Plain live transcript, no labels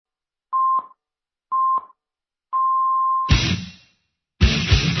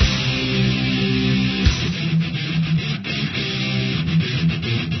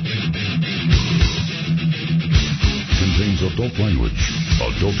adult language,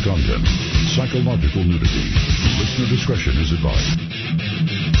 adult content, psychological nudity. Listener discretion is advised.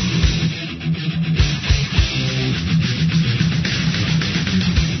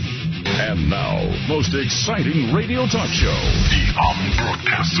 And now, most exciting radio talk show, the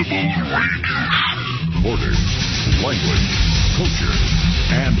Unbroadcastable Radio. Borders, language, culture,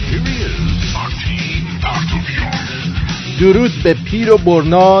 and here he is, Martin Partovian. درود به پیر و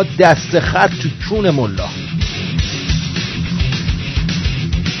برنا، دست خط تو چون ملا.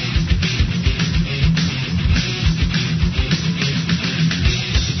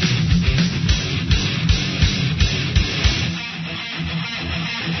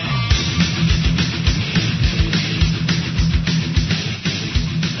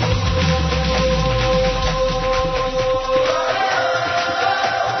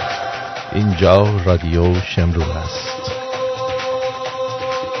 اینجا رادیو شنبه است.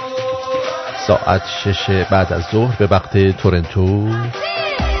 ساعت 6 بعد از ظهر به وقت تورنتو.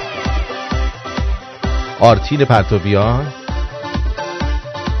 آرتین پرتویان،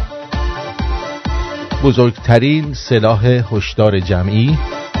 بزرگترین سلاح هشدار جمعی،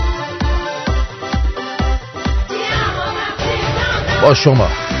 با شما.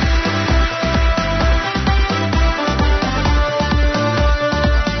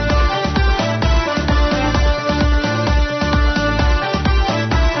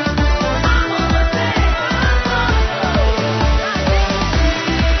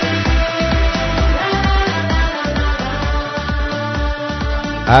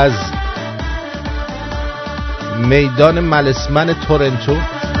 از میدان ملسمن تورنتو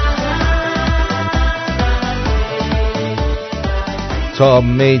تا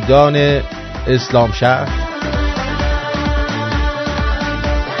میدان اسلام شهر،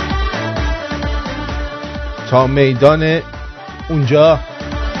 تا میدان اونجا،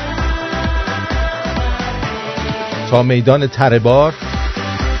 تا میدان تره‌بار،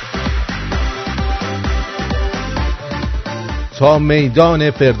 تا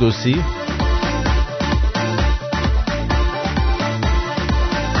میدان فردوسی،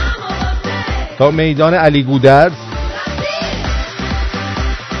 تا میدان علی گودرز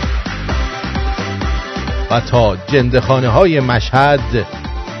و تا جنده‌خانه های مشهد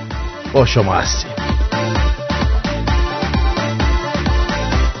با شما هستیم.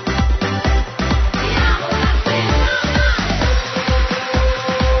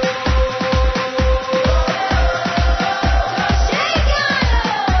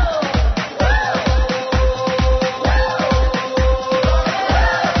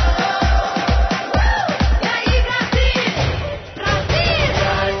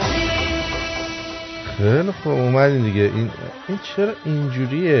 اومدین دیگه. این چرا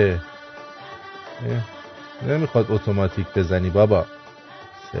اینجوریه؟ نمیخواد اتوماتیک بزنی بابا.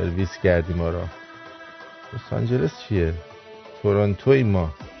 سرویس کردی ما را. لس آنجلس چیه؟ تورنتوی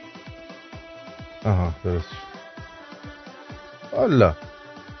ما. آها درست. والا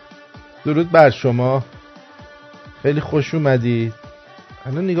درود بر شما، خیلی خوش اومدید.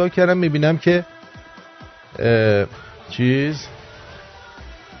 الان نگاه کردم میبینم که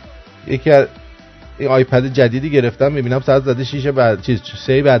یکی از این آیپد جدیدی گرفتم، میبینم ساعت زده 6 بعد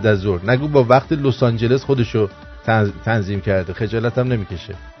 3 بعد از ظهر. نگو با وقت لس آنجلس خودشو تنظیم کرده. خجالتم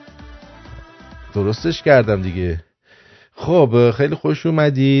نمیکشه. درستش کردم دیگه. خب خیلی خوش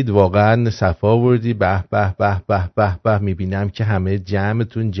اومدید، واقعا صفا آوردی. به به به به به به. میبینم که همه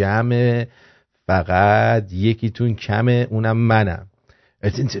جمعتون جمعه، فقط یکیتون کمه، اونم منم.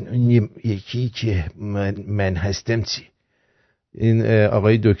 اون یکی که من هستم چی؟ این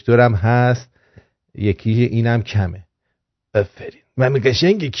آقای دکترم هست، یکی اینم کمه. آفرین. من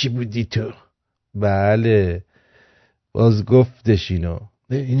قشنگ کی بودی تو؟ بله باز گفتش اینو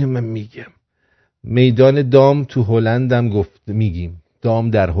من میگم. میدان دام تو هلندم گفت میگیم. دام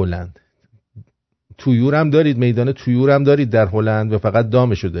در هلند. تویورم دارید، میدان تویورم دارید در هلند و فقط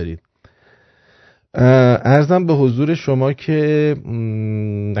دامشو دارید. عرضم به حضور شما که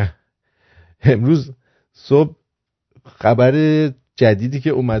امروز صبح خبر جدیدی که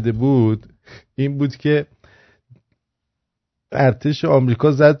اومده بود این بود که ارتش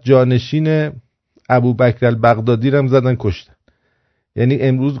آمریکا زد جانشین ابوبکر البغدادی رو هم زدن کشتن. یعنی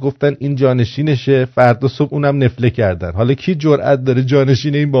امروز گفتن این جانشینشه، فردا صبح اونم نفله کردن. حالا کی جرأت داره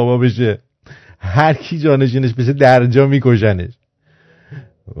جانشین این بابا بشه؟ هر کی جانشینش بشه درجا میکشنش.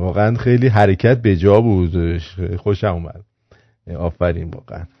 واقعا خیلی حرکت به جا بود، خوشم اومد. آفرین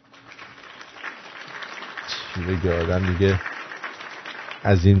واقعا. چی بگه آدم دیگه،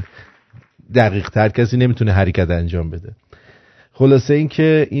 از این دقیق تر کسی نمیتونه حرکت انجام بده. خلاصه این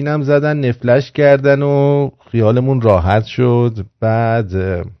که اینم زدن نفلش کردن و خیالمون راحت شد.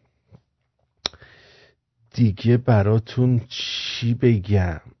 بعد دیگه براتون چی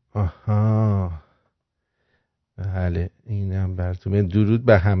بگم؟ آها بله اینم براتون. درود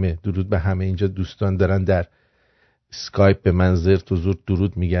به همه، درود به همه. اینجا دوستان دارن در اسکایپ به من زرت و زورت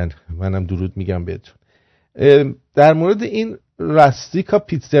درود میگن، منم درود میگم بهتون. در مورد این راستیکا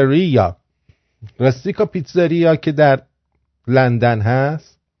پیتزریا که در لندن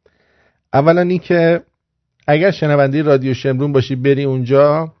هست، اولا این که اگر شنونده رادیو شمرون باشی بری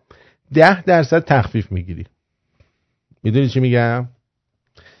اونجا 10% تخفیف میگیری. میدونی چی میگم؟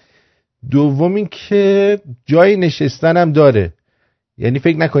 دوم این که جای نشستن هم داره، یعنی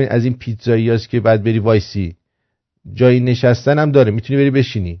فکر نکنی از این پیتزایی هست که بعد بری وایسی، جای نشستن هم داره، میتونی بری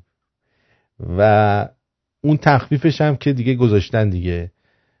بشینی. و اون تخفیفش هم که دیگه گذاشتن دیگه.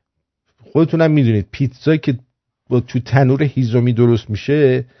 خودتونم میدونید پیتزایی که با تو تنور هیزومی درست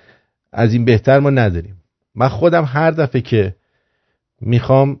میشه از این بهتر ما نداریم. من خودم هر دفعه که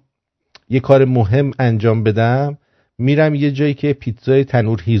میخوام یه کار مهم انجام بدم میرم یه جایی که پیتزای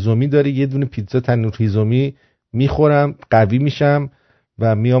تنور هیزومی داره، یه دونه پیتزا تنور هیزومی میخورم، قوی میشم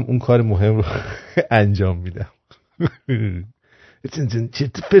و میام اون کار مهم رو انجام میدم.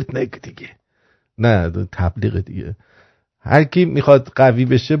 چرت پرت نگو دیگه. نه تبلیغ دیگه. هر کی میخواد قوی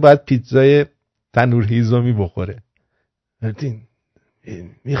بشه باید پیتزای تنور هیزومی بخوره. مردین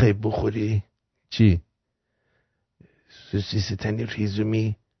میخوای بخوری؟ چی؟ سوسیس تنور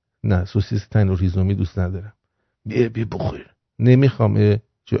هیزومی؟ نه سوسیس تنور هیزومی دوست ندارم. بیا بخور. نمیخوام.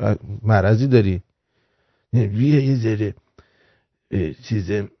 مرضی داری؟ بیا یه ذره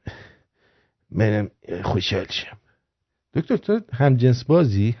چیزم منم خوشحال شم. دکتر تو همجنس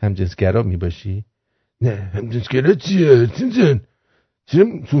بازی؟ همجنسگرا میباشی؟ نه همجنسگرا چیه؟ چرا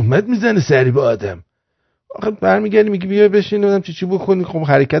تهمت میزنه سری به آدم؟ آخه برمیگردی میگی بیا بشین چی بکنی. خب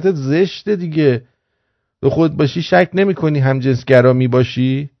حرکتت زشته دیگه. تو خود باشی شک نمی کنی همجنسگرا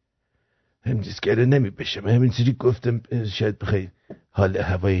میباشی؟ همجنسگرا نمیباشم، همینجوری گفتم شاید بخوای حال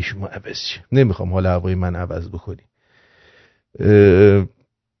هوای شما عوض شه. نمیخوام حال هوای من عوض بکنی.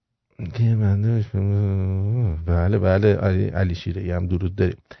 بله علی شیره‌ای هم درود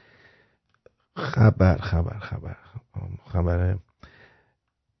داریم. خبره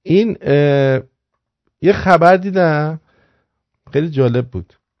این یه خبر دیدم خیلی جالب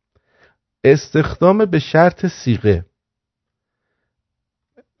بود. استخدام به شرط صیغه.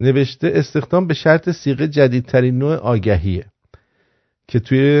 نوشته استخدام به شرط صیغه جدیدترین نوع آگهیه که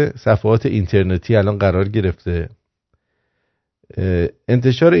توی صفحات اینترنتی الان قرار گرفته.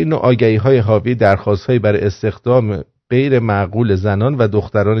 انتشار این نوع آگهی‌های حاوی درخواست‌هایی برای استخدام غیر معقول زنان و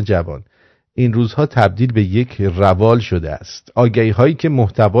دختران جوان این روزها تبدیل به یک روال شده است. آگهی‌هایی که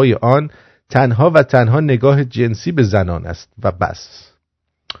محتوای آن تنها نگاه جنسی به زنان است و بس.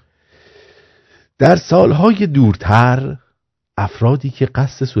 در سالهای دورتر افرادی که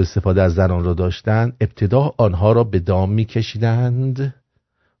قصد سوء استفاده از زنان را داشتند ابتدا آنها را به دام می‌کشیدند.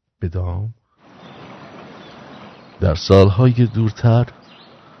 به دام؟ در سالهای دورتر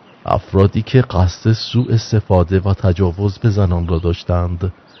افرادی که قصد سوء استفاده و تجاوز به زنان را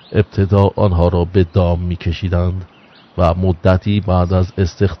داشتند ابتدا آنها را به دام می‌کشیدند و مدتی بعد از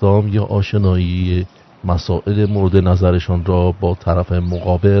استخدام یا آشنایی مسائل مورد نظرشان را با طرف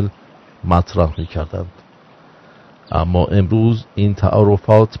مقابل مطرح می‌کردند. اما امروز این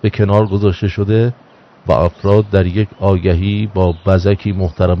تعارفات به کنار گذاشته شده و افراد در یک آگهی با بزکی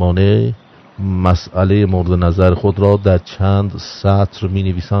محترمانه مسئله مورد نظر خود را در چند سطر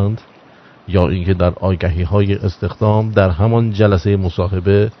می‌نویسند یا اینکه در آگهی‌های استخدام در همان جلسه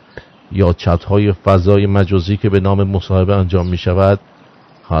مصاحبه یا چت‌های فضای مجازی که به نام مصاحبه انجام می‌شود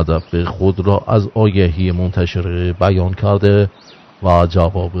هدف خود را از آگهی منتشره بیان کرده و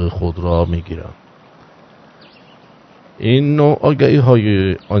جواب خود را می‌گیرند. این نوع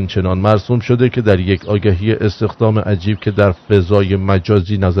آگهی‌های آنچنان مرسوم شده که در یک آگهی استخدام عجیب که در فضای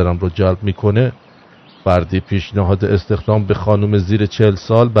مجازی نظرم را جلب می‌کنه فردی پیشنهاد استخدام به خانم زیر 40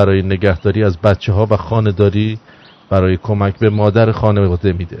 سال برای نگهداری از بچه‌ها و خانه‌داری برای کمک به مادر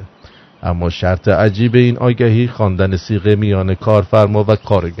خانواده میده. اما شرط عجیب این آگهی خواندن صیغه میان کارفرما و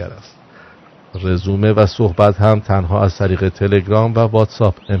کارگر است. رزومه و صحبت هم تنها از طریق تلگرام و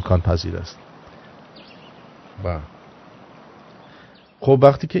واتساپ امکان پذیر است. خب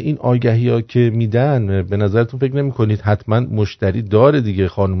وقتی که این آگهی ها که میدن به نظرتون فکر نمی کنید حتما مشتری داره دیگه؟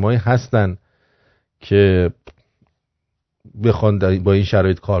 خانمایی هستن که بخوان با این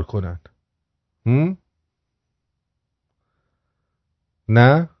شرایط کار کنن.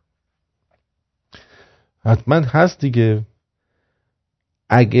 نه حتما هست دیگه.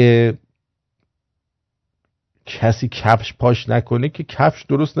 اگه کسی کفش پاش نکنه که کفش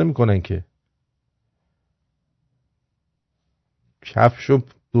درست نمیکنن که. کفشو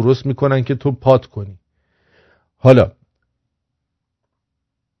درست میکنن که تو پات کنی. حالا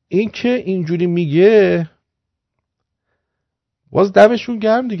این که اینجوری میگه باز دمشون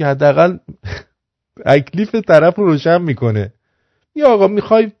گرم دیگه، حداقل تکلیف طرف رو روشن میکنه. یا آقا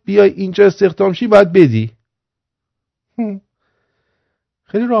میخوای بیای اینجا استخدام شی باید بدی.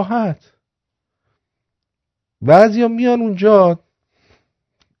 خیلی راحت. بعضیا میان اونجا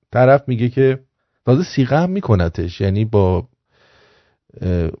طرف میگه که تازه صیغه هم میکنتش، یعنی با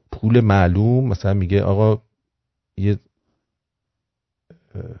پول معلوم، مثلا میگه آقا یه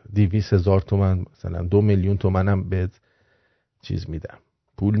 200,000 تومان مثلا 2 میلیون تومان هم بهت چیز میدم،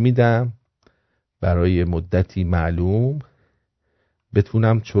 پول میدم برای مدتی معلوم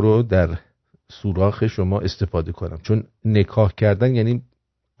بتونم چرا در سوراخ شما استفاده کنم. چون نکاح کردن یعنی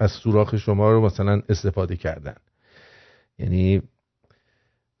از سوراخ شما رو مثلا استفاده کردن، یعنی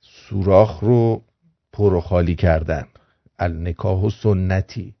سوراخ رو پر و خالی کردن. النکاح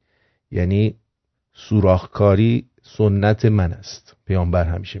سنتی، یعنی سوراخکاری سنت من است. پیامبر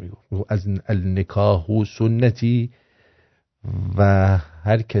همیشه میگفت از النکاح سنتی و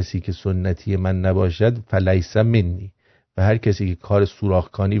هر کسی که سنتی من نباشد فلیس منی، و هر کسی که کار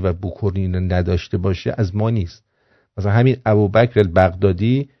سوراخکانی و بوکورنی نداشته باشه از ما نیست. مثلا همین ابوبکر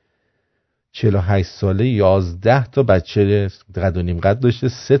البغدادی 48 ساله 11 تا بچه قد و نیم قد داشته،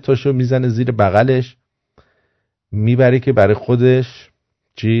 3 تاشو میزنه زیر بغلش میبره که برای خودش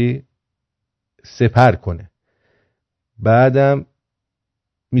چی سپر کنه، بعدم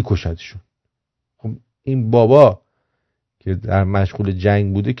میکشدشون. خب این بابا که در مشغول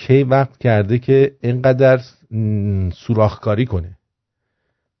جنگ بوده کی وقت کرده که اینقدر سوراخکاری کنه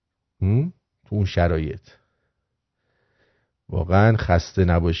تو اون شرایط؟ واقعا خسته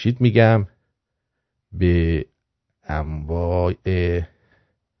نباشید میگم به انواع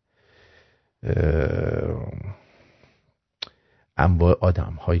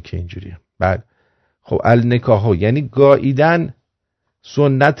آدم هایی که اینجوریه. بعد خب النکاح یعنی گاییدن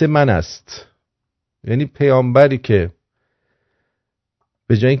سنت من است، یعنی پیامبری که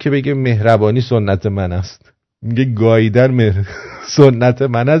به جای اینکه بگه مهربانی سنت من است میگه گاییدن سنت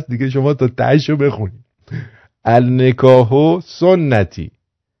من است دیگه. شما تا تهشو بخونید النکاح سنتی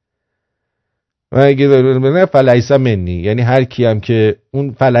و اگه داره فلیس منی، یعنی هر کی هم که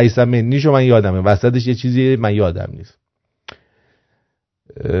اون فلیس منی شو من یادمه، وسطش یه چیزی من یادم نیست.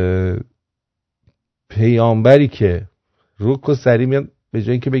 پیامبری که رک و سری میاد به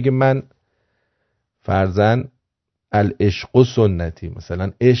جای اینکه بگه من فرزن العشق سنتی،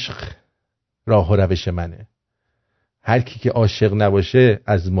 مثلا عشق راه و روش منه، هر کی که عاشق نباشه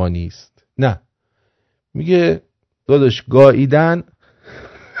از ما نیست، نه، میگه داداش گاییدن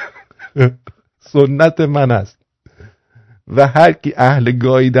سنت من است و هر کی اهل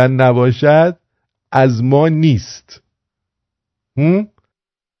گاییدن نباشد از ما نیست.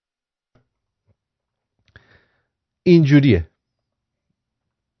 اینجوریه.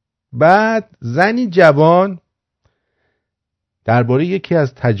 بعد زنی جوان درباره یکی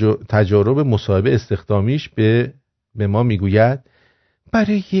از تجارب مصاحبه استخدامیش به ما میگوید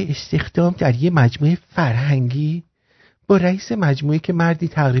برای یه استخدام در یه مجموعه فرهنگی با رئیس مجموعه که مردی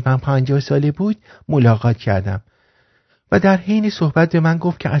تقریبا 50 ساله بود ملاقات کردم و در حین صحبت به من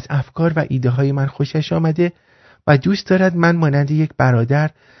گفت که از افکار و ایده های من خوشش آمده و دوست دارد من مانند یک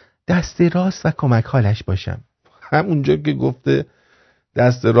برادر دست راست و کمک حالش باشم. همونجا که گفته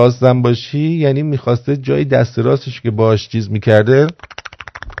دست راستم باشی یعنی میخواسته جای دست راستش که باش چیز میکرده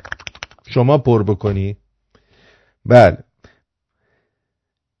شما پر بکنی. بله.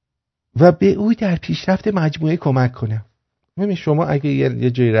 و به او در پیشرفت مجموعه کمک کنم. ببین شما اگه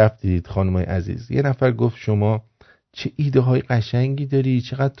یه جایی رفتید خانمای عزیز، یه نفر گفت شما چه ایده های قشنگی داری،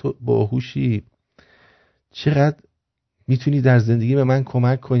 چقدر تو باهوشی، چقدر میتونی در زندگی به من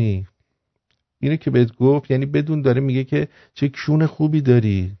کمک کنی، اینو که بهت گفت یعنی بدون داره میگه که چه کشون خوبی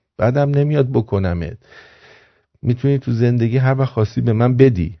داری، بعدم نمیاد بکنمت، میتونی تو زندگی هر وقت خواستی به من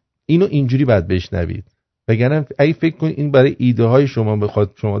بدی. اینو اینجوری باید بشنوید، وگرنه اگه فکر کنید این برای ایده های شما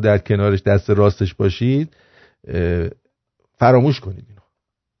بخواد شما در کنارش دست راستش باشید فراموش کنید اینو.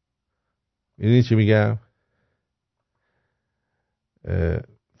 میدونید چی میگم؟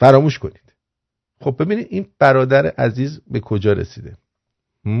 فراموش کنید. خب ببینید این برادر عزیز به کجا رسیده.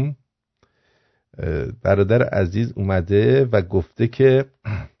 برادر عزیز اومده و گفته که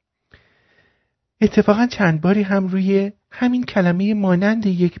اتفاقا چند باری هم روی همین کلمه مانند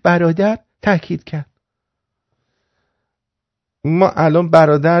یک برادر تاکید کرد. ما الان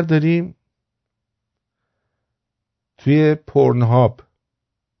برادر داریم توی پورنهاب،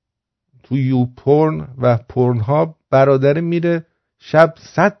 توی یوپورن و پورنهاب برادر میره شب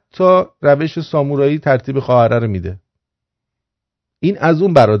 100 تا روش سامورایی ترتیب خواهره رو میده. این از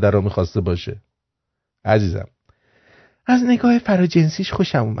اون برادر رو میخواسته باشه عزیزم. از نگاه فراجنسیش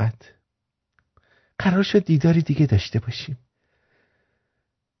خوشم اومد. قرار شد دیداری دیگه داشته باشیم.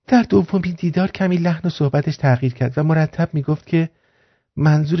 در دومین دیدار کمی لحن و صحبتش تغییر کرد و مرتب میگفت که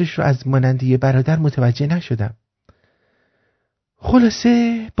منظورش رو از مانندی برادر متوجه نشدم.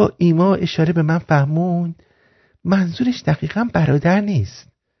 خلاصه با ایما اشاره به من فهموند منظورش دقیقاً برادر نیست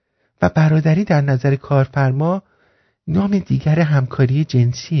و برادری در نظر کارفرما نام دیگر همکاری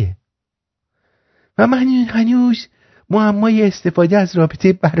جنسیه و من هنوز معمای استفاده از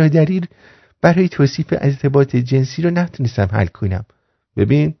رابطه برادری برای توصیف ارتباط جنسی رو نتونستم حل کنم.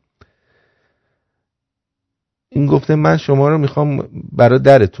 ببین این گفته من شما رو میخوام برای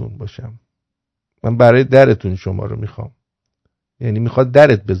درتون باشم، من برای درتون شما رو میخوام، یعنی میخواد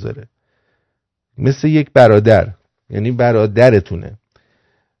درت بذاره مثل یک برادر، یعنی برادرتونه.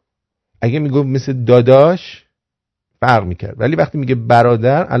 اگه میگه مثل داداش فرق میکرد، ولی وقتی میگه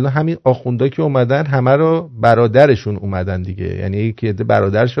برادر، الان همین آخوندا که اومدن همه رو برادرشون اومدن دیگه، یعنی یک عده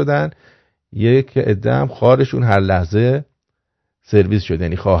برادر شدن، یک عده هم خواهرشون هر لحظه سرویس شد،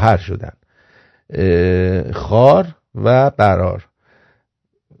 یعنی خواهر شدن. خار و برار،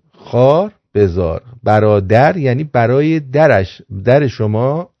 خار بزار، برادر یعنی برای در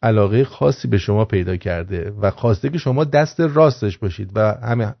شما علاقه خاصی به شما پیدا کرده و خواسته که شما دست راستش باشید و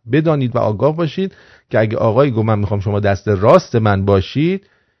همه بدانید و آگاه باشید که اگه آقایی گفت من میخوام شما دست راست من باشید،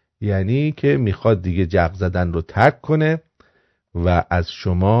 یعنی که میخواد دیگه جغ زدن رو ترک کنه و از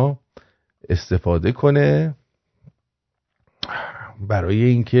شما استفاده کنه برای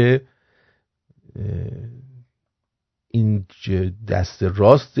اینکه این دست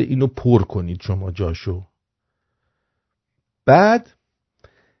راست اینو پر کنید شما جاشو. بعد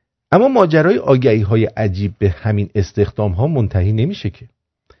اما ماجرای آگهی های عجیب به همین استخدام ها منتهی نمیشه که.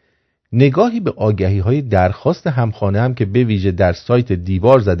 نگاهی به آگهی های درخواست همخانه هم که به ویژه در سایت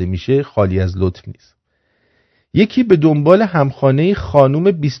دیوار زده میشه خالی از لطف نیست. یکی به دنبال همخانه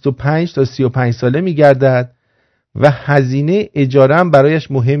خانوم 25 تا 35 ساله میگردد و هزینه اجاره هم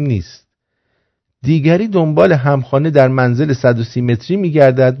برایش مهم نیست. دیگری دنبال همخانه در منزل 130 متری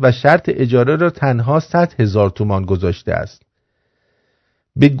میگردد و شرط اجاره را تنها 100,000 تومان گذاشته است.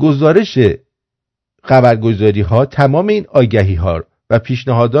 به گزارش خبرگزاری ها تمام این آگهی ها و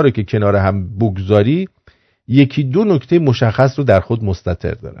پیشنهادها را که کنار هم بگذاری یکی دو نکته مشخص رو در خود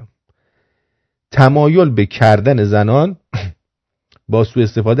مستتر دارم. تمایل به کردن زنان با سوء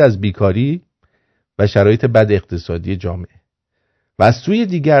استفاده از بیکاری و شرایط بد اقتصادی جامعه و از سوی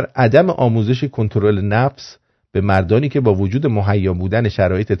دیگر عدم آموزش کنترل نفس به مردانی که با وجود مهیا بودن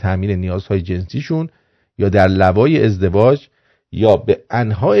شرایط تامین نیازهای جنسیشون یا در لوای ازدواج یا به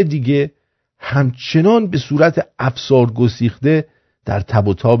انواع دیگه همچنان به صورت افسار گسیخته در تب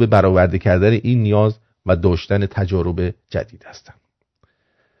و تاب برآورده کردن این نیاز و داشتن تجارب جدید هستند.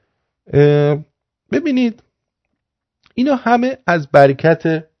 ببینید اینا همه از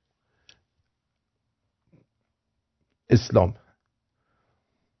برکت اسلام.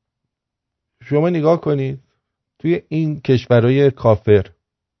 شما نگاه کنید توی این کشورهای کافر،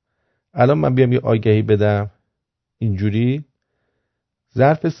 الان من بیام یه آگهی بدم اینجوری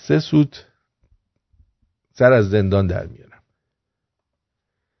ظرف 3 سوت سر از زندان در میارم،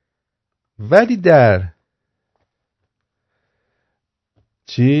 ولی در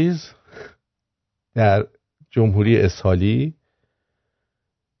جمهوری اسحالی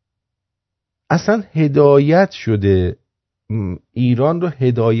اصلا هدایت شده، ایران رو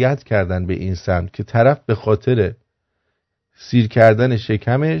هدایت کردن به این سمت که طرف به خاطر سیر کردن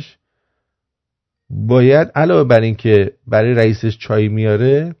شکمش باید علاوه بر این که برای رئیسش چای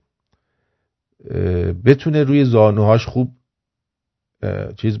میاره بتونه روی زانوهاش خوب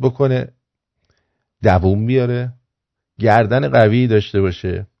بکنه، دووم بیاره، گردن قوی داشته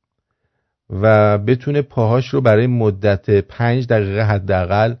باشه و بتونه پاهاش رو برای مدت 5 دقیقه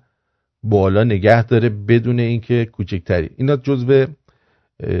حداقل بالا نگه داره بدون اینکه کوچکتری. اینا جزو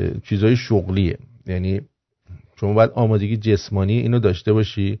چیزای شغلیه، یعنی شما باید آمادگی جسمانی اینو داشته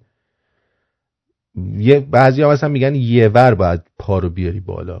باشی. بعضی ها مثلا میگن یه ور باید پا رو بیاری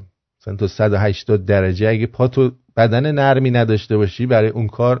بالا، مثلا تا 180 درجه. اگه پا تو بدن نرمی نداشته باشی برای اون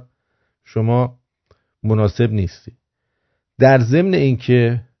کار شما مناسب نیستی. در ضمن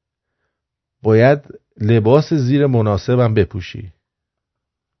اینکه باید لباس زیر مناسب هم بپوشی،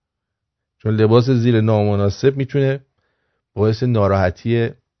 چون لباس زیر نامناسب میتونه باعث ناراحتی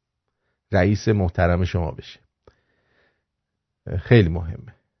رئیس محترم شما بشه. خیلی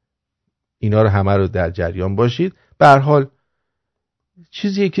مهمه اینا رو همه رو در جریان باشید. به هر حال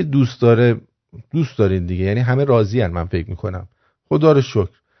چیزیه که دوست دارین دیگه، یعنی همه راضی هن. من فکر میکنم خدا رو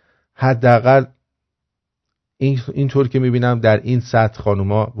شکر حداقل اینطور که میبینم در این سطح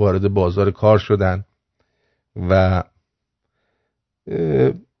خانوما وارد بازار کار شدن و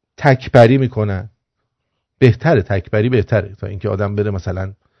تکبری میکنن. بهتره تکبری، بهتره تا اینکه آدم بره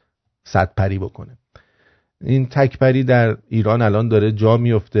مثلا 100 پری بکنه. این تکبری در ایران الان داره جا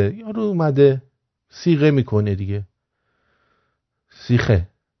میفته. یارو اومده صیغه میکنه دیگه،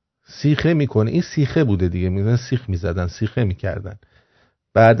 سیخه میکنه. این سیخه بوده دیگه، میزنن سیخ میزدن، سیخه میکردن.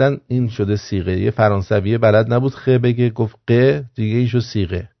 بعدن این شده سیغه. یه فرانسویه بلد نبود خ بگه، گفت ق دیگه، این شد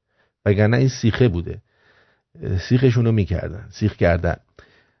سیغه. وگرنه این سیخه بوده. سیخشونو میکردن، سیخ کردن.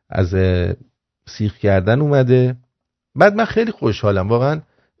 از سیخ کردن اومده. بعد من خیلی خوشحالم، واقعا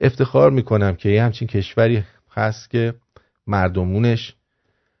افتخار میکنم که یه همچین کشوری هست که مردمونش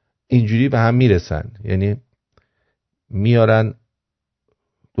اینجوری به هم میرسن. یعنی میارن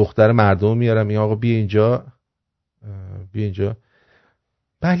دختر مردم، میارن میگن آقا بیا اینجا، بیا اینجا.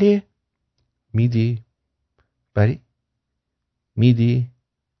 بله میدی؟ میدی؟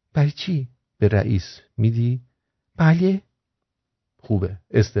 برای چی؟ به رئیس میدی؟ بله. خوبه،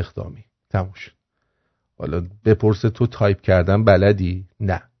 استخدامی، تموم شد. حالا بپرسه تو تایپ کردن بلدی؟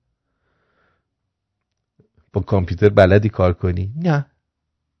 نه. با کامپیوتر بلدی کار کنی؟ نه.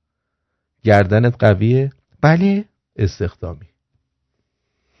 گردنت قویه؟ بله. استخدامی.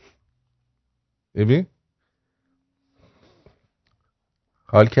 ببین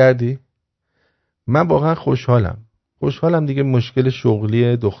حال کردی؟ من واقعا خوشحالم دیگه. مشکل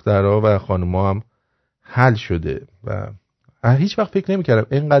شغلی دخترها و خانم‌ها هم حل شده و هیچ وقت فکر نمی‌کردم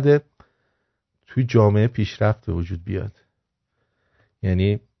اینقدر توی جامعه پیشرفت به وجود بیاد.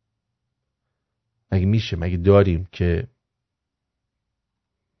 یعنی مگه داریم که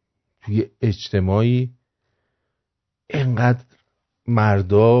توی اجتماعی اینقدر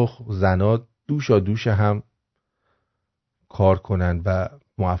مردا زنا دوشا دوش هم کار کنن و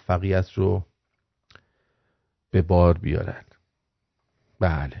موفقیت رو به بار بیارن.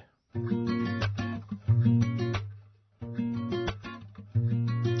 بله.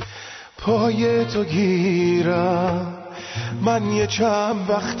 پای تو گیرم من یه چند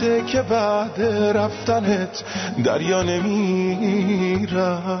وقته که بعد رفتنت دریا نمیرم،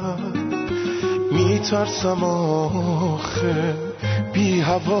 میترسم آخه بی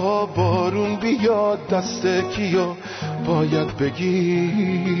هوا بارون بیاد دست کیو باید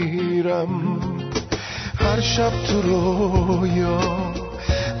بگیرم. هر شب تو رویا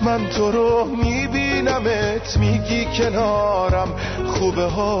من تو رو میبینمت، میگی کنارم خوبه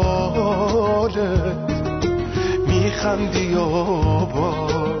حالت، میخندی و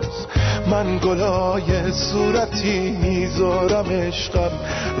باز من گلای صورتی میذارم عشقم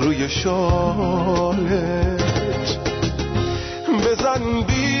روی شالت. بزن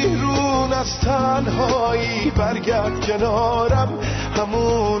بیرون از تنهایی برگرد کنارم،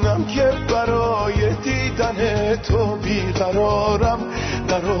 همونم که برای دیدن تو بیقرارم.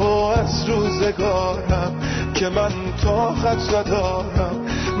 نرو از روزگارم که من طاقت ندارم،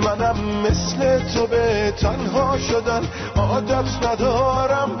 منم مثل تو به تنها شدن عادت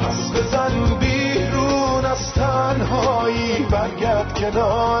ندارم. پس بزن بیرون از تنهایی برگرد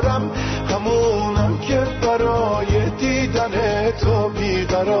کنارم، همونم که برای دیدن تو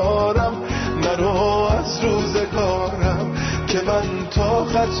بیقرارم. نرو از روزگارم که من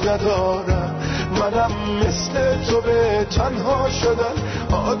طاقت ندارم، منم مثل تو به تنها شدن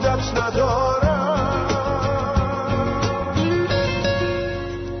عادت ندارم.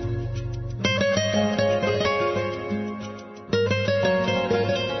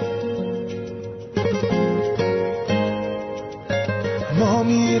 ما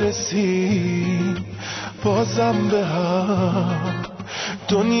میرسیم بازم به هم،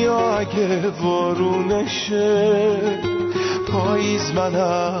 دنیا اگه بارونشه، پاییز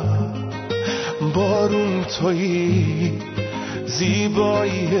منم بارون تویی،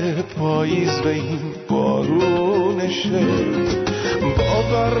 زیبایی پاییز به این بارونشه.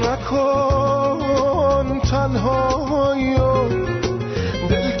 باور نکن تنهایی و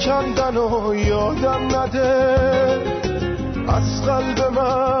دل کندن و یادم نده، از قلب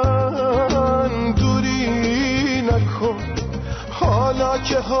من دوری نکن، حالا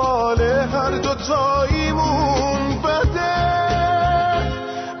که حال هر دوتاییمون بده.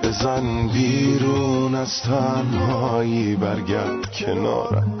 بزن بیرون از تنهایی برگرد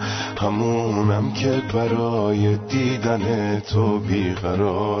کنارم، همونم که برای دیدن تو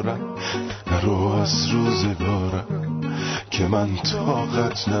بیقرارم. نرو از روزگارم که من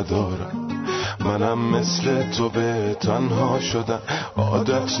طاقت ندارم، منم مثل تو به تنها شدن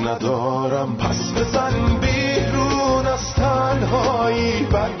عادت ندارم. پس بزن بیرون از تنهایی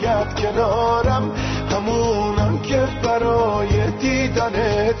برگرد کنارم، همونم که برای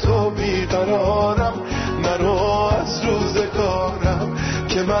دیدن تو بیقرارم. نرو از روزگارم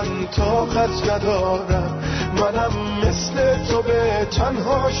که من طاقت ندارم، منم مثل تو و به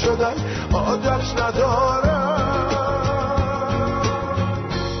تنها شدن عادت ندارم.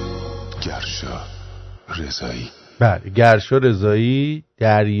 گرشا رضایی. بله گرشا رضایی.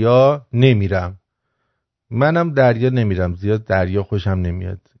 دریا نمیرم. منم دریا نمیرم، زیاد دریا خوشم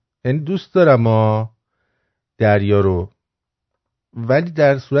نمیاد. یعنی دوست دارم دریا رو، ولی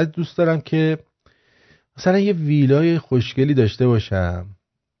در صورت دوست دارم که مثلا یه ویلای خوشگلی داشته باشم،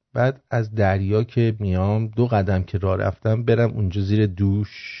 بعد از دریا که میام 2 قدم که راه رفتم برم اونجا زیر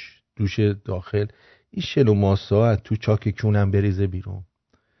دوش داخل، این شل و ماسا تو چاک کونم بریزه بیرون،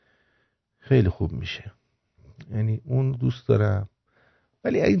 خیلی خوب میشه. یعنی اون دوست دارم.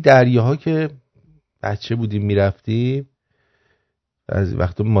 ولی این دریاها که بچه بودیم میرفتیم، از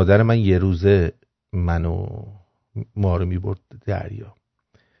وقتی مادر من یه روزه ما رو میبرد دریا،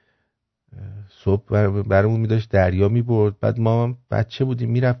 صبح برامون میداشت دریا میبرد، بعد ما بچه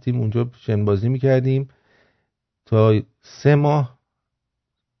بودیم میرفتیم اونجا شنبازی میکردیم تا 3 ماه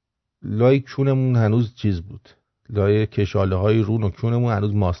لای کونمون هنوز چیز بود، لای کشاله های رون و کونمون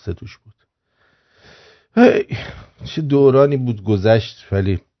هنوز ماسته توش بود. چه دورانی بود گذشت.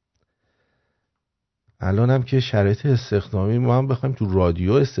 ولی الان هم که شرایط استخدامی، ما هم بخوایم تو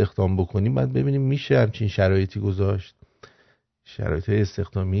رادیو استخدام بکنیم بعد ببینیم میشه همچین شرایطی گذاشت. شرایط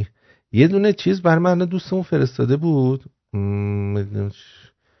استخدامی. یه دونه چیز بر من دوستمون فرستاده بود،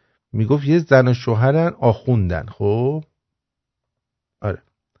 میگفت یه زن و شوهرن آخوندن. خب آره،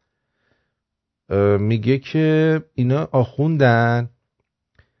 میگه که اینا آخوندن،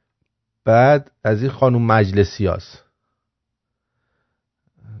 بعد از این خانوم مجلسی هست.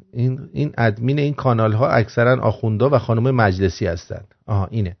 این ادمین این کانال ها اکثرا آخوندا و خانوم مجلسی هستن.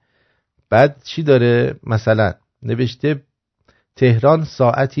 اینه. بعد چی داره؟ مثلا نوشته تهران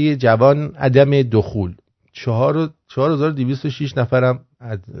ساعتی جوان عدم دخول، 4206 نفرم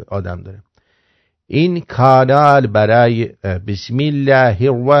آدم داره. این کانال برای بسم الله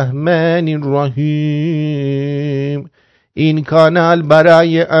الرحمن الرحیم، این کانال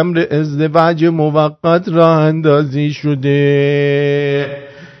برای امر ازدواج موقت راه اندازی شده.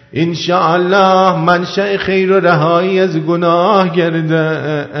 انشاءالله منشأ خیر و رهایی از گناه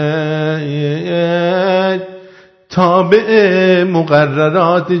گردد، تابع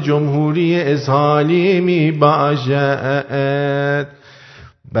مقررات جمهوری اسحالی می باشد.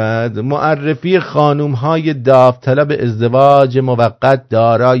 بعد معرفی خانوم های داوطلب ازدواج موقت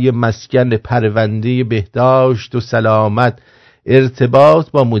دارای مسکن پرونده بهداشت و سلامت،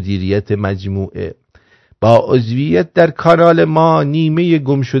 ارتباط با مدیریت مجموعه. با عضویت در کانال ما نیمه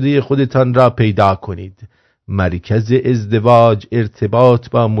گمشده خودتان را پیدا کنید. مرکز ازدواج، ارتباط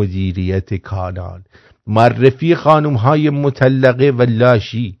با مدیریت کانال. معرفی خانوم های مطلقه و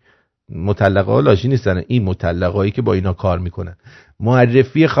لاشی. مطلقه و لاشی نیستن، این مطلقه هایی که با اینا کار میکنن.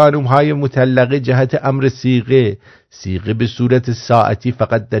 معرفی خانوم های مطلقه جهت امر صیغه به صورت ساعتی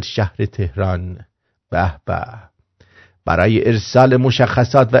فقط در شهر تهران. به به. برای ارسال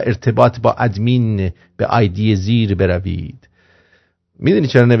مشخصات و ارتباط با ادمین به آیدی زیر بروید. میدونی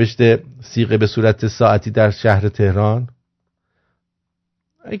چرا نوشته صیغه به صورت ساعتی در شهر تهران؟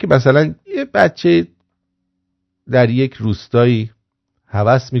 اینکه مثلا یه بچه در یک روستایی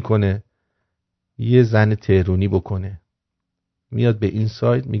هوس میکنه یه زن تهرونی بکنه، میاد به این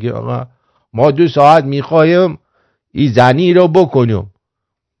سایت میگه آقا ما 2 ساعت میخوایم این زنی رو بکنیم،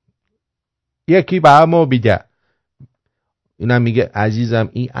 یکی به ما بیده. اینم میگه عزیزم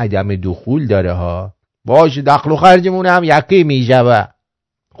این عدم دخول داره ها، باشه دخل و خرجمون هم یکی میشه.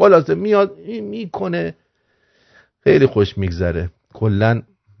 خلاصه میاد این میکنه، خیلی خوش میگذره. کلن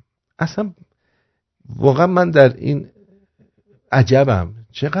اصلا واقعا من در این عجبم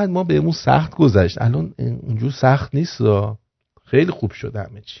چقدر ما بهمون سخت گذشت، الان اونجور سخت نیست، خیلی خوب شده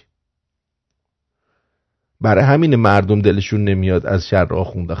همه چی. برای همین مردم دلشون نمیاد از شر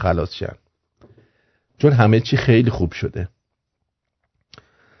آخونده خلاص شن، چون همه چی خیلی خوب شده.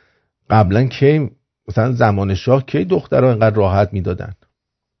 قبلا کی مثلا زمان شاه کی دخترها اینقدر راحت میدادن؟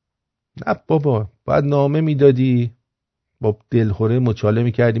 نه بابا، باید نامه میدادی، با دلخوره مچاله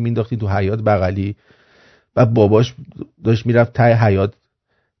میکردی مینداختی تو حیاط بغلی، و باباش داشت میرفت ته حیاط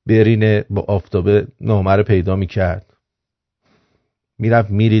برینه با آفتابه نامه رو پیدا میکرد، میرفت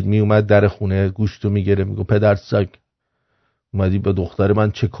میرید میومد در خونه گوشتو میگیره میگو پدر سگ اومدی با دختر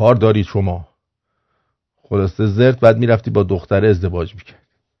من چه کار دارید شما؟ خلاصه زرت. بعد میرفتی با دختر ازدواج میکرد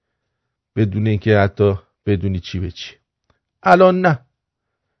بدون اینکه حتی بدونی چی به چی. الان نه،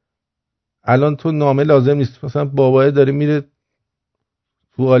 الان تو نامه لازم نیست. مثلا بابای داره میره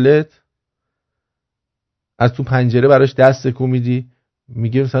توالت، از تو پنجره براش دست تکون میدی،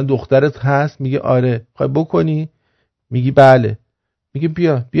 میگه مثلا دخترت هست، میگه آره، خواهی بکنی؟ میگی بله، میگه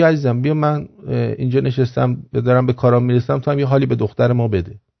بیا عزیزم، بیا من اینجا نشستم دارم به کارام میرسم، تو هم یه حالی به دختر ما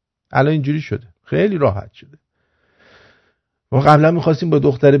بده. الان اینجوری شده، خیلی راحت شده. ما قبلا میخواستیم با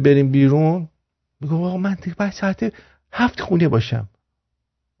دختره بریم بیرون، میگم آقا من دیگه باید ساعت 7 خونه باشم.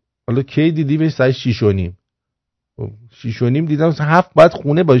 حالا کی دیدی به ساعت 6:30؟ 6:30 دیدم 7 باید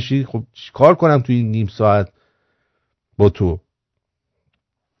خونه باشی. خب کار کنم توی این نیم ساعت با تو؟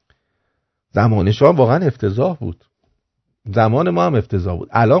 زمان شاه واقعا افتضاح بود، زمان ما هم افتضاح بود.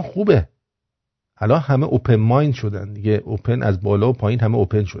 الان خوبه، الان همه اوپن مایند شدن دیگه، اوپن از بالا و پایین همه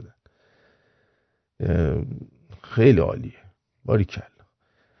اوپن شدن. خیلی عالیه، باریکلا.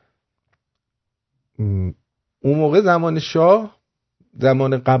 اون موقع زمان شاه،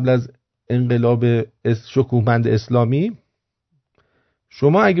 زمان قبل از انقلاب شکوهمند اسلامی،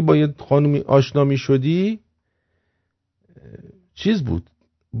 شما اگه با یه خانومی آشنا می شدی چیز بود،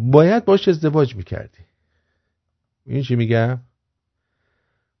 باید باش ازدواج میکردی. این چی میگم؟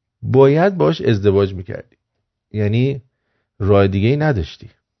 باید باش ازدواج میکردی، یعنی راه دیگه ای نداشتی.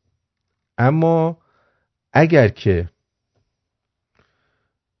 اما اگر که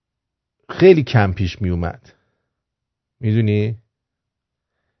خیلی کم پیش می اومد، میدونی،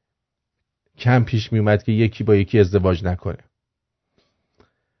 کم پیش می اومد که یکی با یکی ازدواج نکنه،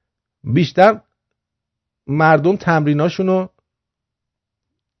 بیشتر مردم تمریناشونو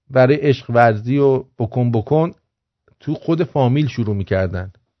برای عشق ورزی و بکن تو خود فامیل شروع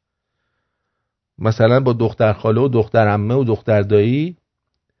میکردن. مثلا با دختر خاله و دختر عمه و دختر دایی،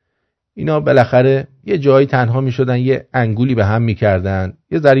 اینا بالاخره یه جایی تنها میشدن، یه انگولی به هم میکردن،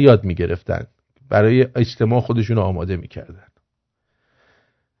 یه ذره یاد میگرفتن، برای اجتماع خودشونو آماده میکردن.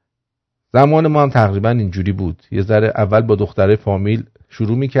 زمان ما هم تقریبا اینجوری بود، یه ذره اول با دختره فامیل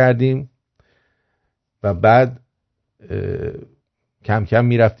شروع میکردیم و بعد کم کم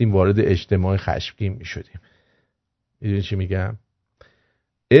میرفتیم وارد اجتماع خشمگین میشدیم. میدونی چی میگم؟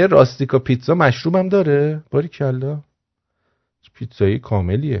 راستیکا پیتزا مشروب هم داره؟ باریکلا، پیتزایی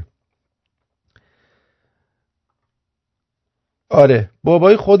کاملیه. آره،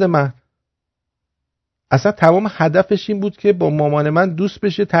 بابای خود من اصلا تمام هدفش این بود که با مامان من دوست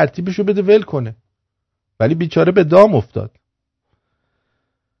بشه، ترتیبشو بده، ول کنه. ولی بیچاره به دام افتاد.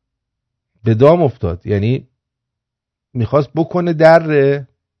 یعنی میخواست بکنه دره،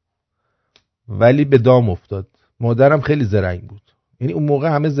 ولی به دام افتاد. مادرم خیلی زرنگ بود، یعنی اون موقع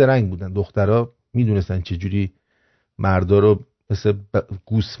همه زرنگ بودن، دخترها میدونستن چجوری مردا رو مثل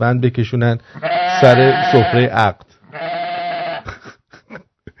گوسفند بکشونن سر سفره عقد.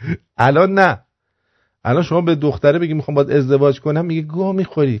 الان نه، الان شما به دختره بگی میخوام باید ازدواج کنم، میگه گوه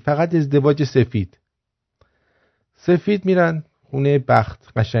میخوری، فقط ازدواج سفید میرن خونه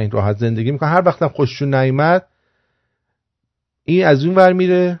بخت، قشنگ راحت زندگی میکنن. هر وقتم خوششون نیامد، این از اون ور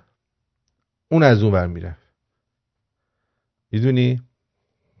میره، اون از اون ور میره. میدونی؟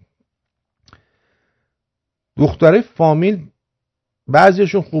 دختره فامیل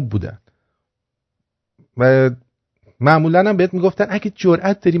بعضیشون خوب بودن و معمولا هم بهت میگفتن اگه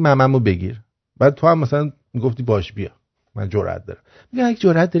جرأت داری ماممو بگیر. بعد تو هم مثلا میگفتی باش بیا، من جرأت دارم. میگه اگه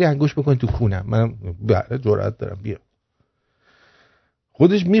جرأت داری انگوش بکن تو خونم. من بله جرأت دارم، بیا.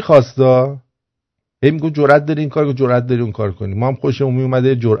 خودش میخواستا، میگه جرأت داری این کارو، جرأت داری اون کار کنی. ما هم خوشمون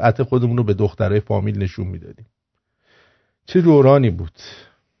میومده جرأت خودمون رو به دخترای فامیل نشون میدادیم. چه دورانی بود.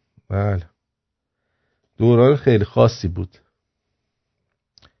 بله، دوران خیلی خاصی بود.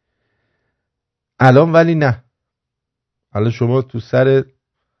 الان ولی نه. الان شما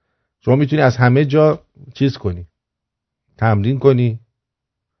شما میتونی از همه جا چیز کنی، تمرین کنی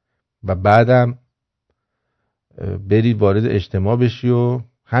و بعدم بری وارد اجتماع بشی و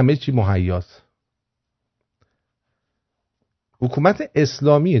همه چی مهیاست. حکومت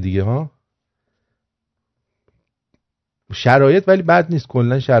اسلامیه دیگه ها. شرایط ولی بد نیست،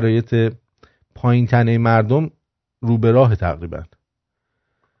 کلا شرایط پایین تنه مردم رو به راه تقریبا.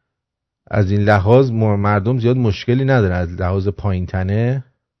 از این لحاظ مردم زیاد مشکلی نداره، از لحاظ پایین تنه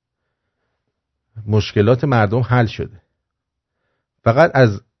مشکلات مردم حل شده. فقط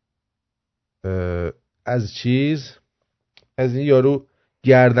از این یارو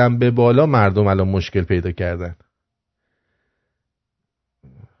گردن به بالا مردم الان مشکل پیدا کردن.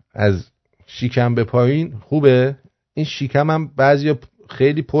 از شکم به پایین خوبه، این شکم هم بعضیا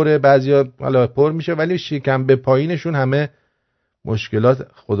خیلی پره، بعضیا حالا پر میشه، ولی شکم به پایینشون همه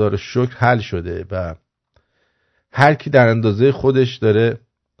مشکلات خدا رو شکر حل شده و هر کی در اندازه خودش داره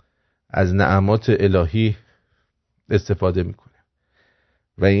از نعمات الهی استفاده میکنه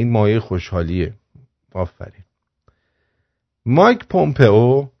و این مایه خوشحالیه. آفرین. مایک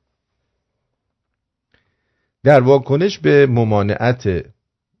پومپئو در واکنش به ممانعت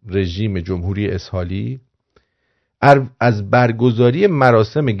رژیم جمهوری اسحاقی از برگزاری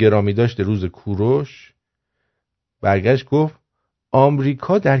مراسم گرامی داشته روز کوروش برگشت گفت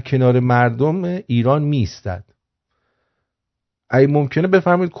آمریکا در کنار مردم ایران می ایستد. اگه ممکنه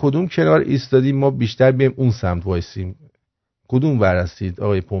بفرمایید کدوم کنار ایستادیم ما بیشتر بیم اون سمت وایسیم؟ کدوم ور هستید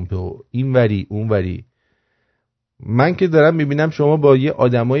آقای پومپئو؟ این وری اون وری؟ من که دارم میبینم شما با یه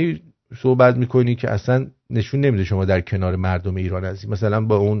آدمایی صحبت میکنی که اصلا نشون نمیده شما در کنار مردم ایران هستی. مثلا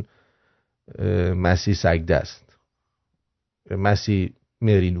با اون مسیح سگدست، مسیح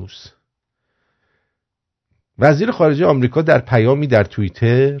مرینوس. وزیر خارجه آمریکا در پیامی در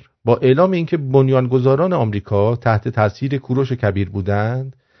توییتر با اعلام اینکه بنیانگذاران آمریکا تحت تاثیر کوروش کبیر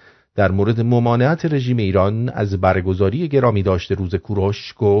بودند در مورد ممانعت رژیم ایران از برگزاری گرامی داشته روز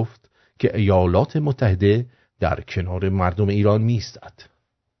کوروش گفت که ایالات متحده در کنار مردم ایران میستد.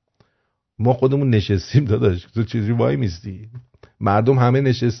 ما خودمون نشستیم داداش، تو چجوری وای میستی؟ مردم همه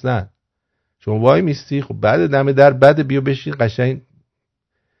نشستن، شما وای میستی؟ خب بعد دم در بعد بیا بشین قشنگ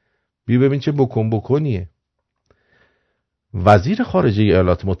بیا ببین چه بکنیه. وزیر خارجه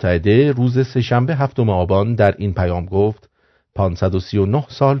ایالات متحده روز سه‌شنبه 7 آبان در این پیام گفت 539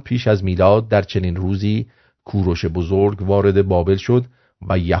 سال پیش از میلاد در چنین روزی کوروش بزرگ وارد بابل شد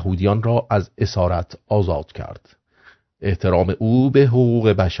و یهودیان را از اسارت آزاد کرد. احترام او به حقوق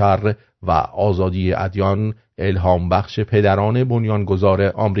بشر و آزادی ادیان الهام بخش پدران بنیانگذار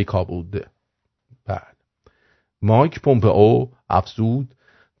آمریکا بود. بعد مایک پومپئو افزود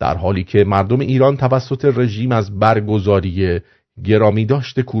در حالی که مردم ایران توسط رژیم از برگزاری گرامی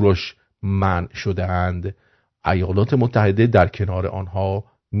داشته کوروش منع شده‌اند، ایالات متحده در کنار آنها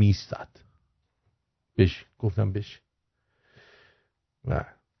میستد. گفتم بش و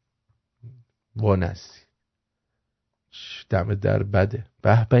وانسی دم در بده.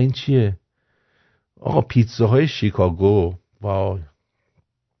 به این چیه آقا؟ پیتزاهای شیکاگو. وای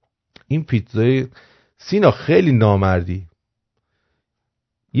این پیتزای سینا خیلی نامردی.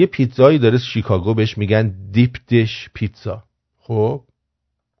 یه پیتزایی داره شیکاگو بهش میگن دیپ دیش پیتزا. خب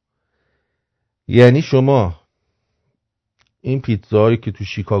یعنی شما این پیتزایی که تو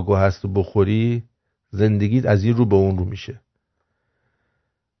شیکاگو هست و بخوری زندگیت از این رو به اون رو میشه.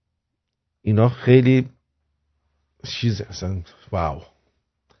 اینا خیلی چیزه اصلا. واو.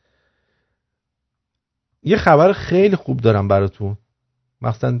 یه خبر خیلی خوب دارم براتون،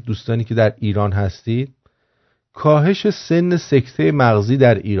 مثلا دوستانی که در ایران هستید. کاهش سن سکته مغزی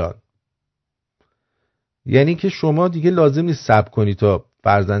در ایران. یعنی که شما دیگه لازم نیست صبر کنی تا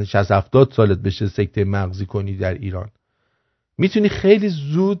فرضاً 60-70 سالت بشه سکته مغزی کنی در ایران. میتونی خیلی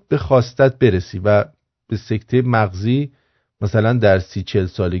زود به خواستت برسی و به سکته مغزی مثلا در 30-40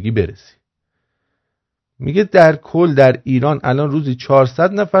 سالگی برسی. میگه در کل در ایران الان روزی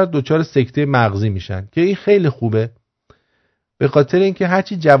 400 نفر دچار سکته مغزی میشن که این خیلی خوبه، به خاطر اینکه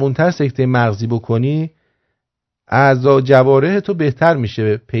هرچی جوانتر سکته مغزی بکنی اعضا جوارح تو بهتر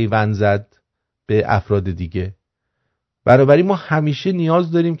میشه پیوند زد به افراد دیگه. بنابراین ما همیشه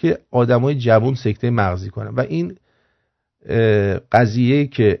نیاز داریم که آدمای جوان سکته مغزی کنن و این قضیه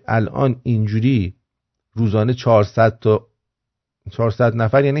که الان اینجوری روزانه 400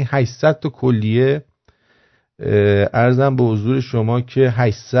 نفر یعنی 800 تا کلیه، عرضم به حضور شما که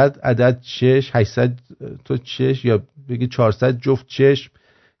 800 عدد چشم، 800 تا چشم یا بگی 400 جفت چشم،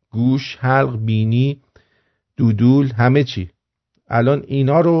 گوش، حلق، بینی، دودول، همه چی الان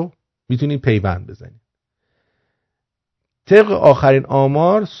اینا رو میتونید پیوند بزنید. طبق آخرین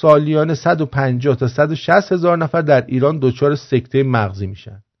آمار سالیانه 150 تا 160 هزار نفر در ایران دچار سکته مغزی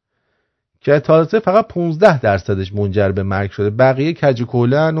میشن که تازه فقط 15% منجر به مرگ شده، بقیه کج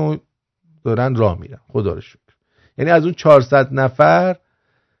کولن و دارن راه میرن. خدا رو شکر. یعنی از اون 400 نفر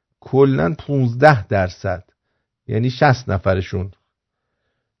کلن 15%، یعنی 60 نفرشون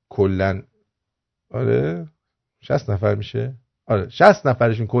کلن، آره 60 نفر میشه، آره 60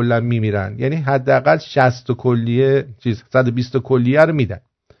 نفرشون کلن میمیرن. یعنی حداقل 60 کلیه 120 کلیه رو میدن.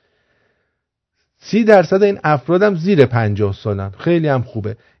 30% این افرادم زیر 50 سالن. خیلی هم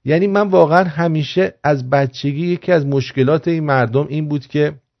خوبه. یعنی من واقعا همیشه از بچگی یکی از مشکلات این مردم این بود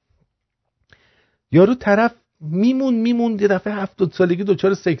که یارو طرف میمون یه دفعه 70 سالگی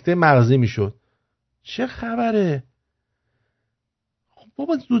دچار سکته مغزی میشد. چه خبره؟ خب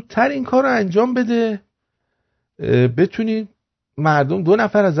بابا زودتر این کار رو انجام بده، بتونی مردم 2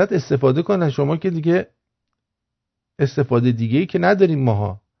 نفر ازت استفاده کنن. شما که دیگه استفاده دیگه ای که نداریم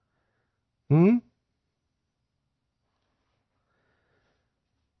ماها.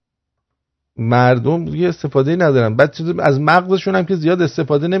 مردم دیگه استفاده ندارن، بعد از مغزشون هم که زیاد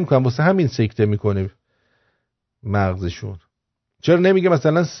استفاده نمیکنن، واسه همین سکته میکنه مغزشون. چرا نمیگه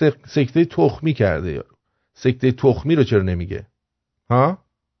مثلا سکته تخمی کرده یارو؟ سکته تخمی رو چرا نمیگه؟ ها؟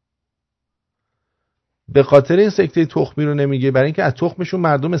 به خاطر این سکته تخمی رو نمیگه، برای اینکه از تخمشون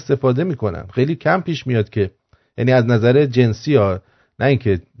مردم استفاده میکنن. خیلی کم پیش میاد که، یعنی از نظر جنسی ها، نه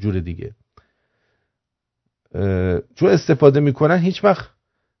اینکه جور دیگه، چون استفاده میکنن هیچ وقت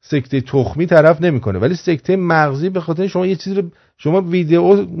سکته تخمی طرف نمیکنه. ولی سکته مغزی به خاطر شما یه چیزی رو، شما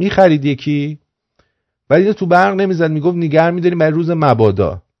ویدیو میخرید یکی ولی تو برق نمیزد، میگفت نگه میداریم برای روز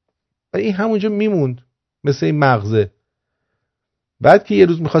مبادا، ولی این همونجا میموند مثل این مغزه. بعد که یه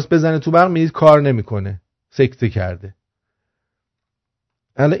روز میخواست بزنه تو برق میدید کار نمیکنه، سکته کرده.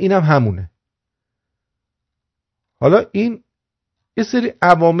 حالا اینم همونه. حالا این یه سری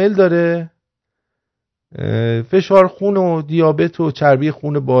عوامل داره، فشار خون و دیابت و چربی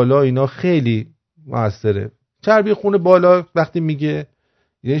خون بالا، اینا خیلی موثره. چربی خون بالا وقتی میگه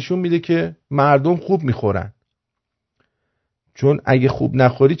نشون میده که مردم خوب میخورن، چون اگه خوب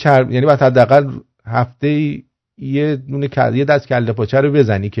نخوری یعنی باید حداقل هفته یه دست کله پاچه رو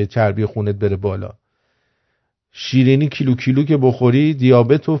بزنی که چربی خونت بره بالا. شیرینی کیلو که بخوری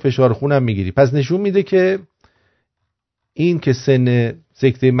دیابت و فشار خونم میگیری. پس نشون میده که این که سن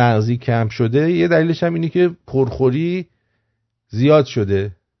سکته مغزی کم شده، یه دلیلش هم اینه که پرخوری زیاد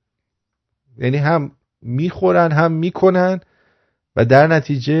شده، یعنی هم میخورن هم میکنن و در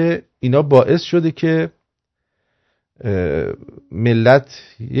نتیجه اینا باعث شده که ملت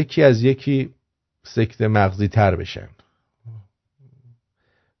یکی از یکی سکته مغزی تر بشن.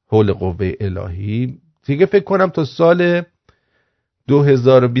 حول قوه الهی دیگه فکر کنم تا سال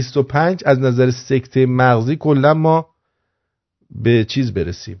 2025 از نظر سکته مغزی کلا ما به چیز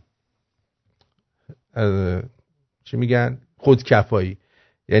برسیم، چی میگن، خودکفایی.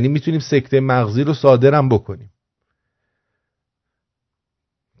 یعنی میتونیم سکته مغزی رو صادرم بکنیم،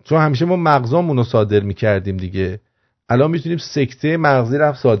 چون همیشه ما مغزامون رو صادر میکردیم دیگه. الان میتونیم سکته مغزی رو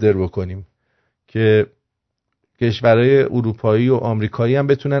هم صادر بکنیم که کشورهای اروپایی و آمریکایی هم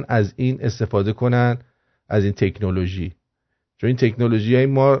بتونن از این استفاده کنن، از این تکنولوژی. چون این تکنولوژی های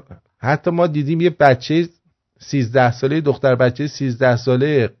ما، حتی ما دیدیم یه بچه 13 ساله، دختر بچه 13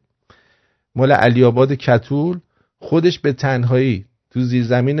 ساله مال علی آباد کتول، خودش به تنهایی تو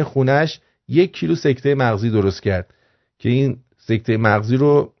زیرزمین خونش 1 کیلو سکته مغزی درست کرد که این سکته مغزی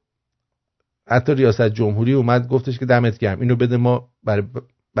رو حتی ریاست جمهوری اومد گفتش که دمت گرم، اینو بده ما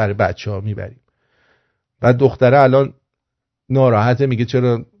برای بچه‌ها میبریم. بعد دختره الان ناراحته، میگه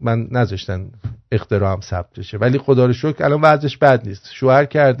چرا من نذاشتن اختراعم ثبت بشه. ولی خدا رو شکر الان وضعش بد نیست. شوهر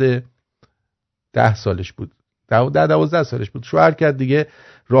کرده، 10 سالش بود، 12 سالش بود، شوهر کرد دیگه،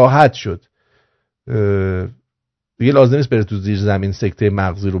 راحت شد دیگه، لازم نیست بره تو زیر زمین سکته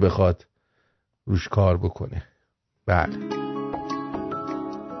مغزی رو بخواد روش کار بکنه. بله.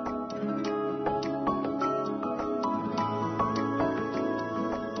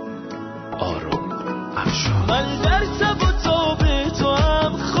 آروم افشار. من در تب و تاب تو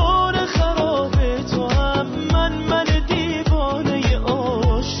هم، خانه خراب تو هم، من دیوانه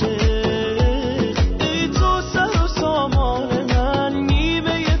عاشق. ای تو سر و سامان من،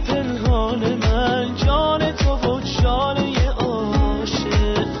 نیمه پنهان من، جان تو و جانه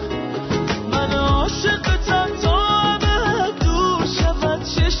عاشق. من عاشقتم تا ابد دور شود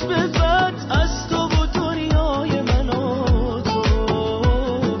چشم بد از تو و دنیای من و تو.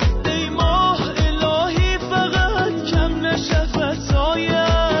 ای ماه الهی فقط کم نشود تا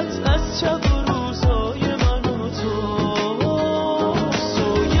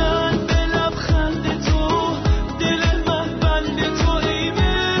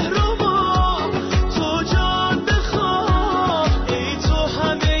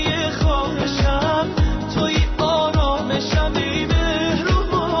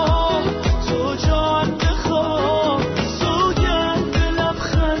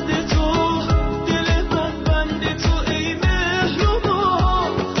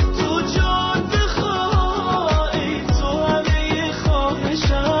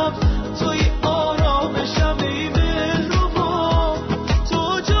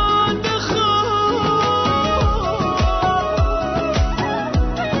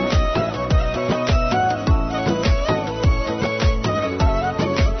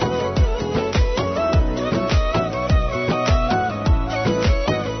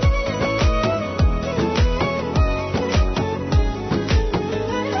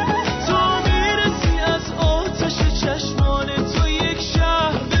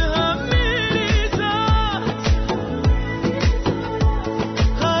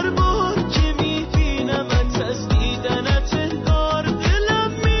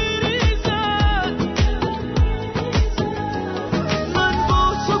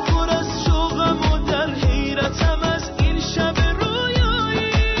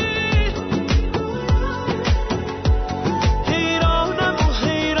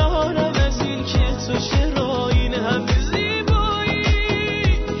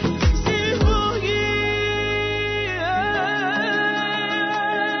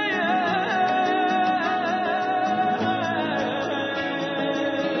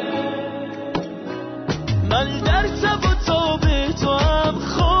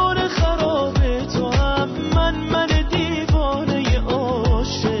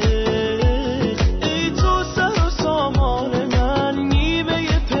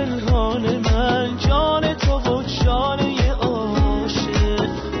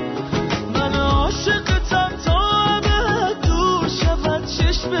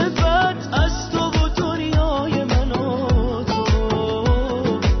چشم بد از تو و دنیای من و تو.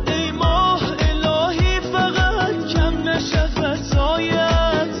 ای ماه الهی فقط کم نشه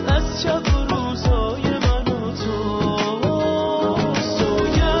فضایت از شب و روزای من و تو.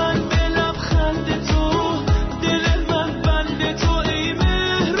 سوگند به لبخند تو دل من بند تو. ای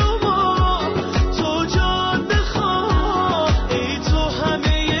مهربان تو جان بخواه، ای تو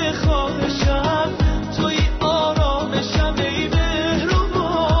همه خواهشم، توی آرامشم. ای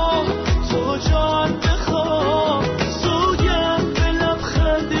مهربان تو جان بخواه، سوگند به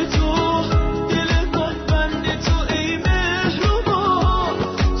لبخند تو دل من بند تو. ای مهربان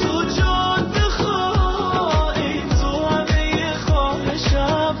تو جان بخواه، ای تو همه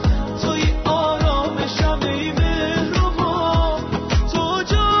خواهشم، توی آرامشم. ای مهربان تو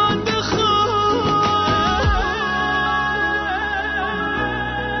جان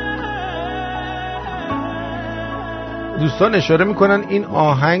دوستان اشاره میکنن این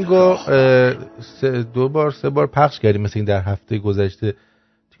آهنگو 2 بار 3 بار پخش کردیم مثل این در هفته گذشته.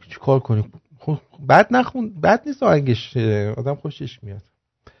 چی کار کنیم؟ بد نخون، بد نیست آهنگش، آدم خوشش میاد.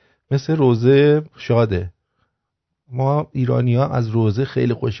 مثل روزه شاده. ما ایرانی ها از روزه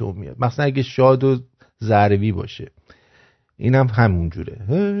خیلی خوشمون میاد، مثلا اگه شاد و ضربی باشه. اینم همون جوره،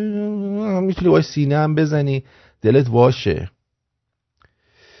 میتونی باید سینه هم بزنی دلت واشه.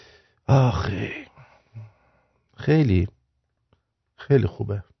 آخه خیلی خیلی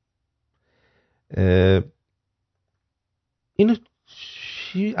خوبه. اینو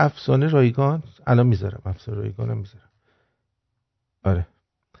چی؟ افسانه رایگان الان میذارم، افسانه رایگانم میذارم. آره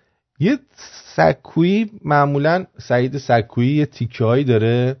یه سکویی، معمولا سعید سکویی یه تیکه هایی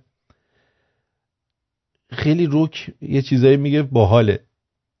داره خیلی روک یه چیزایی میگه باحاله.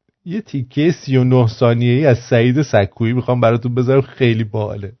 یه تیکه 39 ثانیه‌ای از سعید سکویی میخوام براتون بذارم، خیلی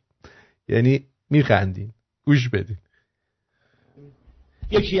باحاله، یعنی میخندین، گوش بدین.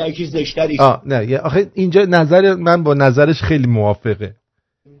 یکی زشتریش نه آخه اینجا نظر من با نظرش خیلی موافقه.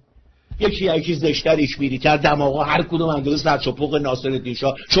 یکی زشتریش میریتر دماغا هر کدوم اندازه سرچپق ناصرالدین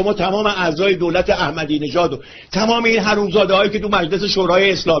شاه. شما تمام اعضای دولت احمدی نژاد و تمام این حرومزاده هایی که تو مجلس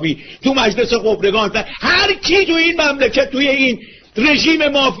شورای اسلامی، تو مجلس خبرگان، هر کی تو این مملکت توی این رژیم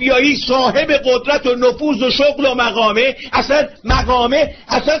مافیایی صاحب قدرت و نفوذ و شغل و مقامه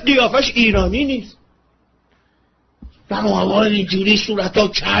اصلا قیافش ایرانی نیست. دماغا اینجوری، صورتا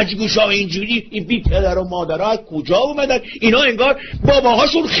کج گوشا اینجوری، این بی پدر و مادرها از کجا اومدن؟ اینا انگار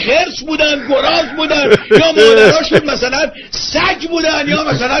باباهاشون خرس بودن، گراز بودن، یا مادرهاشون مثلا سگ بودن، یا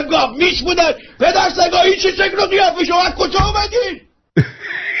مثلا گاو میش بودن. پدر سگا این چه شکل و قیافه شما از کجا اومدین؟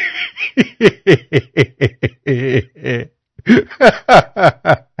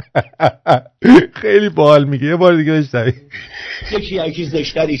 خیلی باحال میگه، یه بار دیگه بشنوید. یکی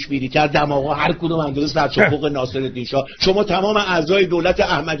زشتریش میریتر دماغا هر کدوم اندازه سرچپق ناصرالدین شاه. شما تمام اعضای دولت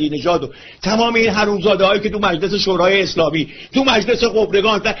احمدی نژاد و تمام این حرومزاده هایی که تو مجلس شورای اسلامی، تو مجلس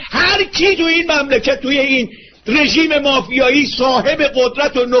خبرگان، هر کی تو این مملکت توی این رژیم مافیایی صاحب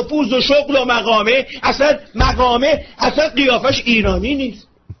قدرت و نفوذ و شغل و مقامه اصلا قیافش ایرانی نیست.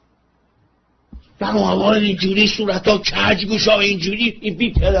 دماغا اینجوری، صورتا کج گوشا اینجوری، این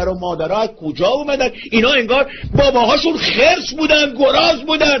بی پدر و مادرها از کجا اومدن؟ اینا انگار باباهاشون خرس بودن، گراز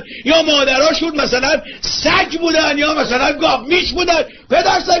بودن، یا مادرهاشون مثلا سگ بودن، یا مثلا گاو میش بودن.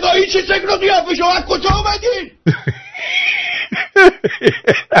 پدر سگا این چه شکل و قیافه شما از کجا اومدین؟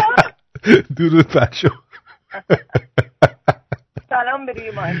 درود بر شما. سلام به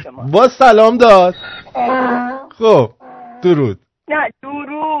روی ماه شما. با سلام داد. خب درود. نه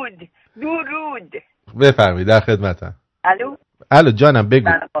درود بفرمایید، در خدمتم. الو جانم بگو.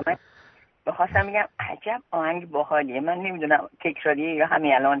 بخواستم میگم عجب آهنگ باحالیه. من نمیدونم تکراریه یا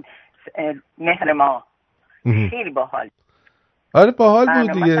همین الان مهر ما خیلی باحال. آره باحال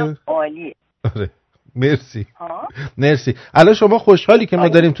بود دیگه. عالیه. آره مرسی. الان شما خوشحالی که ما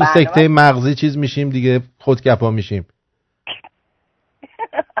داریم تو سکته مغزی چیز میشیم دیگه، خودکفا میشیم.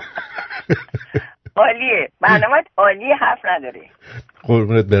 عالیه، برنامه‌ت عالیه، حرف نداره.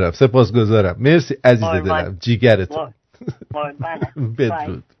 قربونت برم، سپاسگزارم، مرسی عزیز دلم، جیگرتون.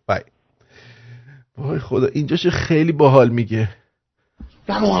 بدرود، بای. وای خدا اینجاش خیلی باحال میگه.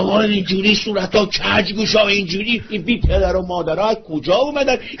 دماغا اینجوری، صورتا کج گوشا اینجوری، این بی پدر و مادرها از کجا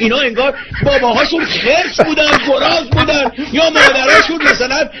اومدن؟ اینا انگار باباهاشون خرس بودن، گراز بودن، یا مادرهاشون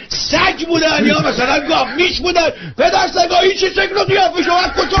مثلا سگ بودن، یا مثلا گاو میش بودن. پدر سگا این چه شکل و قیافه شما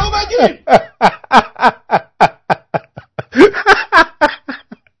از کجا اومدین؟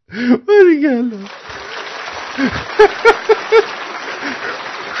 باریکلا.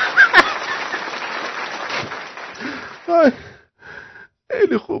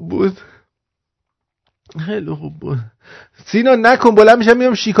 خیلی خوب بود. سینا نکن، بلند میشم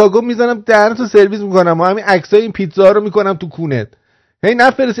میام شیکاگو میزنم دهنتو سرویس میکنم و همین عکسای این پیتزا رو میکنم تو کونت. هی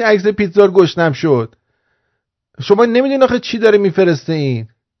نفرستی عکس پیتزا رو، گشنم شد. شما نمیدونی آخه چی داره میفرسته این.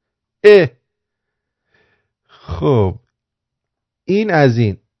 خب این از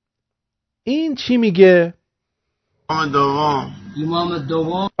این چی میگه؟ امام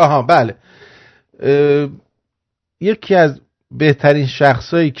دوم. آها بله. یکی از بهترین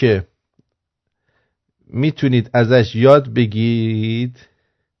شخصایی که میتونید ازش یاد بگید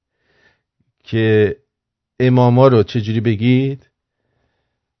که اماما رو چجوری بگید.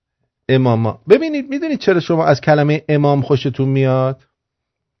 اماما، ببینید میدونید چرا شما از کلمه امام خوشتون میاد؟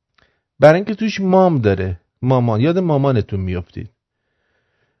 برای اینکه توش مام داره. مامان، یاد مامانتون میافتید.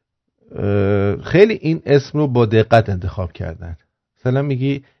 خیلی این اسم رو با دقت انتخاب کردن. مثلا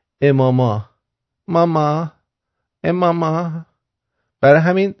میگی اماما، ماما، اماما. برای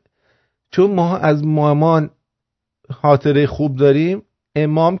همین چون ما از مامان خاطره خوب داریم،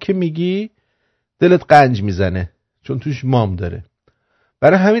 امام که میگی دلت قنج میزنه چون توش مام داره.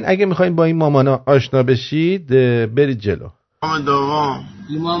 برای همین اگه میخواین با این مامانا آشنا بشید برید جلو.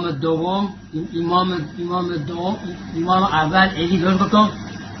 امام دوم. امام اول علی درست گفتم.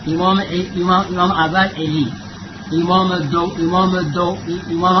 امام اول علی. امام اول قضا.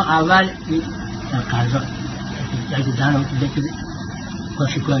 امام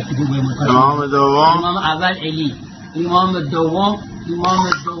اول علی. امام دوم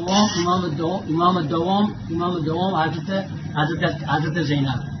حضرت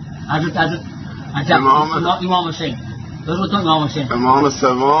زینب. حضرت امام حسین.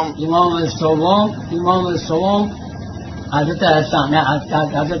 امام سوم حضرت حسن.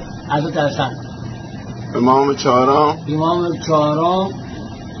 حضرت حسن. امام چهارم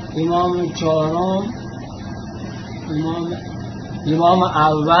امام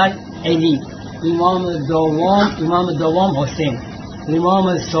اول علی. امام دوم حسین.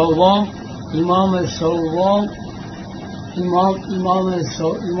 امام سوم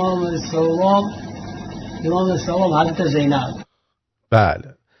حضرت زینب.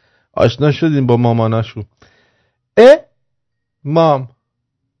 بله آشنا شدیم با ماماناشون. مام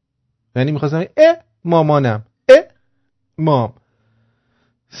یعنی میخواستم مامانم. مام.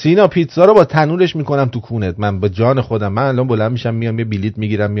 سینا پیتزا رو با تنورش میکنم تو کونت. من با جان خودم من الان بلند میشم میام یه بلیت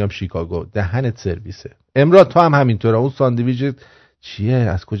میگیرم میام شیکاگو. دهنت سرویسه. امراد تو هم همینطوره. اون ساندویچ چیه؟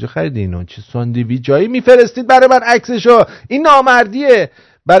 از کجا خریدی اینو؟ چه ساندویچ جایی میفرستید برای من عکسشو؟ این نامردیه.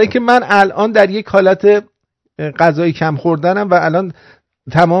 برای که من الان در یک حالت غذای کم خوردنم و الان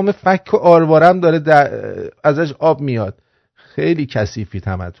تمام فک و آروارم داره ازش آب میاد. خیلی کثیفید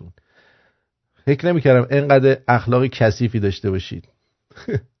همتون. فکر نمی‌کردم اینقدر اخلاق کثیفی داشته باشید.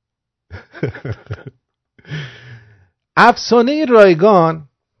 افسانه رایگان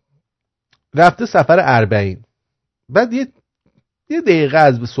رفته سفر اربعین. بعد یه دقیقه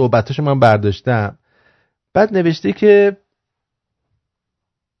از صحبتاشو من برداشتم. بعد نوشته که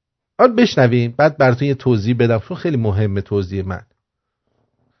بشنویم بعد براتون یه توضیح بدم چون خیلی مهمه توضیح من.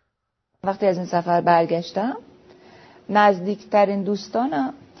 وقتی از این سفر برگشتم نزدیکترین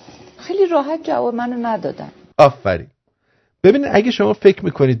دوستانم خیلی راحت جواب منو ندادن. آفرین. ببینید اگه شما فکر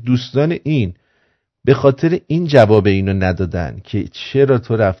میکنید دوستان این به خاطر این جواب اینو ندادن که چرا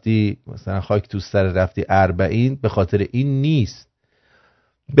تو رفتی مثلا خاک تو سر رفتی اربعین، به خاطر این نیست.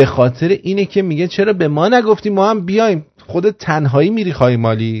 به خاطر اینه که میگه چرا به ما نگفتی ما هم بیایم. خودت تنهایی میری خواهی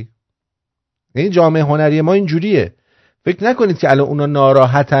مالی. این جامعه هنری ما اینجوریه. فکر نکنید که الان اونا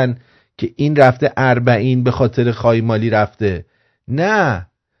ناراحتن که این رفته اربعین به خاطر خواهی مالی رفته. نه،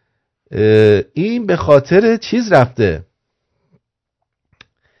 این به خاطر چیز رفته.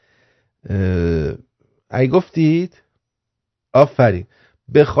 ای گفتید؟ آفرین.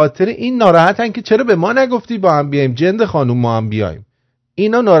 به خاطر این ناراحتن که چرا به ما نگفتی با هم بیایم جند خانوم ما هم بیایم.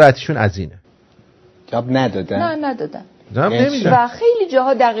 اینا ناراحتیشون از اینه. جواب ندادن؟ نه ندادن. و خیلی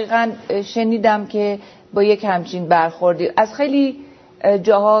جاها دقیقاً شنیدم که با یک همچین برخوردی از خیلی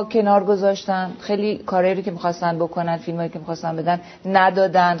جاها کنار گذاشتن. خیلی کارهایی که می‌خواستن بکنن، فیلمایی که می‌خواستن بدن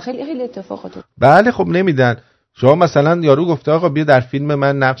ندادن. خیلی اتفاقات. بله خب نمیدن. شما مثلا یارو گفته آقا بیا در فیلم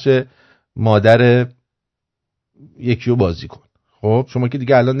من نقش مادر یکیو بازی کن. خب شما که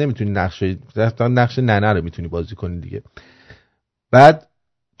دیگه الان نمیتونی نقش ننه رو میتونی بازی کنی دیگه. بعد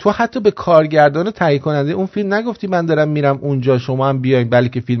تو حتی به کارگردان تهیه کننده اون فیلم نگفتی من دارم میرم اونجا شما هم بیاین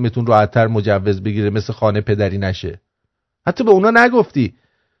بلکه فیلمتون راحت‌تر مجوز بگیره مثل خانه پدری نشه. حتی به اونا نگفتی.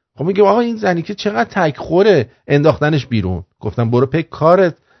 خب میگه آقا این زنی که چقدر تکخوره انداختنش بیرون. گفتم برو پک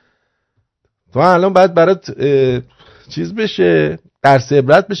کارت. تو الان باید برات چیز بشه، درس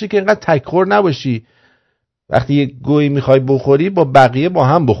عبرت بشه که اینقدر تکخور نباشی. وقتی یک گویی میخوای بخوری با بقیه با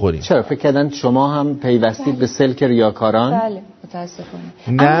هم بخوریم. چرا فکر کردن شما هم پیوستید به سلک ریاکاران؟ بله متاسفانه.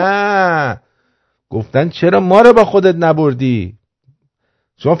 نه گفتن چرا ما رو با خودت نبردی؟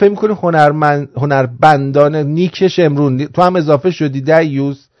 شما فکر میکنی هنربندان نیک شمرون تو هم اضافه شدی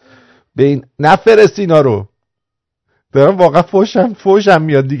دیوز به این نفرستی اینا رو. دارم واقعا فوشم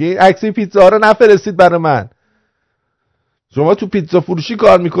میاد دیگه. این عکس پیتزا رو نفرستید برای من. شما تو پیتزا فروشی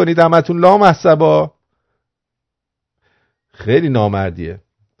کار میکنید همتون لامصبا. خیلی نامردیه.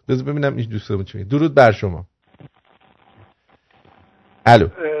 بذار ببینم این دوستمون چی میگه. درود بر شما. الو.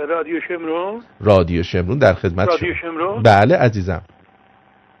 رادیو شمرون در خدمت شما. رادیو شمرون؟ بله عزیزم.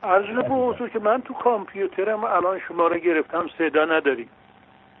 عرض به حضور که من تو کامپیوترم الان شماره گرفتم صدا نداری.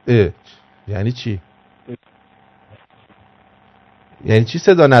 یعنی چی؟ یعنی چی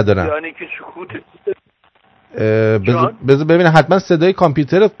صدا ندارم؟ یعنی که سکوت. بذار ببینم حتما صدای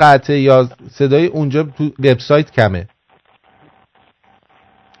کامپیوترت قطعه یا صدای اونجا تو وبسایت کمه.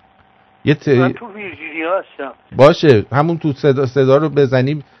 من تو ویرجینیا هستم. باشه همون تو صدا رو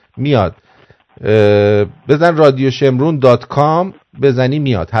بزنی میاد. بزن radioshamron.com بزنی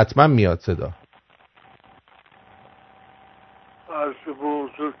میاد، حتما میاد صدا. عرض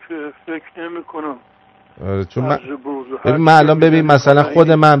بزرگ که فکر نمی کنم. چون من الان ببین مثلا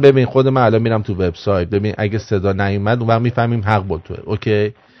خود من الان میرم تو وبسایت، ببین اگه صدا نیومد اون وقت میفهمیم حق با توه.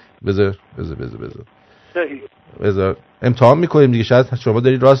 اوکی بذار صحیح. بذار امتحان میکنیم دیگه. شاید شما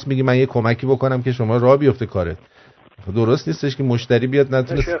داری راست میگی، من یه کمکی بکنم که شما راه بیفته کارت. درست نیستش که مشتری بیاد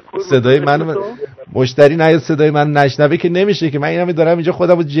نتونه صدای منو مشتری نیاد صدای من نشنوه که نمیشه که. من اینا دارم اینجا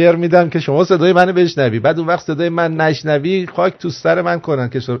خودمو جر میدم که شما صدای منو بشنوی، بعد اون وقت صدای من نشنوی خاک تو سر من کنن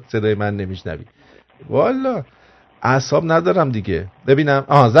که صدای من نمیشنوی. والا اعصاب ندارم دیگه.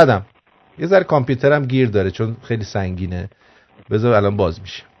 ببینم زدم. یه ذره کامپیوترم گیر داره چون خیلی سنگینه. بذار الان باز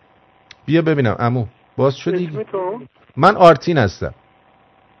میشه. بیا ببینم عمو باز شد دیگه. من آرتین هستم.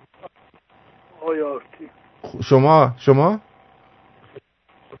 آیا آرتین؟ شما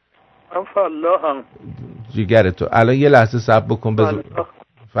من فلاحم. جیگر تو الان یه لحظه صبر بکن. بذار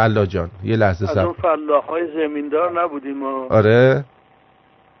فلاح جان یه لحظه صبر. از اون فلاحای زمیندار نبودیم ما. آره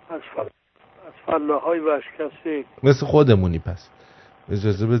از فلاحای ورشکسته مثل خودمونی. پس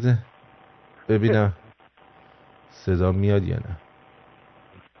اجازه بده ببینم صدا میاد یا نه.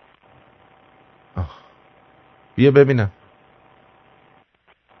 بیا ببینم.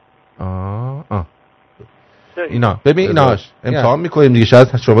 اینا ببین ایناش امتحان میکنیم دیگه.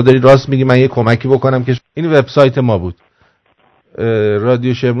 شاید شما داری راست میگی، من یه کمکی بکنم که این وبسایت ما بود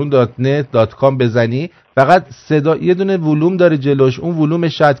radioshamron.net.com بزنی. فقط صدا یه دونه ولوم داره جلوش، اون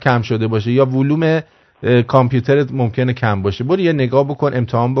ولومش شاید کم شده باشه یا ولوم کامپیوترت ممکنه کم باشه. برو یه نگاه بکن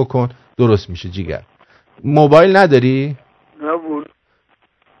امتحان بکن درست میشه جیگر. موبایل نداری؟ نه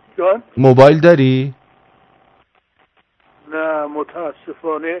جان؟ موبایل داری؟ نه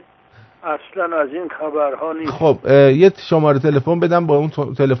متاسفانه اصلا از این خبرها نیست. خب یه شماره تلفن بدم با اون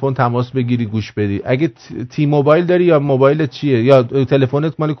تلفن تماس بگیری گوش بدی. اگه تی موبایل داری یا موبایل چیه یا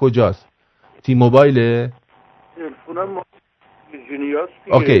تلفنت مال کجاست؟ تی موبایله؟ تلفنم ویرجینیاست.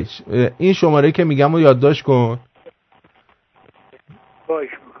 اوکی این شماره که میگم رو یادداشت کن. باش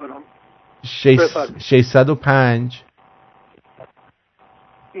میکنم. 605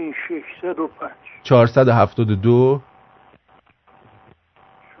 این 605 472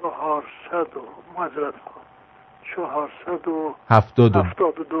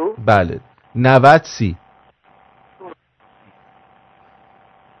 472 بله 90 30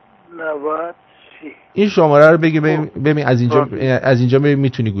 این شماره رو بگی ببین از اینجا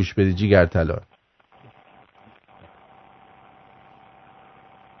میتونی گوش بدی جیگر طلا.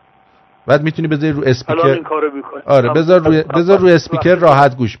 بعد میتونی بذاری رو اسپیکر. آره بذار رو اسپیکر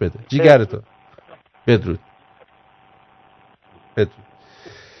راحت گوش بده جیگرتو. بدرود.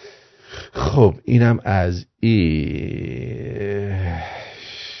 خب اینم از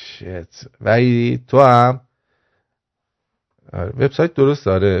شت. ولی تو هم وبسایت درست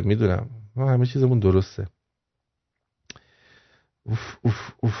داره میدونم، ما همه چیزمون درسته.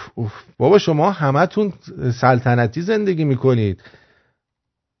 اوف. بابا شما همتون سلطنتی زندگی میکنید.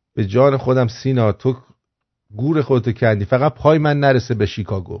 به جان خودم سینا تو گور خودتو کندی. فقط پای من نرسه به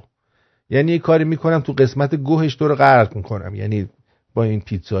شیکاگو. یعنی یه کاری میکنم تو قسمت گوهش تو رو غرق میکنم. یعنی با این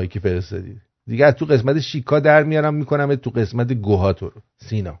پیتزایی که فرستادی دیگه تو قسمت شیکا در میارم میکنم تو قسمت گوها تو رو.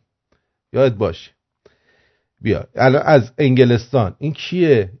 سینا یاد باشه. بیا الان از انگلستان این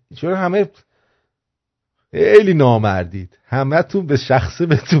کیه؟ چرا همه خیلی نامردید؟ همه تو به شخصه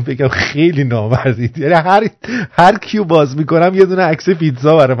بهتون بگم خیلی نامردید. یعنی هر کیو باز میکنم یه دونه عکس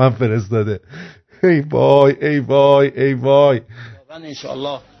پیتزا برای من فرستاده. ای وای. ان شاء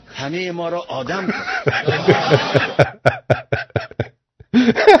الله همه ما را آدم کن.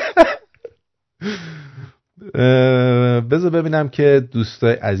 بذار ببینم که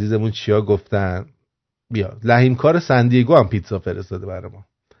دوستای عزیزمون چیا گفتن. بیا لحیمکار سندیگو هم پیتزا فرستاده برای ما.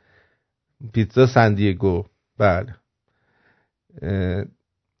 پیتزا سندیگو. بله.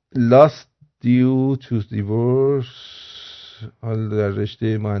 Lost due to divorce حال در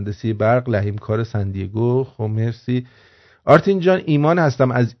رشته مهندسی برق لحیمکار سندیگو. خب مرسی آرتین جان. ایمان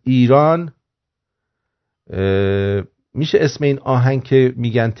هستم از ایران. میشه اسم این آهنگ که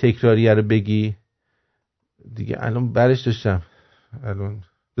میگن تکراریه رو بگی دیگه؟ الان برش داشتم، الان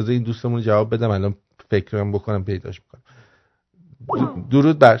بذار این دوستمون جواب بدم، الان فکرم بکنم پیداش میکنم.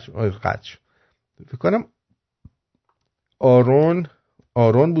 درود بر قطع شد. فکر کنم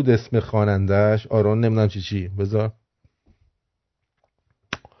آرون بود اسم خواننده‌اش. آرون نمیدونم چی. بذار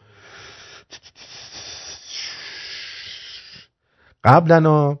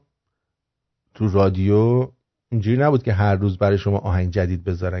قبلا تو رادیو اینجوری نبود که هر روز برای شما آهنگ جدید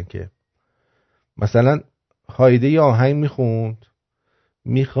بذارن، که مثلا هایده یه آهنگ میخوند،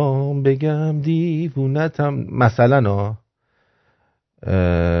 میخوام بگم دیوونتم مثلا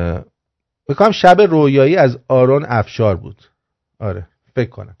بکنم شب رویایی از آرون افشار بود. آره فکر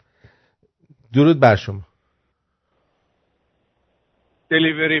کنم. درود بر شما.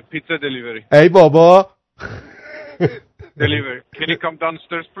 Delivery, pizza delivery. ای بابا. Delivery. Can you come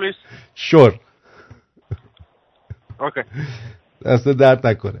downstairs, please? Sure. Okay. دست درد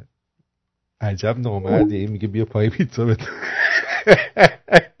نکنه. عجب نامردی. این میگه بیا پای پیتزا بده.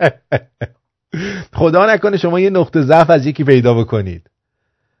 خدا نکنه شما یه نقطه ضعف از یکی پیدا بکنید.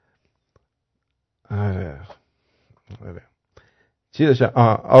 آره. چی داشتم؟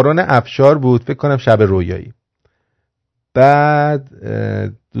 آرون افشار بود فکر کنم شب رویایی. بعد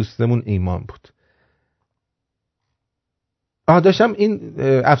دوستمون ایمان بود. داشتم این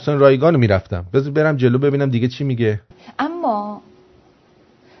افسان رایگان رو میرفتم. بذار برم جلو ببینم دیگه چی میگه. اما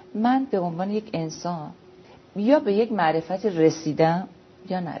من به عنوان یک انسان یا به یک معرفت رسیدم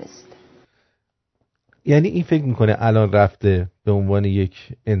یا نرسیدم. یعنی این فکر میکنه الان رفته به عنوان یک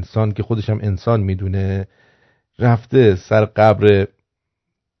انسان که خودش هم انسان میدونه، رفته سر قبر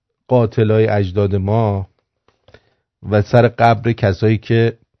قاتلای اجداد ما و سر قبر کسایی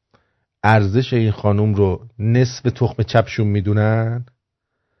که ارزش این خانوم رو نصف تخم چپشون میدونن،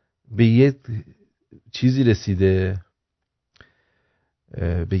 به یک چیزی رسیده،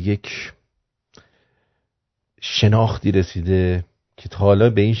 به یک شناختی رسیده که تا حالا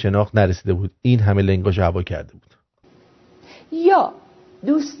به این شناخت نرسیده بود. این همه لنگاش هوا کرده بود. یا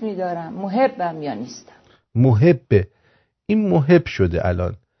دوست میدارم، محبم یا نیستم. محبه. این محب شده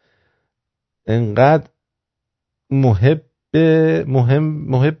الان. انقدر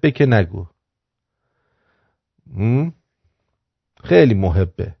محبه که نگو. خیلی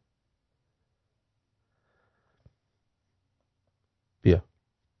محبه. بیا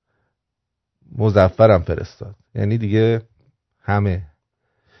مظفرم فرستاد. یعنی دیگه همه.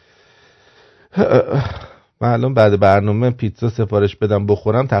 من الان بعد برنامه پیتزا سفارش بدم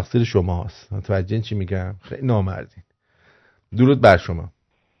بخورم تقصیر شما هست. متوجه چی میگم؟ خیلی نامردین. درود بر شما.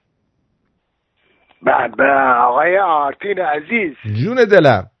 به آقای آرتین عزیز. جون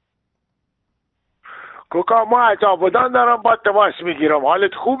دلم. کوکا ما از آبان دارم با تماس میگیرم.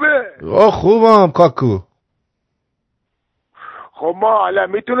 حالت خوبه؟ خوبم کاکو. خب ما حالا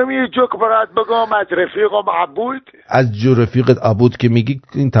میتونم یه جوک برات بگم از رفیقم عبود؟ از رفیقت عبود که میگی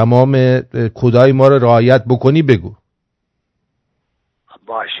این تمام کدای ما رو رعایت بکنی بگو.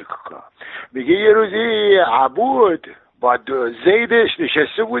 باشه کوکا. میگه یه روزی عبود با زیدش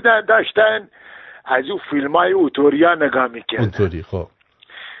نشسته بودن داشتن از اون فیلم های اوتوریا نگاه میکردن. اوتوری خب.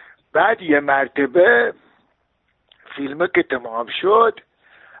 بعد یه مرتبه فیلمه که تمام شد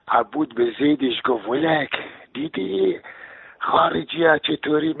عبود به زیدش گفت ولک دیدی خارجی ها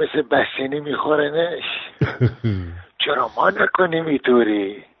چطوری مثل بسینی میخورنش؟ چرا ما نکنیم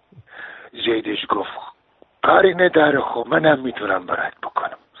اینطوری؟ زیدش گفت کاری نداره خب منم میتونم برات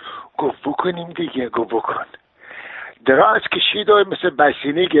بکنم. گفت بکنیم دیگه. گفت بکن. دراز کشید و مثل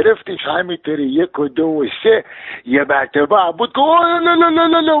بسینی گرفتیش همینطوری 1 و 2 و 3. یه مرتبه عبود گفت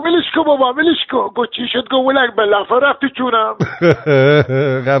لا ولش کن بابا ولش کن. گفت چی شد؟ گفت ولک بلافه رفت چونم.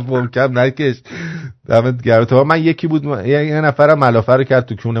 قبل کم نکش. دمت گرم. تو من یکی بود یه نفرم ملافه رو کرد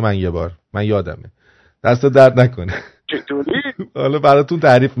تو کون من یه بار. من یادمه. دست درد نکنه. چطوری؟ حالا براتون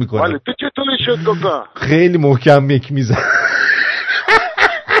تعریف میکنم. حالا تو چطوری شد کوکا؟ خیلی محکم میک میزن.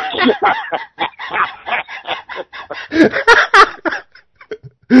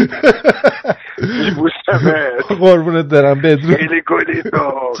 قربونت دارم بدرود. خیلی گلی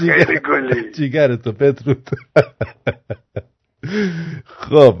تو. خیلی گلی. جیگر تو بدرود.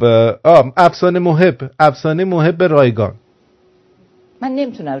 خب افسانه محب رایگان. من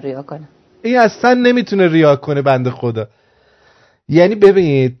نمیتونم ریا کنم. این اصلا نمیتونه ریا کنه بنده خدا. یعنی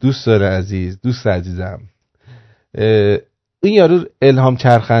ببینید دوست عزیزم، این یارو الهام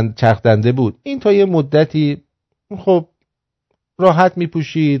چرخدنده بود. این تا یه مدتی خب راحت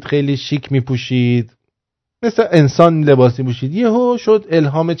میپوشید، خیلی شیک میپوشید، مثل انسان لباس میپوشید. یهو شد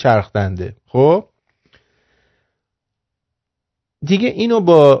الهام چرخدنده. خب دیگه اینو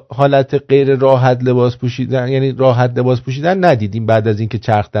با حالت غیر راحت لباس پوشیدن، یعنی راحت لباس پوشیدن ندیدیم بعد از اینکه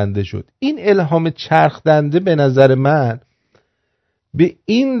چرخدنده شد. این الهام چرخدنده به نظر من به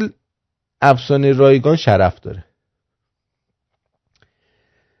این افسانه رایگان شرف داره.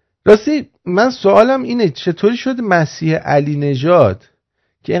 راستی من سوالم اینه چطوری شد مسیح علی نژاد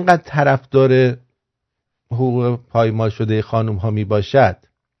که اینقدر طرفدار حقوق پایمال شده خانم ها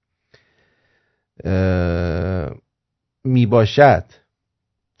میباشد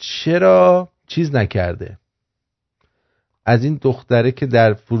چرا چیز نکرده؟ از این دختره که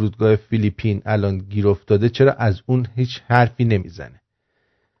در فرودگاه فیلیپین الان گیر افتاده چرا از اون هیچ حرفی نمیزنه؟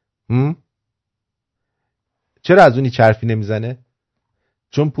 چرا از اون هیچ حرفی نمیزنه؟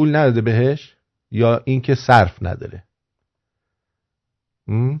 چون پول نداده بهش یا اینکه صرف نداره؟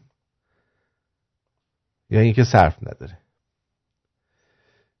 یا اینکه صرف نداره.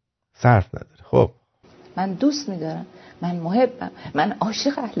 خب من دوست می‌دارم، من محبم، من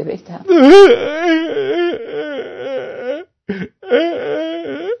عاشق اهل بیتم.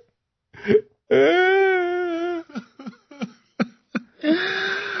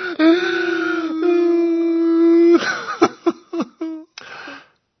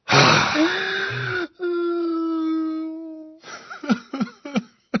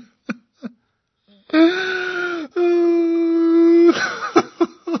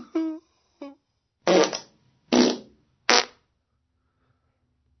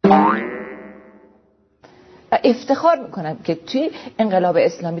 افتخار میکنم که توی انقلاب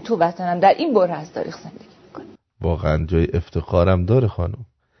اسلامی تو وطنم در این بره از تاریخ زندگی میکنم. واقعا جای افتخارم داره خانم،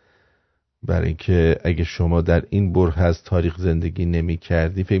 برای اینکه اگه شما در این بره از تاریخ زندگی نمی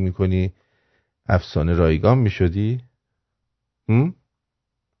کردی فکر میکنی افسانه رایگان میشدی؟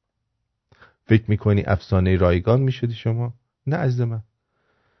 فکر میکنی افسانه رایگان میشدی شما؟ نه عزیز من،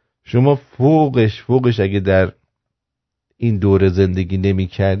 شما فوقش اگه در این دوره زندگی نمی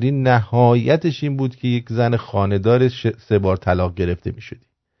کردی نهایتش این بود که یک زن خانه‌دار 3 بار طلاق گرفته می شدی.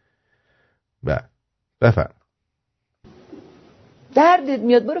 بفرم. دردت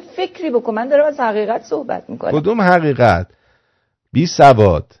میاد، برو فکری بکن. من دارم از حقیقت صحبت میکنم. کدوم حقیقت؟ بی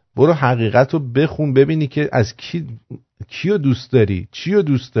سواد. برو حقیقت رو بخون ببینی که از کیو دوست داری، چیو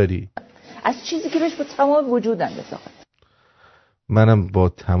دوست داری. از چیزی که بهش با تمام وجودم بساخت. منم با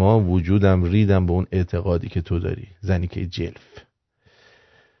تمام وجودم ریدم به اون اعتقادی که تو داری، زنی که جلف.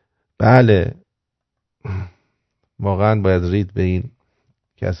 بله واقعا باید رید به این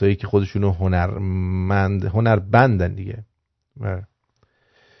کسایی که خودشونو هنربندن دیگه.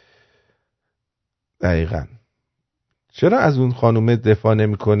 دقیقاً. چرا از اون خانومه دفاع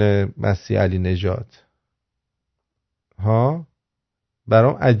نمیکنه مسیح علی نژاد؟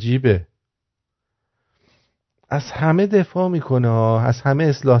 برام عجیبه. از همه دفاع میکنه، از همه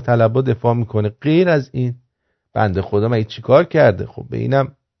اصلاح طلبا دفاع میکنه، غیر از این بنده خدا مگه چیکار کرده؟ خب به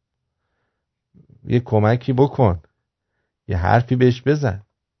اینم یه کمکی بکن، یه حرفی بهش بزن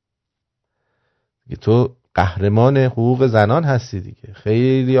که تو قهرمان حقوق زنان هستی دیگه.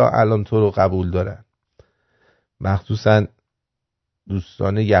 خیلی ها الان تو رو قبول دارن، مخصوصا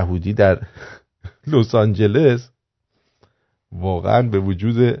دوستان یهودی در لس آنجلس. واقعا به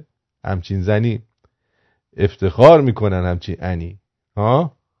وجود همچین زنی افتخار میکنن، همچین انی.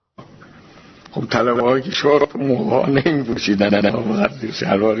 خب طلبه هایی که شورت موقع نمی پوشیدن وقتی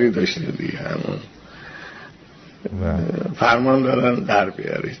شلواری داشته دیگه همون فرمان دارن در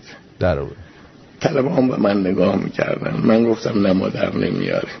بیارید. طلبه هم به من نگاه میکردن، من گفتم نه ما در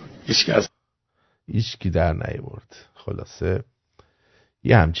نمیاریم. هیچکی در نیورد. خلاصه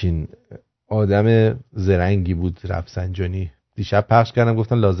یه همچین آدم زرنگی بود رفسنجانی. دیشب پخش کردم،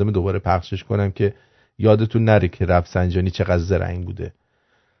 گفتم لازمه دوباره پخشش کنم که یادتون نره که رفسنجانی چقدر زرنگ بوده.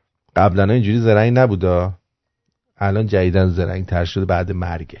 قبلا اینجوری زرنگ نبوده، الان جدیدن زرنگ تر شده بعد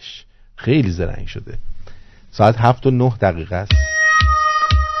مرگش. خیلی زرنگ شده. ساعت 7:09 است.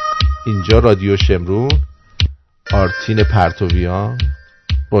 اینجا رادیو شمرون، آرتین پرتویان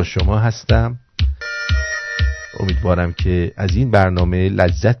با شما هستم. امیدوارم که از این برنامه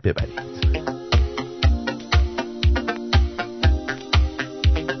لذت ببرید.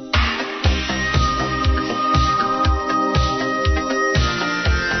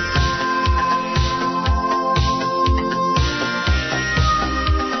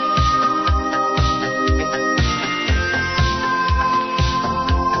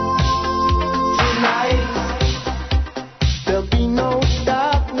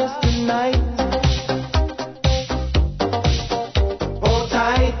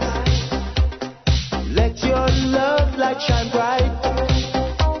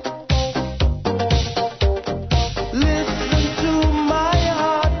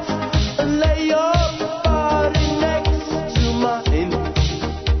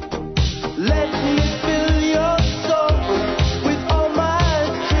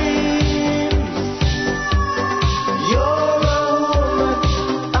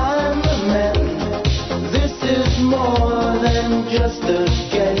 just a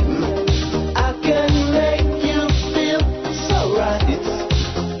game. I can make you feel so right.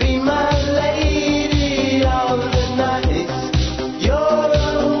 Be my lady of the night. You're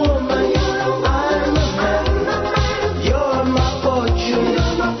a woman, I'm a man. You're my fortune,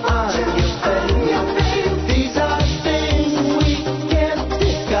 I'm your fame. These are things we can't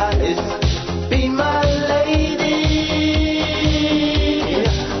disguise. Be my lady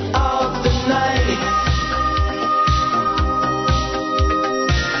of the night.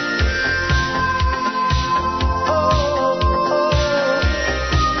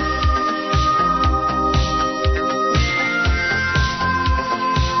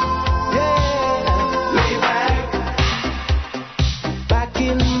 Back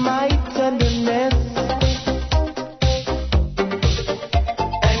in my tenderness,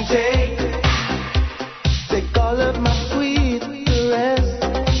 and take all of my sweet caress.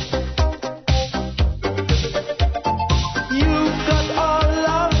 You've got all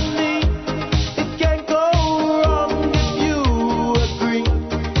of me, it can't go wrong if you agree.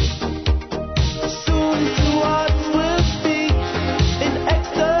 Soon two hearts will speak in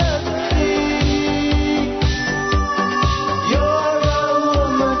ecstasy. You're a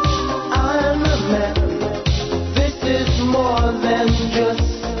woman, I'm a man. This is more than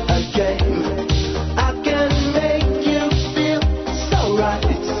just a game. I can make you feel so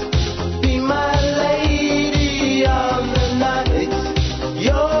right. Be my lady of the night.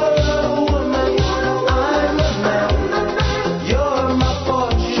 You're a woman, I'm a man. You're my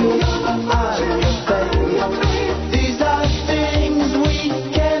fortune, I'm your fame. These are things we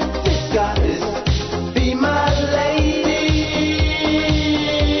can't disguise. Be my lady.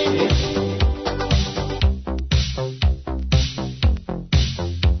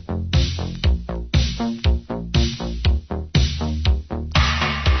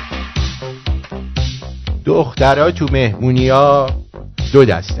 دخترها تو مهمونی‌ها دو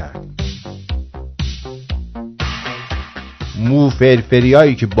دستن.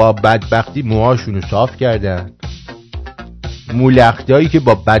 موفرفریایی که با بدبختی موهاشونو صاف کردن، مولختایی که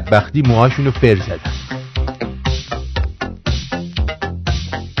با بدبختی موهاشونو فر زدن.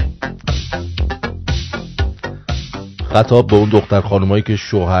 خطاب به اون دختر خانمایی که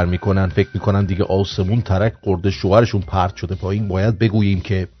شوهر میکنن، فکر میکنن دیگه آسمون ترک خورده، شوهرشون پرت شده پایین. باید بگوییم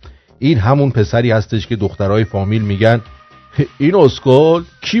که این همون پسری هستش که دخترای فامیل میگن این اسکول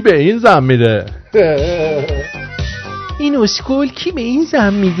کی به این زن میده؟ این اسکول کی به این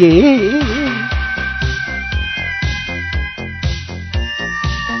زن میده؟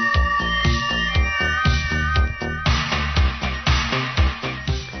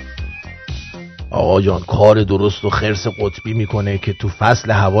 آقا جان کار درست و خرس قطبی میکنه که تو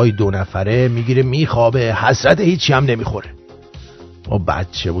فصل هوای 2 نفره میگیره میخوابه، حسرت هیچی هم نمیخوره. ما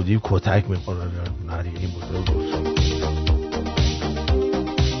بچه بودیم کتک میخوردن. نری این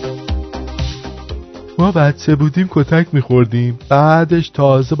ما بچه بودیم کتک میخوردیم، بعدش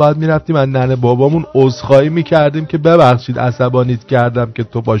تازه بعد میرفتیم از ننه بابامون عذرخواهی میکردیم که ببخشید عصبانیت کردم که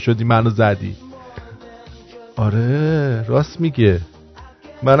تو پاشدی منو زدی. آره راست میگه،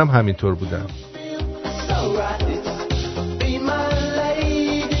 منم همینطور بودم.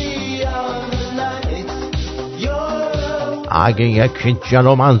 اگه یکی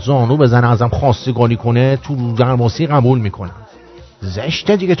جلو من زانو بزنه ازم خواستگاری کنه تو درماسی قبول میکنم.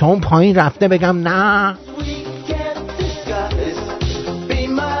 زشته دیگه تا اون پایین رفته بگم نه.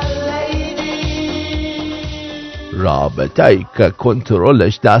 رابطه ای که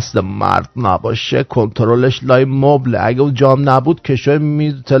کنترلش دست مرد نباشه کنترلش لای مبل. اگه اون جام نبود کشوی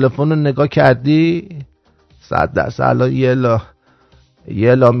میز تلفن رو نگاه کردی 100% الان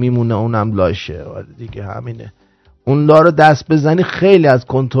یه لا میمونه، اونم لاشه دیگه. همینه، اون لا رو دست بزنی خیلی از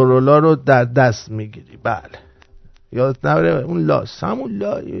کنترل‌ها رو در دست میگیری. بله یادت نبره اون لا همون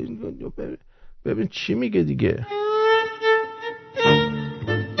لا. ببین چی میگه دیگه.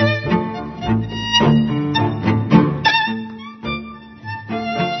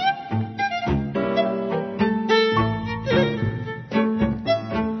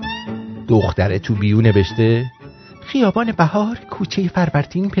 دختره تو بیو نوشته خیابان بهار کوچه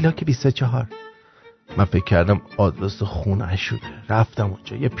فروردین پلاک 24. من فکر کردم آدرس خونه شده، رفتم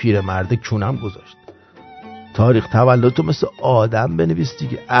اونجا یه پیرمرد کونم گذاشت. تاریخ تولدتو مثل آدم بنویس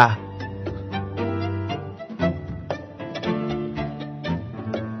دیگه.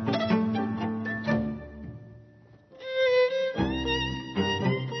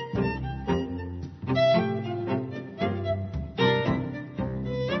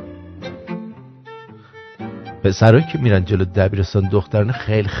 پسرایی که میرن جلو دبیرستان دخترانه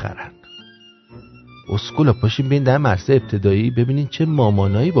خیلی خرن. اسکولا پاشین بین در مرسه ابتدایی ببینین چه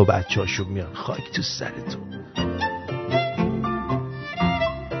مامانایی با بچه هاشون میان. خاک تو سرتون.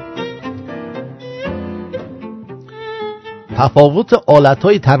 تفاوت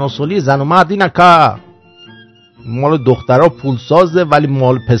آلت‌های تناسلی زن و مرد اینه که مال دخترها پول سازه ولی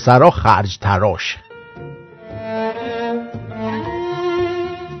مال پسرها خرج تراش.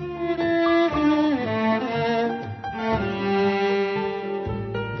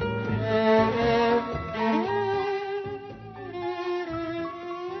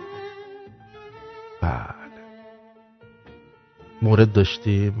 مورد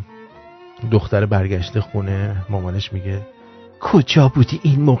داشتیم دختر برگشته خونه، مامانش میگه کجا بودی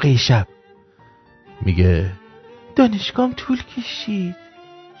این موقع شب؟ میگه دانشگاهم طول کشید.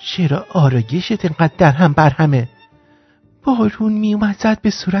 چرا آرایشت انقدر در هم بر همه؟ بارون میومد زد به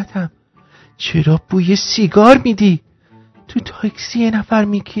صورتم. چرا بوی سیگار میدی؟ تو تاکسی یه نفر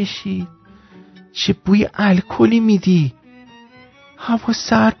میکشید. چه بوی الکلی میدی؟ هوا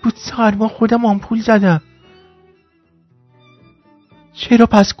سرد بود، سرما خودم آمپول زدم. چرا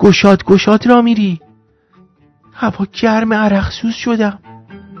پس گشاد را میری؟ هوا گرم، عرقسوز شدم.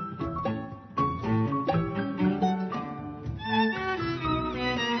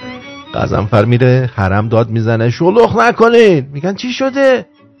 غضنفر میره حرم داد میزنه شلوغ نکنین. میگن چی شده؟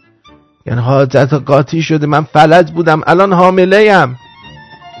 میگن حاجت قاطی شده، من فلج بودم الان حامله ام.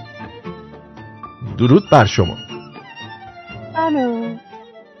 درود بر شما.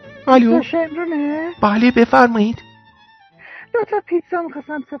 الو شمرونه؟ بله بفرمایید. 2 تا پیتزا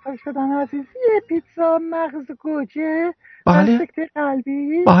میخواستم سفارش بدم عزیز. یه پیتزا مغز گوجه بله. سکته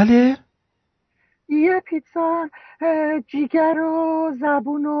قلبی. بله. یه پیتزا جیگر و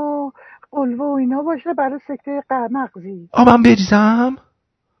زبون و قلوه و اینا باشه برای سکته مغزی. آبم بریزم؟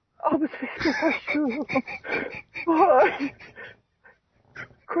 آب سکته پاشو.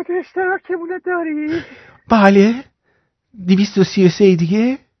 کد اشتراکمونه داری؟ بله. 233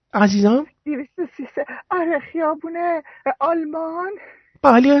 دیگه عزیزم. 233. آره خیابونه آلمان.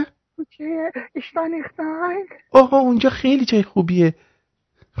 بله. کوچه اشتانیختاین. آها اونجا خیلی جای خوبیه.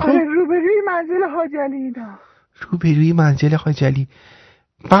 آره روبروی منزل حاج علی اینا. روبروی منزل حاج علی.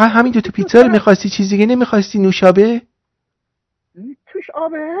 فقط همین 2 تا پیتزا رو می‌خواستی؟ چیز دیگه نمی‌خواستی؟ نوشابه؟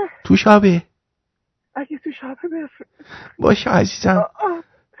 توش آبه. اگه توش آبه بفرست. باشه عزیزم.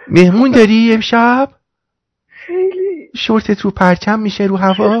 مهمون داری امشب؟ خیلی. شورتت رو پرچم میشه رو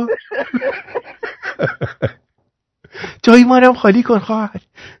هوا؟ جایی ما رو خالی کن خواهر.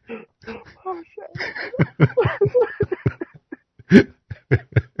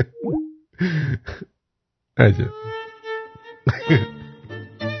 عجب.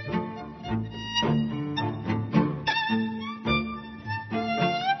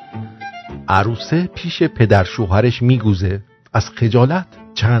 عروسه پیش پدر شوهرش میگوزه، از خجالت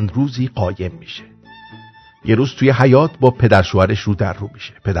چند روزی قایم میشه. یه روز توی حیاط با پدر شوهرش رو در رو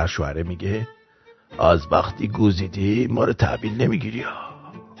میشه. پدر شوهره میگه از وقتی گوزیدی ما رو تحویل نمیگیری ها.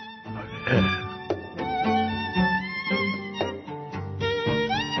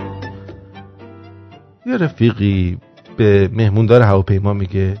 یه رفیقی به مهموندار هواپیما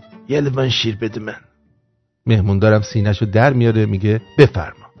میگه یه لیوان شیر بده من. مهموندارم سینه‌شو در میاره میگه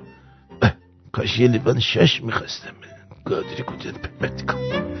بفرما. کاش یه لیوان شش میخواستم. قادری کجا پپتی کن.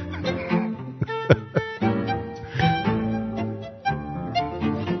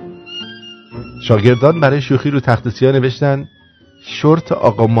 شاگردان برای شوخی رو تخت سیاه نوشتن شورت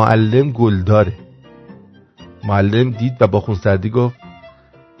آقا معلم گلداره. معلم دید و با خونسردی گفت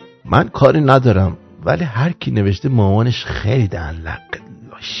من کاری ندارم ولی هر کی نوشته مامانش خیلی دهن لق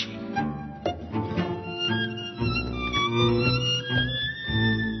لاشی.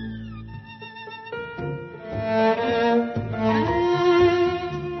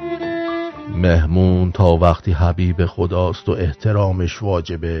 مهمون تا وقتی حبیب خداست و احترامش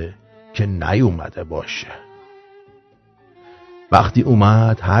واجبه که نیومده باشه. وقتی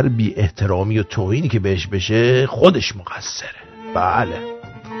اومد هر بی احترامی و توهینی که بهش بشه خودش مقصره. بله.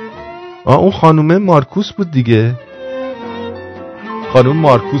 اون خانومه مارکوس بود دیگه. خانوم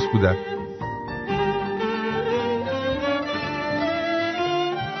مارکوس بودن.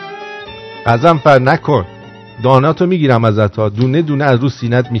 غضنفر نکن. داناتو میگیرم ازت ها. دونه دونه از رو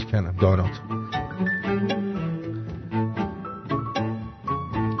سینت میکنم داناتو.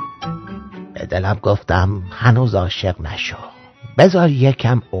 به دلم گفتم هنوز عاشق نشو. بذار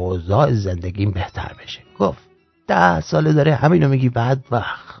یکم اوضاع زندگیم بهتر بشه. گفت 10 ساله داره همینو میگی بعد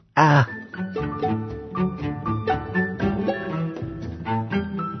وقت.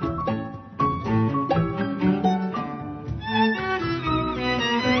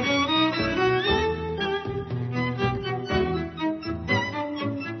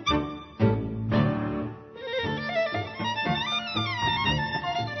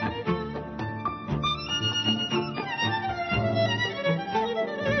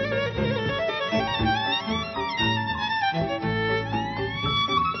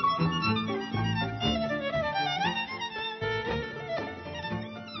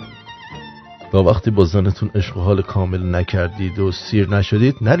 تا وقتی با زنتون عشق و حال کامل نکردید و سیر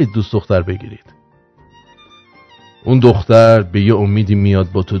نشدید نرید دوست دختر بگیرید. اون دختر به یه امیدی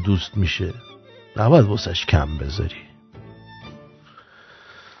میاد با تو دوست میشه، نباید واسش کم بذاری.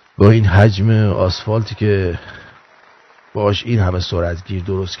 با این حجم آسفالتی که باش این همه سرعتگیر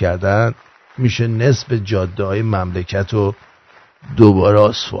درست کردن میشه نصف جاده های مملکت رو دوباره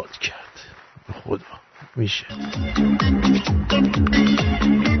آسفالت کرد. خدا میشه.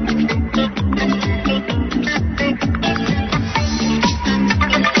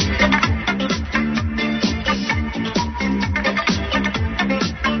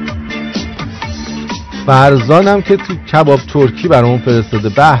 فرزانم که تو کباب ترکی برامون فرستاده.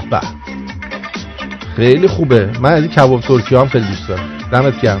 به به خیلی خوبه. من از این کباب ترکی هم خیلی دوست دارم.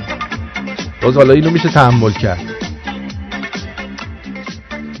 دمت گرم. باز حالا اینو میشه تحمل کرد.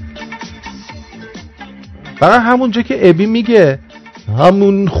 برای همونجا که ابی میگه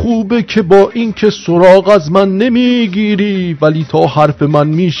همون خوبه که با این که سراغ از من نمیگیری ولی تا حرف من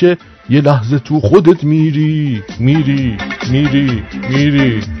میشه یه لحظه تو خودت میری.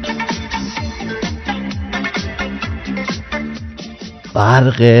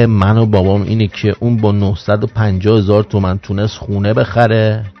 فرق من و بابام اینه که اون با 950,000 تومن تونست خونه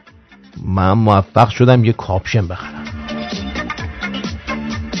بخره، من موفق شدم یه کاپشن بخرم.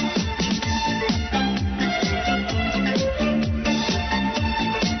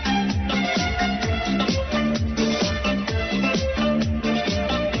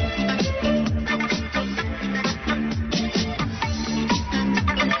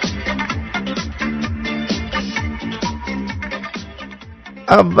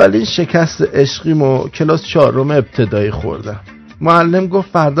 اولین شکست عشقیمو کلاس 4 ابتدایی خوردم. معلم گفت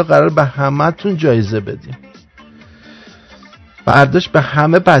فردا قرار به همه‌تون جایزه بدیم. فرداش به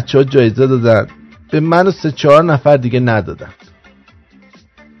همه بچه‌ها جایزه دادن، به من و 3-4 نفر دیگه ندادن.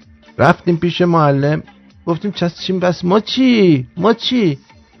 رفتیم پیش معلم گفتیم چیم بس ما چی؟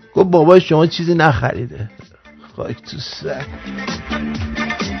 گفت بابای شما چیزی نخریده. خاک تو سر.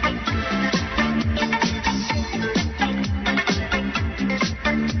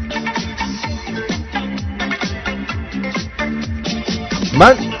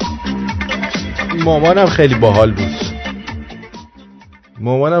 من مامانم خیلی باحال بود.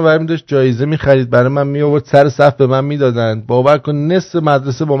 مامانم برام داشت جایزه می‌خرید برای من میآورد سر صف به من میدادن. باور کن نصف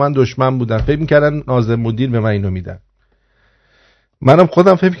مدرسه با من دشمن بودن. فکر می‌کردن ناظم مدیر به من اینو میدن. منم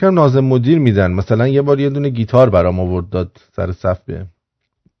خودم فکر می‌کردم ناظم مدیر میدن. مثلا یه بار یه دونه گیتار برام آورد داد سر صف به.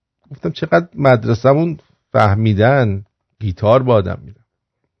 گفتم چقدر مدرسه‌مون فهمیدن گیتار با آدم میدن.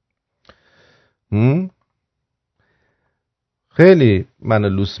 خیلی منو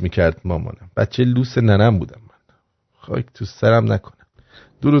لوس میکرد مامانم. بچه لوس ننم بودم من. خاک تو سرم نکنم.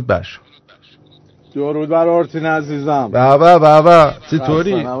 درود بر شما. درود بر آرتین عزیزم. بابا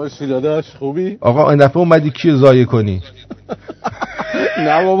چطوری؟ نباشی داداش خوبی؟ آقا این دفعه اومدی کیو ضایع کنی؟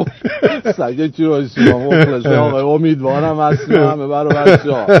 نه بابا سگه چی باشی بابا مخلصه آقا امیدوارم هستی همه برای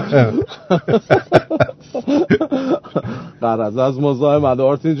بچه ها. قرض از مزاحمت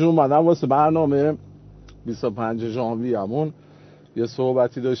آرتین جون منم واسه برنامه 25 ژانویه‌مون یه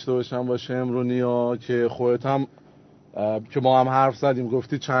صحبتی داشته باشم با شمرونیا که خودت هم که ما هم حرف زدیم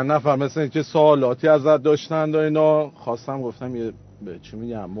گفتی چند نفر مثل این که سوالاتی ازت داشتن و اینا خواستم گفتم یه چی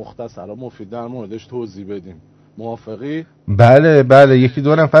میگم مختصرا مفید در موردش توضیح بدیم. موافقی؟ بله یکی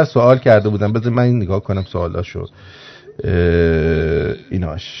دو نفر سوال کرده بودن. بذار من نگاه کنم سوالاشو.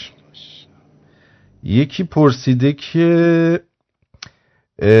 ایناش یکی پرسیده که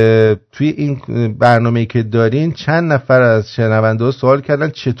توی این برنامه‌ای که دارین چند نفر از شنونده‌ها سوال کردن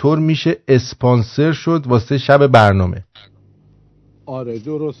چطور میشه اسپانسر شد واسه شب برنامه. آره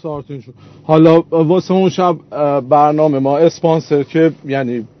درست آرتین شد. حالا واسه اون شب برنامه ما اسپانسر که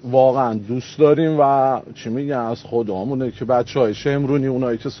یعنی واقعا دوست داریم و چی میگن از خودمونه که بچهای شمرونی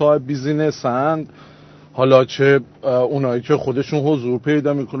اونایی که صاحب بیزینسن، حالا چه اونایی که خودشون حضور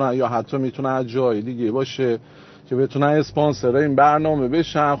پیدا میکنن یا حتی میتونن از جای دیگه باشه که بتونن اسپانسر این برنامه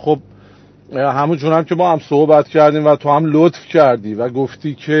بشن. خب همونجور هم که ما هم صحبت کردیم و تو هم لطف کردی و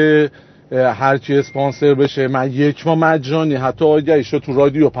گفتی که هر کی اسپانسر بشه من 1 ماه مجانی حتی آگهیشو تو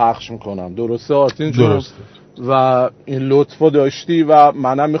رادیو پخش میکنم. درسته آرتین جون؟ درسته. و این لطفو داشتی و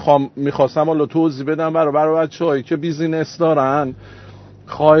منم میخواستم حالا توضیح بدم برای بچه‌هایی که بیزینس دارن.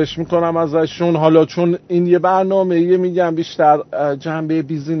 خواهش میکنم ازشون، حالا چون این یه برنامه میگم بیشتر جنبه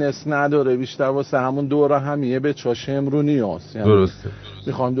بیزینس نداره، بیشتر واسه همون دوره همیه به چاش امرونی هست. یعنی درسته.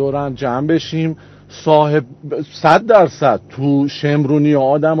 میخوایم دوره هم جمع بشیم. صاحب 100% تو شمرونی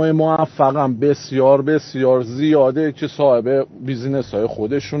آدمای موفقم بسیار بسیار زیاده که صاحب بیزینس های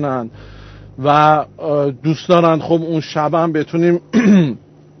خودشونن و دوست دارن خب اون شب هم بتونیم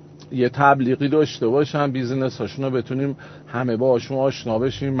یه تبلیغی داشته باشن، بیزینس هاشون رو بتونیم همه باهاشون آشنا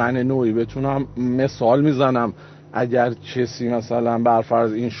بشیم. من نوعی بتونم مثال میزنم، اگر کسی مثلا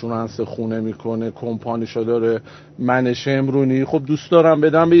برفرض اینشورنس خونه میکنه، کمپانیشو داره، من شمرونی، خب دوست دارم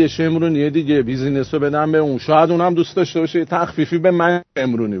بدم به یه شمرونی دیگه، بیزینس رو بدم به اون، شاید اونم دوست داشته باشه یه تخفیفی به من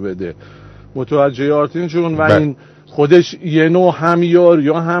شمرونی بده. متوجه آرتین جون؟ و این خودش یه نوع همیار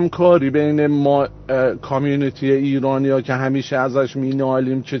یا همکاری بین ما کامیونیتی ایرانیا که همیشه ازش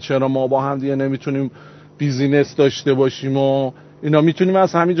مینالیم که چرا ما با هم دیگه نمیتونیم بیزینس داشته باشیم و اینا، میتونیم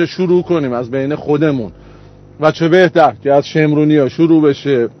از همینجا شروع کنیم، از بین خودمون. و چه بهتر که از شمرونی ها شروع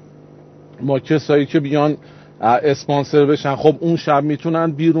بشه. ما کسایی که بیان اسپانسر بشن، خب اون شب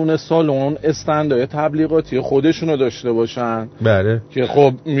میتونن بیرون سالن استندهای تبلیغاتی خودشونو داشته باشن. بله. که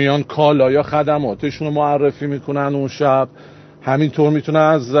خب میان کالا یا خدماتشونو معرفی میکنن اون شب. همینطور میتونن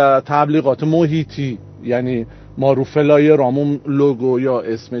از تبلیغات محیطی، یعنی ما رو فلایرامون لوگو یا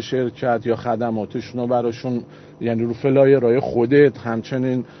اسم شرکت یا خدماتشونو براشون، یعنی رو فلایرهای خودت،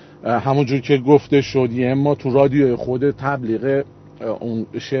 همچنین همونجور که گفته شد یه ما تو رادیوی خودت تبلیغ اون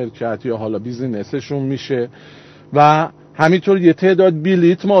شرکت یا حالا بیزینسشون میشه. و همینطور یه تعداد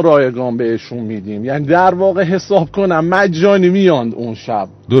بلیت ما رایگان بهشون میدیم، یعنی در واقع حساب کنم مجانی میاند اون شب.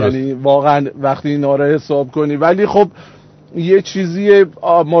 درست. یعنی واقعا وقتی اینا رو حساب کنی، ولی خب یه چیزی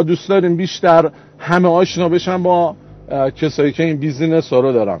ما دوست داریم بیشتر همه آشنا بشن با کسایی که این بیزینس ها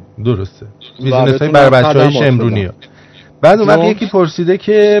رو دارن. درسته، بیزینس های برای بچهای شمرونی ها. بعد اون وقت یکی پرسیده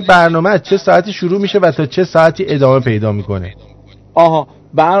که برنامه از چه ساعتی شروع میشه و تا چه ساعتی ادامه پیدا میکنه؟ آها،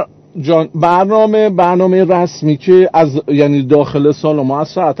 برنامه رسمی که از یعنی داخل سال ما از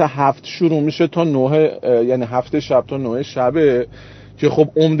ساعت 7 شروع میشه تا 9، یعنی 7 شب تا 9 شبه، که خب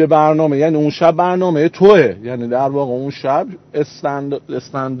عمده برنامه یعنی اون شب برنامه توه، یعنی در واقع اون شب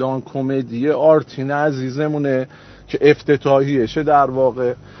استندان کمدی آرتین عزیزمونه که افتتاحیشه در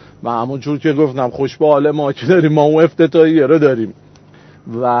واقع. و همونجور که گفتم خوش به حال ما که داریم، ما اون افتتاحیه رو داریم.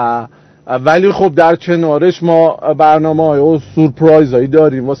 و ولی خب در کنارش ما برنامه‌های و سورپرایزایی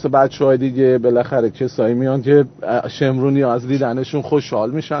داریم واسه بچه‌های دیگه. بالاخره کسایی میان که شمرونی از دیدنشون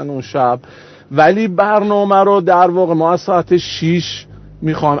خوشحال میشن اون شب. ولی برنامه رو در واقع ما از ساعت 6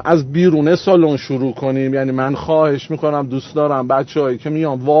 میخوام از بیرون سالن شروع کنیم. یعنی من خواهش میکنم، دوست دارم بچه‌هایی که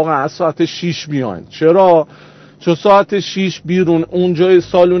میان واقعا از ساعت 6 بیان. چرا؟ چون ساعت 6 بیرون اونجای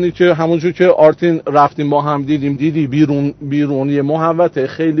سالونی که همونجور که آرتین رفتیم با هم دیدی بیرون یه محوطه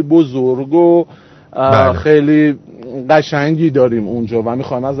خیلی بزرگ و خیلی قشنگی داریم اونجا و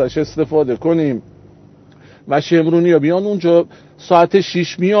میخوایم ازش استفاده کنیم. و شمرونی ها بیان اونجا ساعت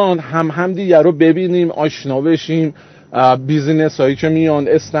 6 میان، هم دیگه رو ببینیم، آشنا بشیم. بیزینس هایی که میان،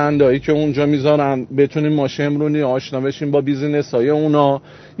 استند هایی که اونجا میذارن، بتونیم ما شمرونی آشنا بشیم با بیزینس های اونا.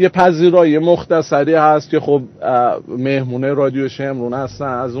 یه پذیرایی مختصری هست که خب مهمونه رادیو شمرون هستن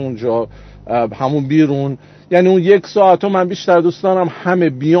از اونجا همون بیرون. یعنی اون 1 ساعت من بیشتر دوست دارم همه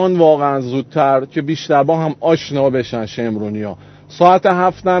بیان واقعا زودتر که بیشتر با هم آشنا بشن شمرونی ها. ساعت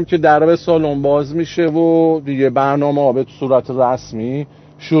 7 هم که در سالن باز میشه و دیگه برنامه ها به صورت رسمی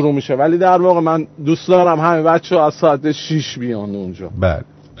شروع میشه. ولی در واقع من دوست دارم همه بچه‌ها از ساعت 6 بیان اونجا. بله،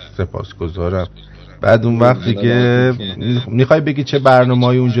 سپاسگزارم. بعد اون وقتی که میخوای بگی چه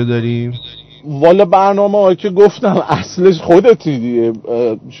برنامه‌ای اونجا داریم؟ والا برنامه‌ای که گفتم اصلش خودتی دیگه.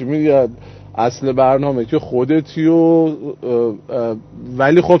 چی میگه؟ اصل برنامه که خودتی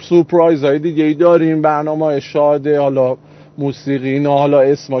ولی خب سورپرایزهای دیگه ای داریم. برنامه‌های شاده، حالا موسیقی، نه حالا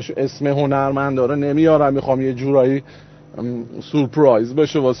اسم هنرمندا رو نمیارم، میخوام یه جورایی سورپرایز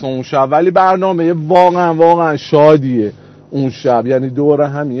باشه واسه اون شب. ولی برنامه واقعا شادیه اون شب، یعنی دور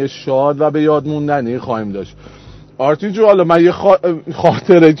همیه شاد و به یاد موندنی خواهیم داشت. آرتین جو، حالا من یه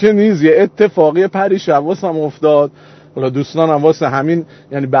خاطره که نیست، یه اتفاقی پریشب واسم افتاد. حالا دوستانم واسه همین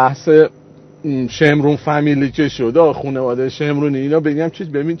یعنی بحث شمرون فامیلی که شده، خانواده شمرونی اینا، بگم که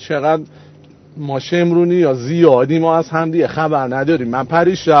ببین چقدر ما شمرونی یا زیادی ما از هم دیگه خبر نداریم. من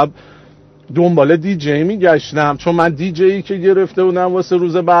پریشب دنبال دیجی میگشتم، چون من دیجی که گرفته بودم واسه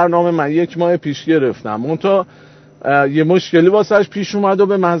روز برنامه من 1 ماه پیش گرفتم. منتها یه مشکلی واسهش پیش اومد و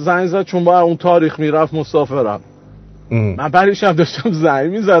به من زنگ زد، چون با اون تاریخ میرفت مسافرم. من پریشب داشتم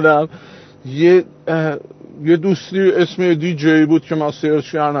زنگ میزدم، یه دوستی اسم دیجی بود که من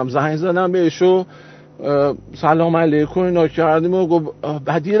سرچ کردم، زنگ زدم بهش و سلام علیکم اینا کردیم و گفت،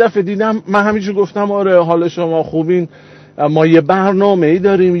 بعد یه دفعه دیدم، من همینجور گفتم آره حال شما خوبین، ما یه برنامه‌ای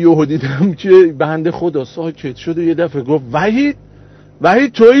داریم. یهو دیدم که بنده خدا ساکت شد و یه دفعه گفت وحید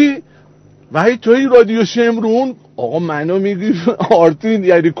تویی رادیو شمرون؟ آقا منو میگی آرتین؟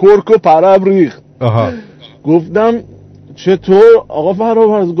 یعنی کرک و پرب ریخت. گفتم چطور آقا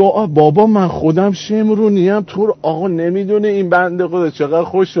فرامرز گفت بابا من خودم شمرونیم. تو آقا نمیدونه این بنده خدا چقدر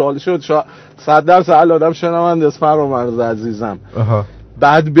خوشحال شد. 100% آدم شنونده است فرامرز عزیزم.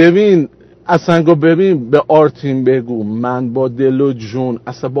 بعد ببین اصلا ببین به آرتین بگو من با دل و جون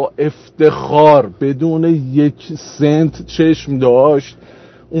اصلا با افتخار بدون 1 سنت چشم داشت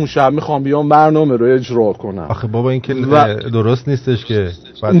اون شب میخوام بیام برنامه رو اجرا کنم. آخه بابا این که درست نیستش که.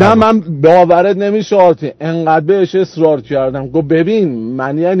 نه من باورت نمیشه آرتین انقدر بهش اصرار کردم. گفت ببین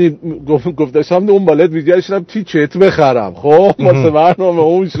من یعنی گفتم دنبالت میگشتم تیکت بخرم خب واسه برنامه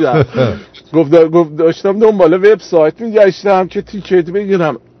اون شب. گفت داشتم دنبال وبسایت میگشتم که تیکت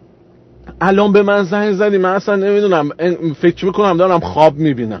بگیرم. الان به من زنگ زدی من اصلا نمیدونم فکر میکنم دارم خواب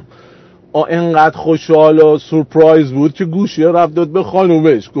میبینم. انقدر خوشحال و سورپرایز بود که گوشی رفت داد به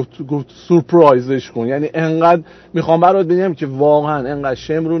خانومش گفت سورپرایزش کن. یعنی انقدر میخوام برات بگم که واقعا انقدر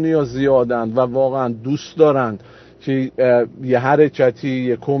شمرونی ها زیادن و واقعا دوست دارن که یه حرکتی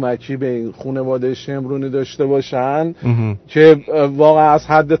یه کمکی به این خانواده شمرونی داشته باشن که واقعا از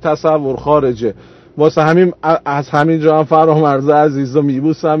حد تصور خارجه. واسه همین از همین جا هم فرامرز عزیزو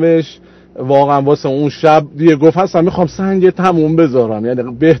میبوسمش واقعا واسه اون شب دیگه گفت هستم میخوام سنگ تموم بذارم یعنی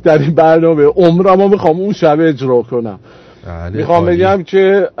بهترین برنامه عمرمو میخوام اون شب اجرا کنم. میخوام بگم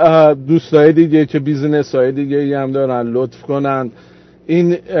که دوستای دیگه که بیزینس‌های دیگه هم دارن لطف کنن.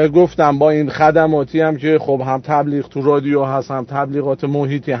 این گفتم با این خدماتی هم که خب هم تبلیغ تو رادیو هست هم تبلیغات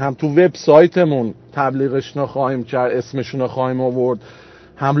محیطی هم تو وبسایتمون تبلیغش نخواهیم کرد اسمشون خواهیم آورد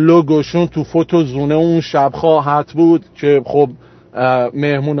هم لوگوشون تو فوتوزونه اون شب خواهد بود که خب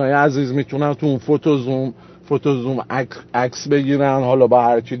مهمونای عزیز میتونن تو اون فوتوزوم عکس بگیرن. حالا با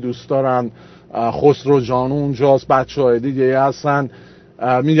هر کی دوست دارن. خسرو جان اونجاست بچهای دیگه هستن.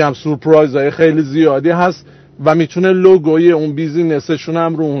 میگم سورپرایزهای خیلی زیادی هست و میتونه لوگوی اون بیزینسشون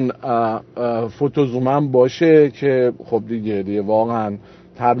هم رو اون فوتوزوم هم باشه که خب دیگه واقعا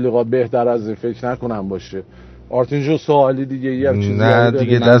تبلیغات بهتر از این فکر نکنم باشه. آرتین جون سوالی دیگه یه چیزی نه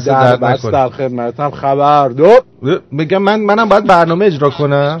دیگه دست درد نکنه. در خدمتم خبر دو میگم منم باید برنامه اجرا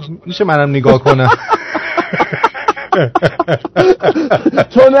کنم میشه منم نگاه کنم.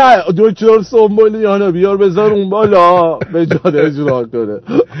 تو نه دکتر سنبولیانو بیار بذار اون بالا به جاد اجرا کنه.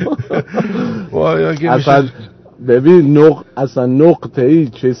 اصلا ببین اصلا نقطه ای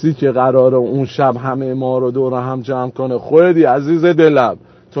کسی که قراره اون شب همه ما رو دور هم جمع کنه خودی عزیز دلم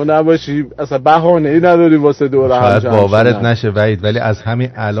تو نباشی اصلا بهانه‌ای نداری واسه دور هم جمع شدن. باورت نشه وحید ولی از همین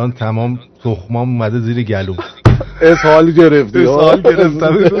الان تمام تخمام اومده زیر گلوم. اسهال گرفتی. اسهال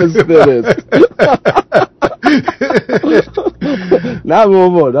گرفتم. استرس. نه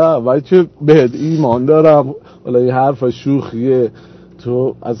بابا نه من که بهت ایمان دارم. حالا این حرف شوخیه.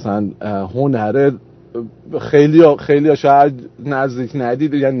 تو اصلا هنره خیلی شاید نزدیک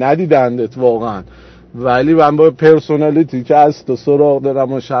ندیدندت واقعا ولی من با پرسونالیتی که از تو سراغ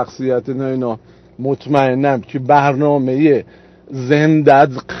دارم و شخصیت اینا مطمئنم که برنامه زندت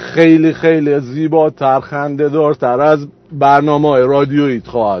خیلی خیلی زیباتر خنده دارتر از برنامه رادیویی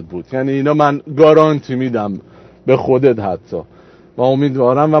خواهد بود. یعنی اینا من گارانتی میدم به خودت حتی و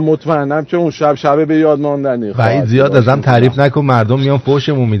امیدوارم و مطمئنم که اون شب به یاد ماندنی خواهد. بعید زیاد ازم تعریف نکن مردم میان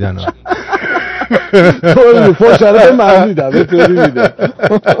فوشمون میدن. تو فوش رو من میدم بهتری میدم.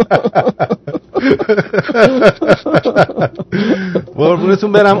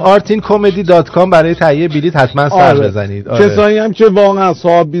 قربونتون برم. artinkomedy.com برای تهیه بلیط حتما سر بزنید. کسایی هم که واقعا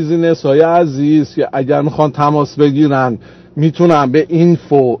صاحب بیزینس های عزیز که اگر میخوان تماس بگیرن میتونن به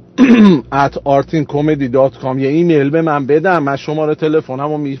info@artinkomedy.com یه ایمیل به من بدن. من شماره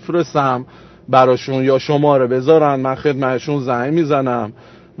تلفنمو میفرستم براشون یا شماره بذارن من خدمتشون زنگ میزنم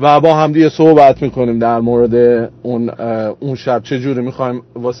و با هم دیگه صحبت میکنیم در مورد اون شب چه جوری میخوایم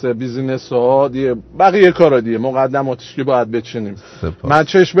واسه بیزینس ها دیگه بقیه کارا دیگه مقدماتش که باید بچینیم. من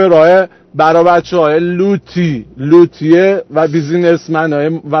چشم راه برای بچه های لوتیه و بیزینسمن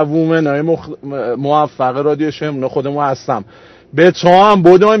های و وومن های موفق رادیو شمرون خودمون هستم. به چه هم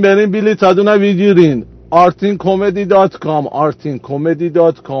بودیم بریم بلیطاتونو بگیرین.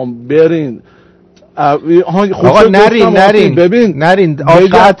 artinkomedy.com برین. آقا نرین ببین نرین آب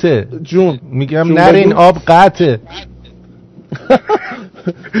قطعه جون میگم نرین آب قطعه.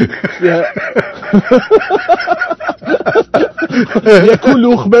 یه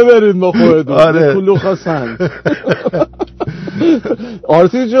کلوخ ببرید با خودتون. یه کلوخ هستن.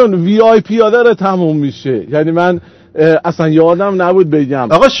 آرتی جون وی آی پی ها داره تموم میشه. یعنی من اصلا یادم نبود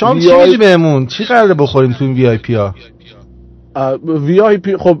بگم آقا شام چی میگی بهمون؟ چی قراره بخوریم تو این وی آی پی ها؟ وی آی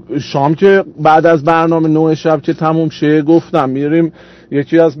پی خب شام که بعد از برنامه 9 شب که تموم شه گفتم میریم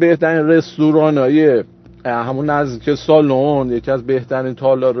یکی از بهترین رستوران‌های همون نزدیک سالن یکی از بهترین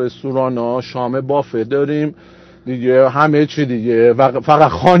تالار رستوران‌ها شام بافه داریم دیگه همه چی دیگه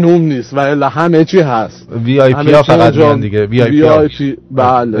فقط خانوم نیست ولی همه چی هست. وی آی پی ها فقط میان دیگه. وی آی پی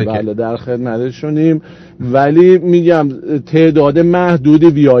بله در خدمتشونیم، ولی میگم تعداد محدود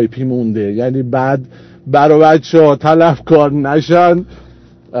وی آی پی مونده، یعنی بعد برای بچه‌ها طلبکار نشن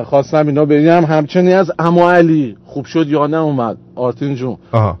خواستم اینا بگم. همچنین از عمو علی خوب شد یا نه اومد آرتین جون.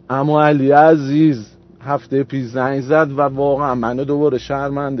 عمو علی عزیز هفته پیش زنگ زد و واقعا منو دوباره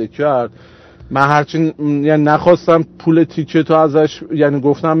شرمنده کرد. من هرچی یعنی نخواستم پول تیکتو ازش، یعنی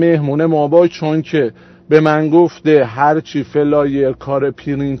گفتم مهمونه ما باش، چون که به من گفته هرچی فلایر کار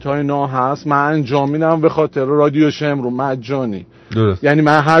پرینت های نا هست من انجام میدم به خاطر رادیو شمرو مجانی. درست. یعنی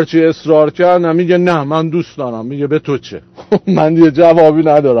من هرچی اصرار کردم میگه نه من دوست دارم، میگه به تو چه. من یه جوابی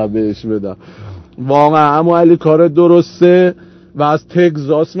ندارم بهش بدم. واقعا عمو علی کار درسته و از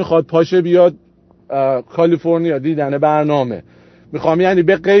تگزاس میخواد پاشه بیاد کالیفرنیا دیدن برنامه. میخوام یعنی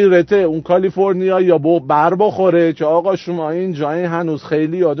به غیرته اون کالیفرنیا یا بر بخوره که آقا شما این جای هنوز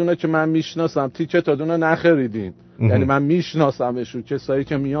خیلی یادونه که من میشناسم تیکتاتونو نخریدین. یعنی من میشناسمشون، کسایی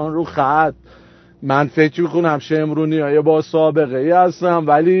که میان رو خط من فکر میکنم شمرونیای با سابقه ای هستم،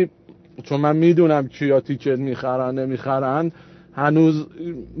 ولی چون من میدونم کیا تیکت میخرن نمیخرن هنوز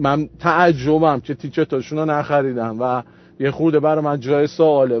من تعجبم که تیکتاشونو نخریدم و یه خورده برای من جای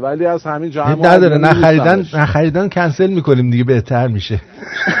سواله، ولی از همین جا هم نداره. نخریدن کنسل میکنیم دیگه، بهتر میشه.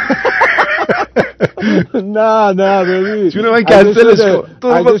 نه ببین چون من کنسلش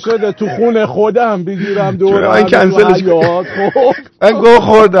اگه شده تو خونه خودم بگیرم دوره من کنسلش من گو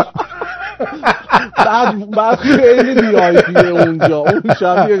خوردم. بعد خیلی وی آی پیه اونجا، اون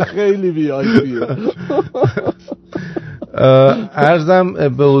شبیه خیلی وی آی پیه. عرضم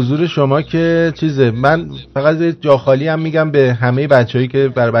به حضور شما که چیزه، من فقط جا خالی هم میگم به همه بچه‌ای که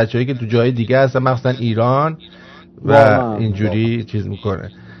برای بچه‌ای که تو جای دیگه هستن مخصوصا ایران و اینجوری چیز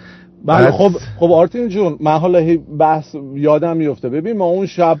میکنه. بله خب آرتین جون من حالا بحث یادم میفته. ببین ما اون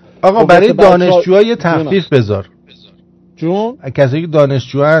شب آقا برای دانشجوها یه تخفیف بذار جون، کسایی که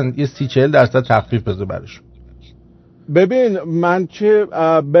دانشجوان یه 30-40% تخفیف بذار براشون. ببین من که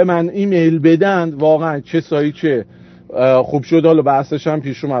به من ایمیل بدن واقعا کسایی که خوب شد حالا بحثش هم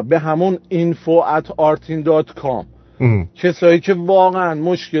پیش اومد به همون info@artin.com کسایی که واقعا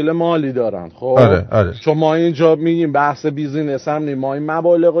مشکل مالی دارن. خب آره. چون ما اینجا میگیم بحث بیزینس هم نیم، ما این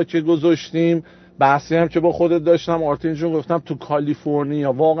مبالغا که گذاشتیم بحثی هم که با خودت داشتم آرتین جون گفتم تو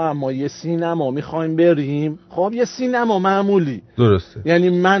کالیفرنیا واقعا ما یه سینما میخوایم بریم. خب یه سینما معمولی درسته، یعنی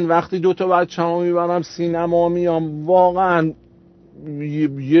من وقتی دوتا بچه‌مو میبرم سینما میام واقعا یه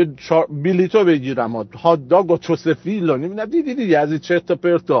بلیتو بگیرم هات داگ و چوسفیل نمیدونم دیدی از این چرت و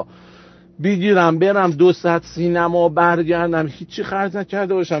پرتا بگیرم برم 200 سینما برگردم هیچی خرج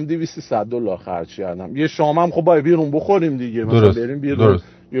نکرده باشم. $200 خرج کردم. یه شامم خب باید بیرون بخوریم دیگه، مثلا بریم بیرون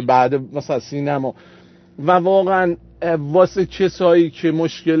یا بعد مثلا سینما. و واقعا واسه کسایی که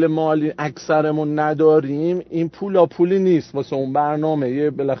مشکل مالی اکثرمون نداریم این پولی نیست واسه اون برنامه یه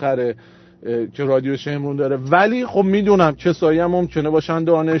بالاخره که رادیو شمرون داره. ولی خب میدونم کسایی هم ممکنه باشن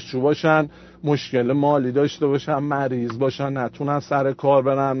دانشجو باشن مشکل مالی داشته باشن مریض باشن نتونن سر کار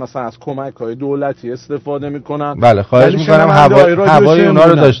برن مثلا از کمک‌های دولتی استفاده میکنن. بله خواهش میکنم هوای اونا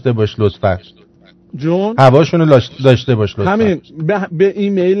رو داشته باش لطفا جون، هواشون رو داشته باش لطفا. همین به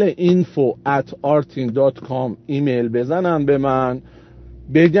ایمیل info@artin.com ایمیل بزنن به من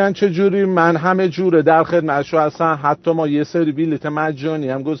بگن چه جوری من همه جوره در خدمتشو هستم. حتی ما یه سری بلیت مجانی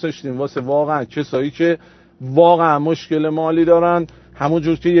هم گذاشتیم واسه واقعا کسایی که واقعا مشکل مالی دارن. همون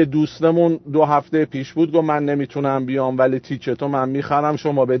جور که یه دوستمون 2 هفته پیش بود گفت من نمیتونم بیام ولی تیکتو من میخرم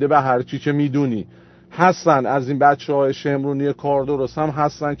شما بده به هر چی که میدونی. هستن از این بچه‌های شمرونی کار درست هم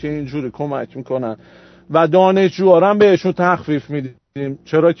هستن که اینجوری کمک میکنن و دانشجوها هم بهشون تخفیف میدیم.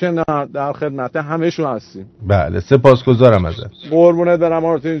 چرا که نه، در خدمت همه‌شون هستیم. بله سپاسگزارم ازت. قربونت برم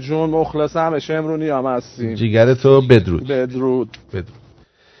آرتین جون، مخلص همه شمرونی هم هستیم. جیگر تو بدرود. بدرود.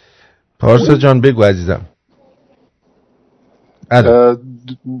 پارسا جان بگو عزیزم.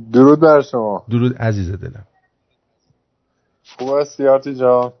 درود بر شما. درود عزیز دلم. خوب هستی آرتی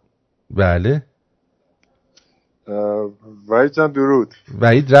جان؟ بله. وحید جان درود.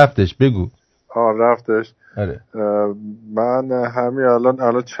 وحید رفتش بگو. رفتش. آره. من همین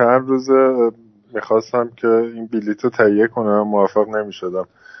الان چند روزه میخواستم که این بلیتو تهیه کنم موفق نمیشدم.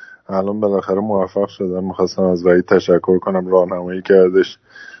 الان بالاخره موفق شدم. میخواستم از وحید تشکر کنم راهنمایی کردش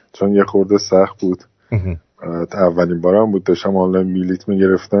چون یه خورده سخت بود. اولین بارم بود داشتم آنلاین بلیت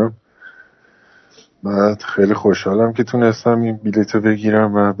میگرفتم. بعد خیلی خوشحالم که تونستم این بلیتو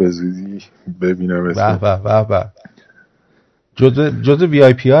بگیرم و به زودی ببینم. به جزء وی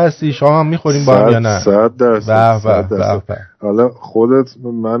آی پی ها هستی؟ شما هم میخوریم با هم یا نه؟ 100%. حالا خودت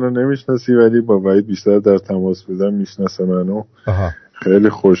منو نمیشناسی ولی با وحید بیشتر در تماس بودم، میشناسه منو. خیلی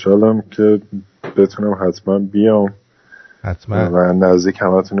خوشحالم که بتونم حتما بیام حتما و نزدیک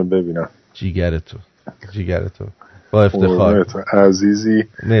همتون رو ببینم. جیگرتو با افتخار عزیزی.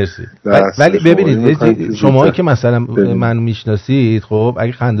 مرسی. ولی ببینید شما که مثلا من میشناسید، خب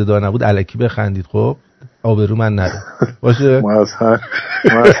اگه خنده‌دار نبود الکی بخندید، خب آبرو من نره باشه. ما از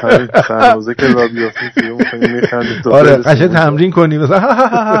همین چند روزه که را بیافتیم فیلم کنیم میخندید. آره قشنگ تمرین کنیم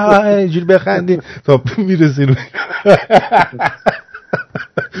مثلا اینجوری بخندیم تا میرسیم.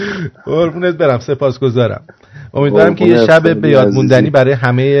 قربونت برم، سپاسگزارم. امیدوارم که یه شب به یاد موندنی برای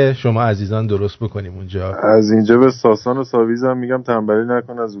همه شما عزیزان درست بکنیم اونجا. از اینجا به ساسان و ساویز هم میگم تنبلی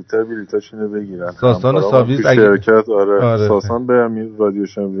نکنن، زودتر بلیطاشونو بگیرن. ساسان و ساویز شرکت آره. ساسان به همین رادیو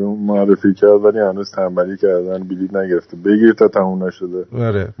شنبه معرفی کرد ولی هنوز تنبلی کردن، بلیط نگرفته. بگیر تا تموم نشده.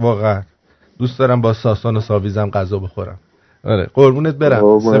 آره واقعا دوست دارم با ساسان و ساویزم غذا بخورم. آره قربونت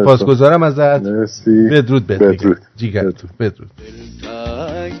برم، سپاسگزارم ازت. مرسی. بدرود جیگرتون. بدرود.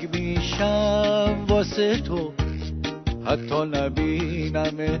 تنگ میشم واسه تو حتی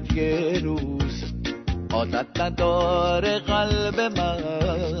نبینمت یه روز، عادت نداره قلب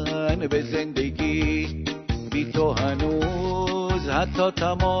من به زندگی بی تو هنوز، حتی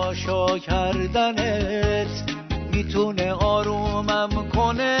تماشا کردنت میتونه آرومم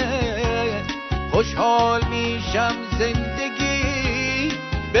کنه. خوشحال میشم زندگی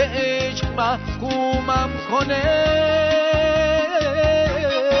به عشق محکومم کنه.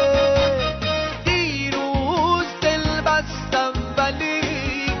 دیروز دل بستم ولی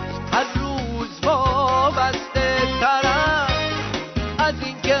هر روز وابسته ترم از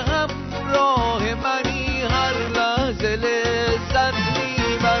اینکه همراه منی، هر لحظه لذت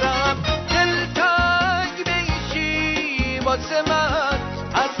میبرم. دلتنگ میشی واسه من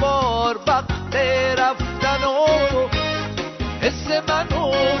هر بار وقت رفتن و حس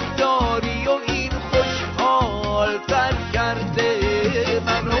منو داری و این خوشحال تر کرده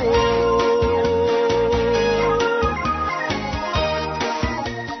منو.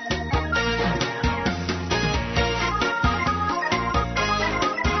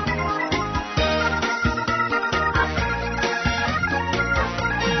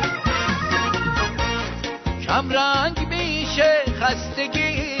 کم رنگ میشه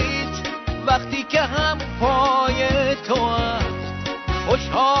خستگیت وقتی که هم پای تو هم،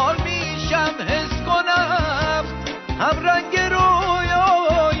 خوشحال میشم حس کنم هم رنگ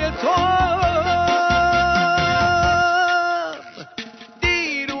رویای تو هم.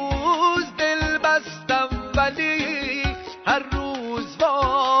 دیروز دل بستم ولی هر روز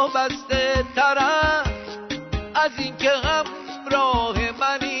وابسته ترم از اینکه همراه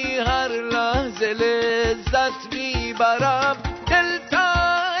منی، هر لحظه لذت میبرم.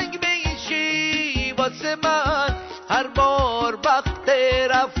 دلتنگ میشی واسه من هر بار وقت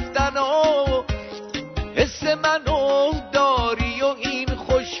رفتن و حس منو داری و این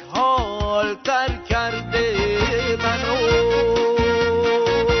خوشحال تر کرده منو.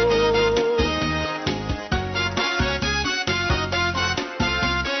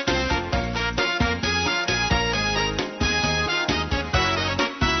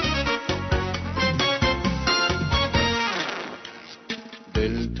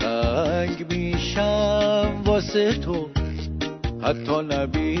 دلتنگ میشم واسه تو حتی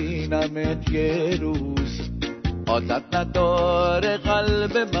نبینمت یه روز، عادت نداره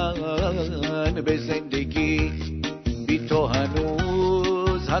قلب من به زندگی بی تو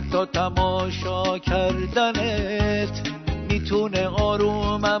هنوز، حتی تماشا کردنت میتونه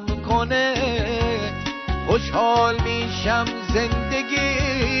آرومم کنه. خوشحال میشم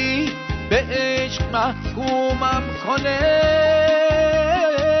زندگی به عشق محکومم کنه.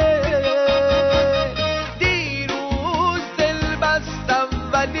 دیروز دل بستم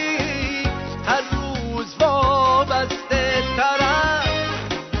ولی هر روز وابسته ترم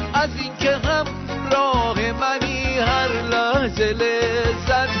از اینکه همراه منی، هر لحظه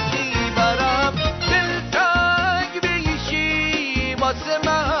لذت میبرم. دلتنگ میشی واسه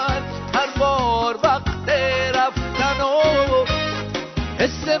من هر بار وقت رفتن و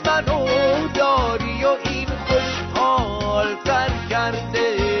حس منو داری و این خوشحال تر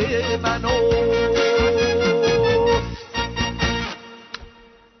کرده منو.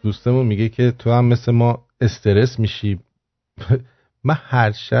 دوستمون میگه که تو هم مثل ما استرس میشی. من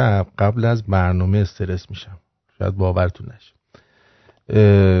هر شب قبل از برنامه استرس میشم، شاید باورتون نشه.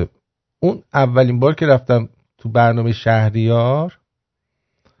 اون اولین بار که رفتم تو برنامه شهریار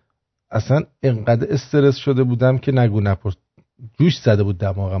اصلا اینقدر استرس شده بودم که نگو نپرس، جوش زده بود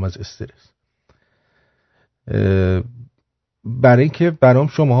دماغم از استرس. برای اینکه برام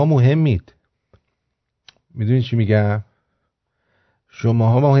شماها مهمید. میدونید چی میگم؟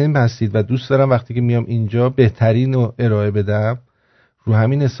 شماها مهم هستید و دوست دارم وقتی که میام اینجا بهترین رو ارائه بدم. رو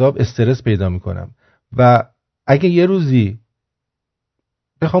همین حساب استرس پیدا میکنم و اگه یه روزی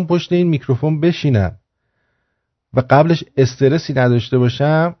بخوام پشت این میکروفون بشینم و قبلش استرسی نداشته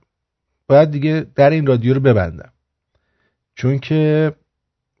باشم، باید دیگه در این رادیو رو ببندم، چون که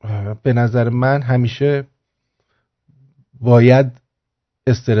به نظر من همیشه باید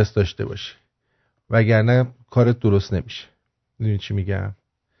استرس داشته باشی وگرنه کارت درست نمیشه. میدونی چی میگم؟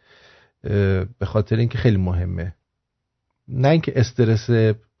 به خاطر اینکه خیلی مهمه، نه اینکه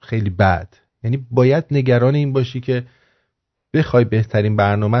استرس خیلی بد، یعنی باید نگران این باشی که بخوای بهترین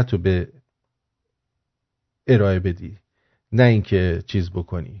برنامه تو به ارائه بدی، نه اینکه چیز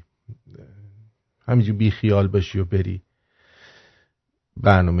بکنی همینجور بی خیال باشی و بری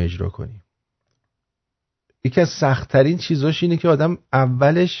برنامه اجرا کنی. یکی از سخت‌ترین چیزاش اینه که آدم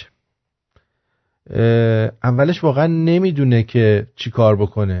اولش واقعا نمیدونه که چی کار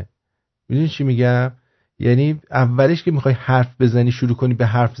بکنه. میدونی چی میگم؟ یعنی اولش که میخوای حرف بزنی، شروع کنی به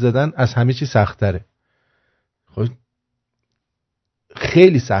حرف زدن، از همه چی سخت‌تره. خب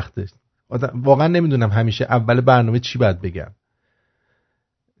خیلی سخته. واقعا نمیدونم همیشه اول برنامه چی باید بگم.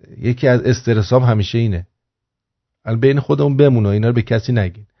 یکی از استرسام همیشه اینه. بین خودمون بمونه، اینا رو به کسی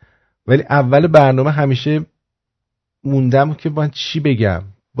نگین. ولی اول برنامه همیشه موندم که باید چی بگم،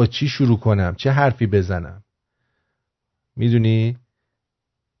 با چی شروع کنم، چه حرفی بزنم. میدونی؟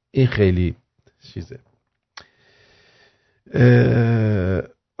 این خیلی چیزه.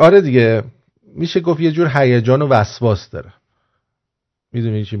 آره دیگه، میشه گفت یه جور هیجان و وسواس داره.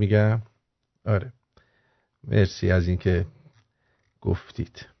 میدونی چی میگم؟ آره. مرسی از این که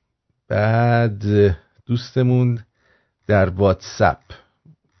گفتید. بعد دوستمون در واتساپ،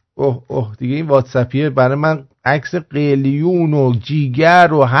 اوه دیگه این واتساپیه برای من عکس قلیون و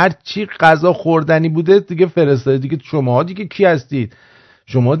جیگر و هر چی غذا خوردنی بوده دیگه فرستاده. دیگه شما دیگه کی هستید؟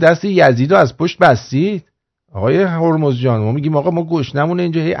 شما دست یزیدو از پشت بستید؟ آقای هرمز جان، ما میگیم آقا ما گشنمونه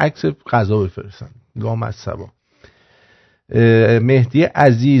اینجا، هی عکس غذا بفرستن. لامصبا. مهدی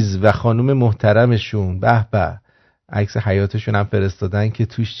عزیز و خانم محترمشون به به عکس حیاتشون هم فرستادن که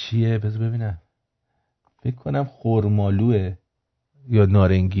توش چیه؟ بذار ببینم. فکر کنم خرمالوه یا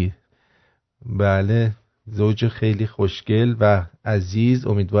نارنگی. بله، زوج خیلی خوشگل و عزیز.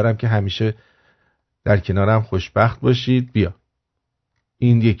 امیدوارم که همیشه در کنارم خوشبخت باشید. بیا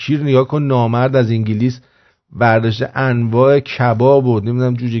این یکی رو نگاه کن، نامرد از انگلیس برداشته انواع کباب و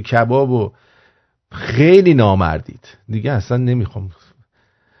نمیدونم جوجه کباب و خیلی نامردید دیگه، اصلا نمیخوام.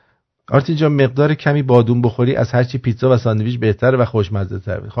 آرتین جان مقدار کمی بادوم بخوری از هرچی پیتزا و ساندویچ بهتره و خوشمزه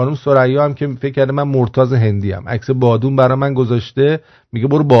تره. خانم سریا هم که فکر کرده من مرتضی هندی ام، عکس بادوم برای من گذاشته، میگه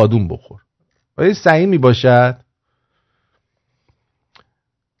برو بادوم بخور. آیا صحیح میباشد؟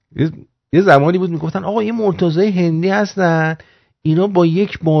 یه زمانی بود میگفتن آقا یه مرتضی هندی هستن اینا با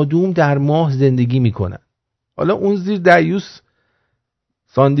یک بادوم در ماه زندگی میکنن. حالا اون زیر دیوس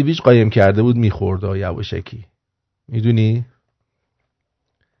ساندویچ قایم کرده بود میخورد یواشکی. میدونی؟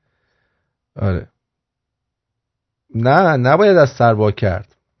 آره. نه نباید از سر وا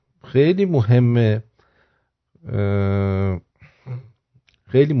کرد. خیلی مهمه.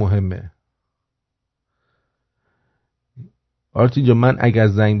 خیلی مهمه. آرتین جان من اگر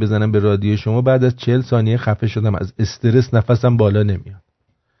زنگ بزنم به رادیو شما بعد از 40 ثانیه خفه شدم، از استرس نفسم بالا نمیاد.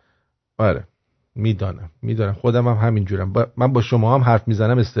 آره میدونم خودم هم همینجورم. من با شما هم حرف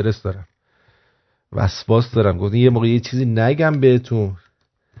میزنم استرس دارم، وسواس دارم. گفتم یه موقع یه چیزی نگم بهتون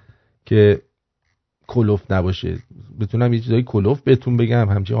که کلوف نباشه، بتونم یه چیزای کلوف بهتون بگم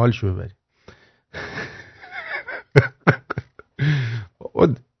همچین حالشو ببرید.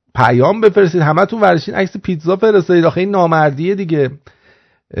 پیام بفرستید همتون، ورشین عکس پیتزا فرستادید. آخه این نامردیه دیگه.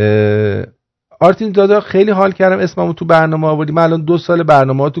 آرتین دادا خیلی حال کردم اسممو تو برنامه آوردی. من الان 2 سال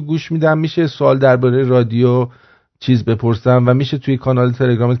برنامه‌هاتو گوش میدم. میشه سوال درباره رادیو چیز بپرسم و میشه توی کانال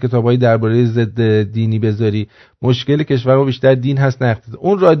تلگرامت کتابایی درباره ضد دینی بذاری. مشکل کشور ما بیشتر دین هست نه اقتصاد.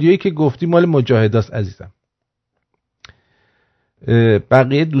 اون رادیویی که گفتی مال مجاهداست عزیزم.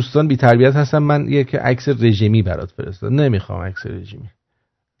 بقیه دوستان بی تربیت هستن. من یک عکس رژیمی برات فرستادم. نمیخوام عکس رژیمی،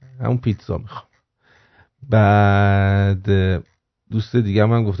 همون پیتزا میخوام. بعد دوست دیگه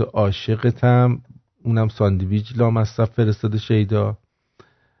من گفته عاشقتم، اونم ساندویچ لامصب فرستاده شیدا.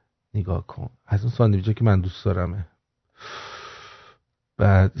 نگاه کن از اون ساندویچا که من دوست دارمه.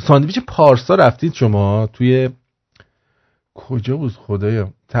 بعد ساندویچ پارسا رفتید شما؟ توی کجا بود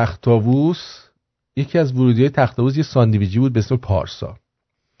خدایا؟ تخت‌طاووس. یکی از ورودی‌های تخت‌طاووس یه ساندویچی بود به اسم پارسا.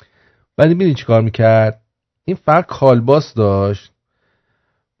 بعد می‌بینید چی کار می‌کرد؟ این فقط کالباس داشت.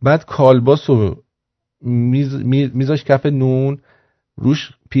 بعد کالباس رو میذاش کف نون،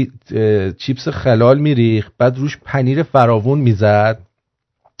 روش چیپس خلال میریخت، بعد روش پنیر فراوون میزد،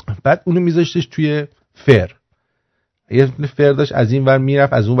 بعد اونو میذاشتش توی فر، یه فر داشت از این ور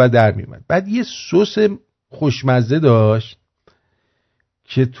میرفت از اون ور در میومد، بعد یه سس خوشمزه داشت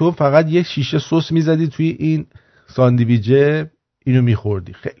که تو فقط یه شیشه سس میزدی توی این ساندویچه، اینو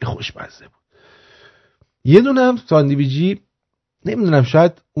میخوردی، خیلی خوشمزه بود. یه دونه هم ساندویچی، نمیدونم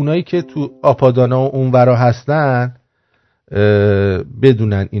شاید اونایی که تو آپادانا و اونورا هستن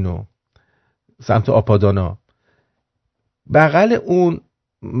بدونن اینو، سمت آپادانا بغل اون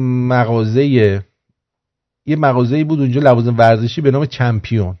مغازه، یه مغازه‌ای بود اونجا لوازم ورزشی به نام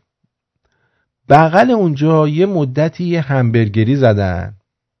چمپیون، بغل اونجا یه مدتی یه همبرگری زدن.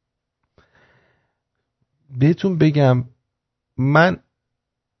 بهتون بگم من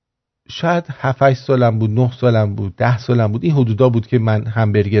شاید 7-8 سالم بود، 9 سالم بود، 10 سالم بود، این حدودا بود که من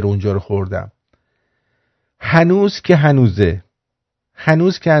همبرگر اونجا رو خوردم. هنوز که هنوزه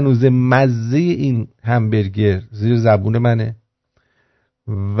مزه این همبرگر زیر زبون منه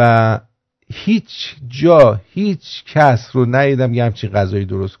و هیچ جا هیچ کس رو ندیدم یه همچین غذایی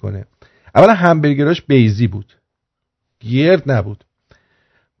درست کنه. اولا همبرگراش بیزی بود، گرد نبود.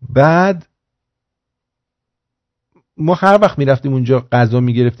 بعد ما هر وقت میرفتیم اونجا غذا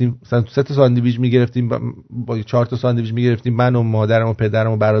میگرفتیم، مثلا 3 تا ساندویچ میگرفتیم، با 4 تا ساندویچ میگرفتیم، من و مادرم و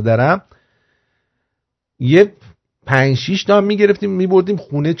پدرم و برادرم، یه 5-6 تا میگرفتیم میبردیم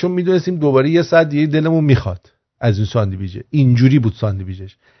خونه، چون میدونستیم دوباره یه ساعت دیگه دلمون میخواد از این ساندویچه. اینجوری بود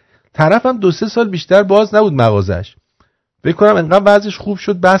ساندویچش. طرفم 2-3 سال بیشتر باز نبود مغازش، فکر کنم انقدر وضعش خوب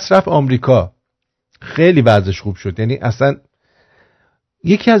شد بس رفت آمریکا، خیلی وضعش خوب شد. یعنی اصلا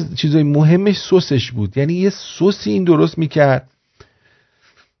یکی از چیزای مهمش سسش بود، یعنی یه سسی این درست میکرد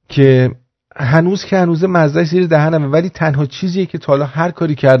که هنوز مزهش زیر دهنمه، ولی تنها چیزیه که تا حالا هر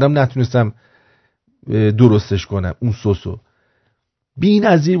کاری کردم نتونستم درستش کنم. اون سسو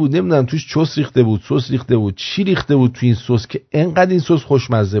بی‌نظیر بود، نمیدونم توش چوس ریخته بود، سس ریخته بود، چی ریخته بود تو این سس که انقدر این سس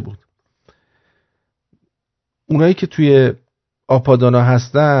خوشمزه بود. اونایی که توی آپادانا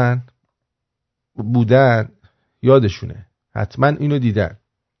هستن بودن یادشونه، حتما اینو دیدن.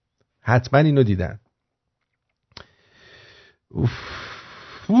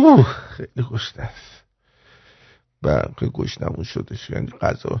 خیلی گشنه است، خیلی گشنمون شدش. یعنی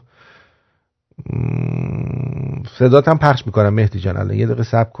غذا صدات هم پخش میکنم مهدی جان، الان یه دقیقه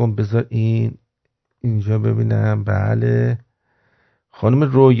صبر کن، بذار اینجا ببینم. بله خانم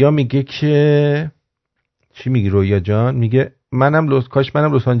رویا میگه که چی میگی رویا جان؟ میگه کاش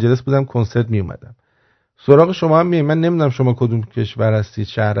منم لس آنجلس بودم کنسرت میومدم. سراغ شما هم میایم، من نمیدونم شما کدوم کشور هستید،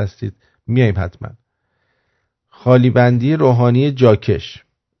 شهر هستید، میایم حتما. خالی بندی روحانی جاکش،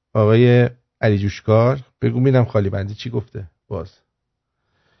 آقای علی جوشکار، بگو میدم خالی بندی چی گفته. باز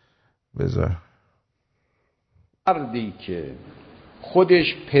بذار. مردی که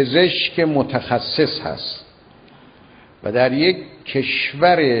خودش پزشک متخصص هست و در یک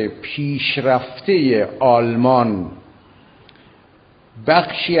کشور پیشرفته آلمان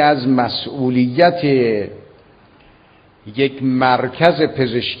بخشی از مسئولیت یک مرکز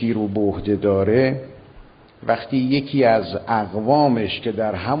پزشکی رو به عهده داره، وقتی یکی از اقوامش که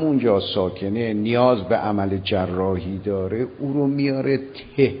در همونجا ساکنه نیاز به عمل جراحی داره، او رو میاره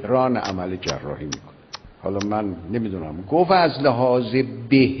تهران عمل جراحی میکنه. حالا من نمیدونم، گفت از لحاظ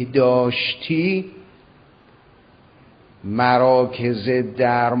بهداشتی مراکز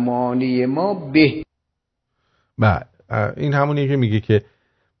درمانی ما این همونیه که میگه که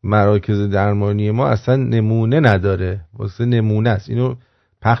مراکز درمانی ما اصلا نمونه نداره، واسه نمونه است. اینو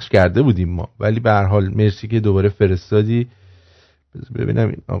پخش کرده بودیم ما، ولی به هر حال مرسی که دوباره فرستادی. ببینم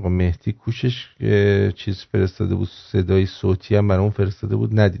این آقا مهدی کوشش چیز فرستاده بود، صدای صوتی هم برام فرستاده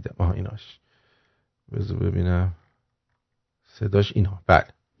بود، ندیدم. ایناش بذار ببینم صداش اینها. بله.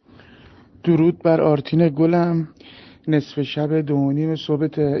 درود بر آرتین گلم، نصف شب 2:30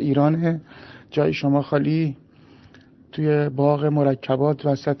 صبح ایرانه، جای شما خالی، توی باغ مرکبات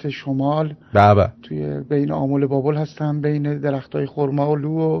وسط شمال، بابا توی بین آمول بابل هستم، بین درختای خرما و لو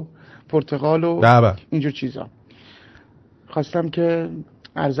و پرتقال و بابا اینجور چیزا. خواستم که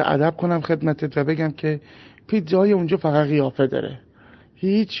عرض ادب کنم خدمتت و بگم که پیتزاهای اونجا فقط قیافه داره،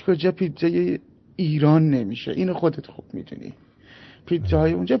 هیچ کجا پیتزای ایران نمیشه، اینو خودت خوب میدونی.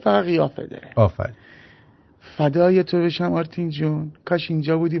 پیتزاهای اونجا فقط قیافه داره. آفرین. فدای تو بشم آرتین جون، کاش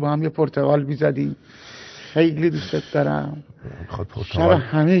اینجا بودی با هم یه پرتقال میزدیم. خیلی دوستت دارم. شب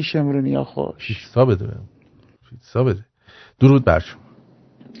همه شمرونیا خوش. پیتزا بده. درود بر شما.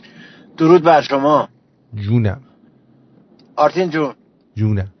 درود بر شما. جونم آرتین جون.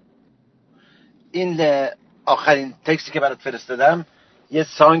 جونم. این آخرین تکستی که برات فرستادم یه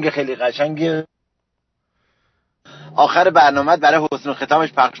سانگ خیلی قشنگه، آخر برنامه برای حسن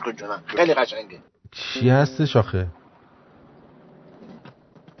ختامش پخش کن جونم. خیلی قشنگه. چی هستش آخه؟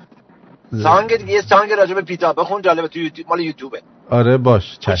 سانگ دیگه، یه سانگ راجع به پیتا بخون، جالبه، تو یوتیوب، مال یوتیوبه. آره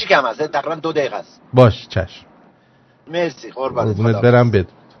باش چشم. چی کم هست؟ تقریبا 2 دقیقه است. باش چشم. مرسی قربانت. برم بد.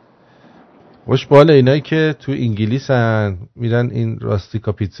 خوش باله اینایی که تو انگلیسن میرن این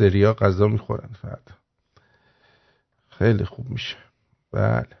راستیکا پیتزریا غذا میخورن فردا. خیلی خوب میشه.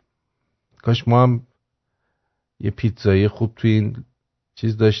 بله. کاش ما هم یه پیتزایی خوب تو این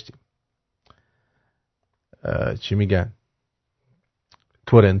چیز داشتیم. چی میگن؟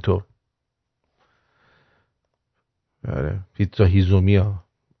 تورنتو. آره پیتزا هیزومیا.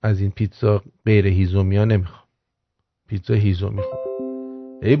 از این پیتزا غیر هیزومیا نمیخوام. پیتزا هیزومی خوب.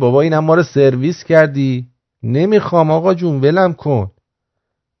 ای بابا این هم ما رو سرویس کردی. نمیخوام آقا جون ولم کن.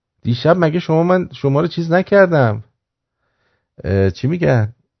 دیشب مگه من شما رو چیز نکردم؟ چی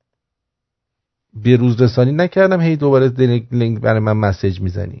میگن؟ به روز رسانی نکردم هی دوباره لینک برای من مسیج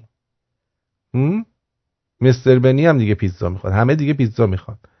میزنی. مستر بنی هم دیگه پیتزا میخواد. همه دیگه پیتزا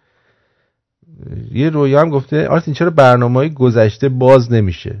میخواد. یه رویا هم گفته آرتین چرا برنامه‌های گذشته باز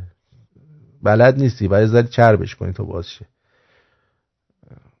نمیشه؟ بلد نیستی باید زدی چربش کنی تا باز شه.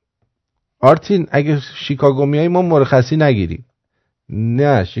 آرتین اگه شیکاگو میای ما مرخصی نگیریم.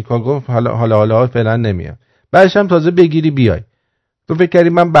 نه شیکاگو حالا فعلا نمیام. بعدش هم تازه بگیری بیای. تو فکر کردی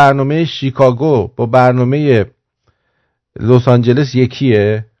من برنامه شیکاگو با برنامه لس آنجلس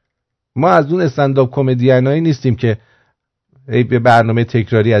یکیه؟ ما از اون استندآپ کمدینایی نیستیم که به برنامه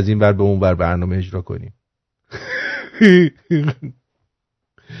تکراری از این ور به اون ور برنامه اجرا کنیم.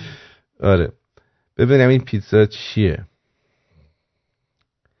 آره ببینم این پیتزا چیه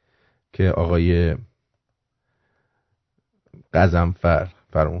که آقای قزنفر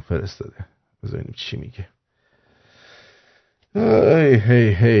برامون فرستاده. ببینیم چی میگه.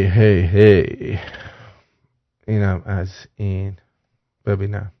 هی اینم از این.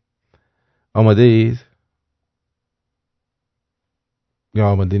 ببینم آماده اید؟ یا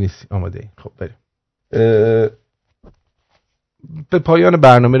آماده نیستی؟ آماده اید. خب بریم. به پایان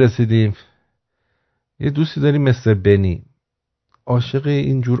برنامه رسیدیم. یه دوستی داریم مثل بنی، عاشق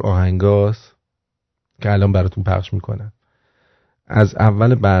اینجور آهنگاست که الان براتون پخش میکنم. از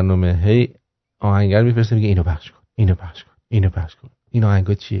اول برنامه هی آهنگر میفرسته میگه اینو پخش کن، اینو پخش کن، اینو پخش کن، این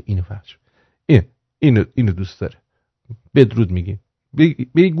آهنگا چیه، اینو پخش کن. اینو دوست داره. بدرود میگیم.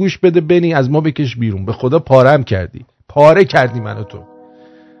 بی گوش بده بنی، از ما بکش بیرون. به خدا پاره کردی منو تو.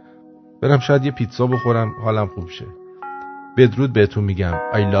 برم شاید یه پیتزا بخورم حالم خوب شه. بدرود بهتون میگم.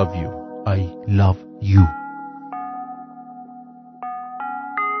 I love you. I love you.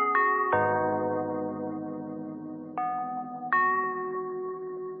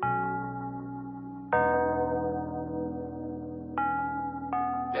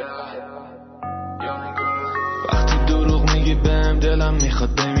 دلم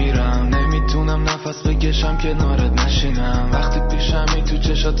میخواد بمیرم، نمیتونم نفس بکشم کنارت نشینم. وقتی پیشمی تو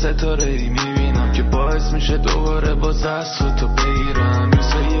چشات ستاره‌ای میبینم که باعث میشه دوباره باز از تو بگیرم. You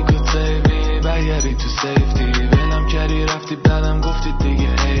say you could save me، برگردی تو سیفتی، ولم کردی رفتی بعدم گفتی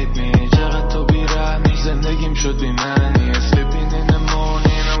دیگه hate me. چقدر تو بی‌رحمی، زندگیم شد بی‌معنی. Sleeping in the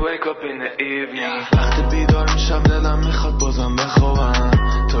morning and wake up in the evening. وقتی بیدار میشم دلم میخواد بازم بخوابم.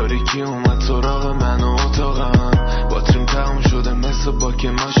 تاریکی اومد سراغ من و اتاقم، باتریم تموم شده مثل باک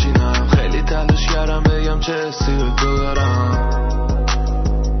ماشینم. خیلی تلاش کردم بگم چه حسی به تو دارم.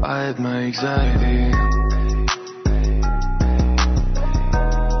 I had my anxiety,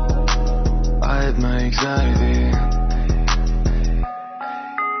 I had my anxiety.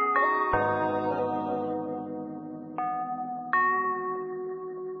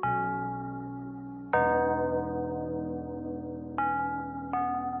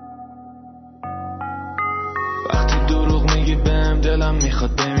 دلم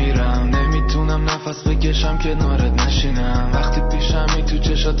میخواد بمیرم، نمیتونم نفس بکشم کنارت نشینم. وقتی پیشمی تو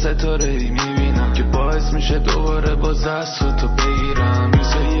چشات ستاره‌ای میبینم که باعث میشه دوباره باز از تو بگیرم. You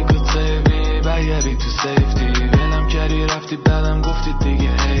say you could save me، برگردی تو سیفتی، ولم کردی رفتی بعدم گفتی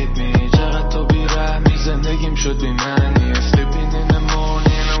دیگه hate me. چقدر تو بی‌رحمی، زندگیم شد بی‌معنی. Sleeping in the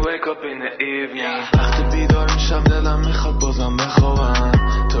morning and wake up in the evening. وقتی بیدار میشم دلم میخواد بازم بخوابم.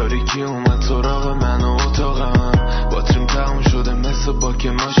 تاریکی اومد سراغ من و اتاقم، باتریم تموم شده مثل باک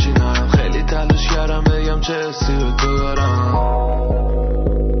ماشینم. خیلی تلاش کردم بگم چه حسی به تو دارم.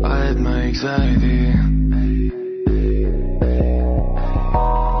 I had my anxiety,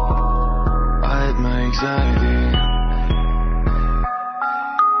 I had my anxiety.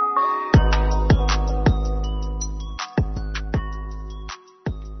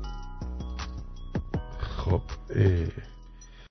 خب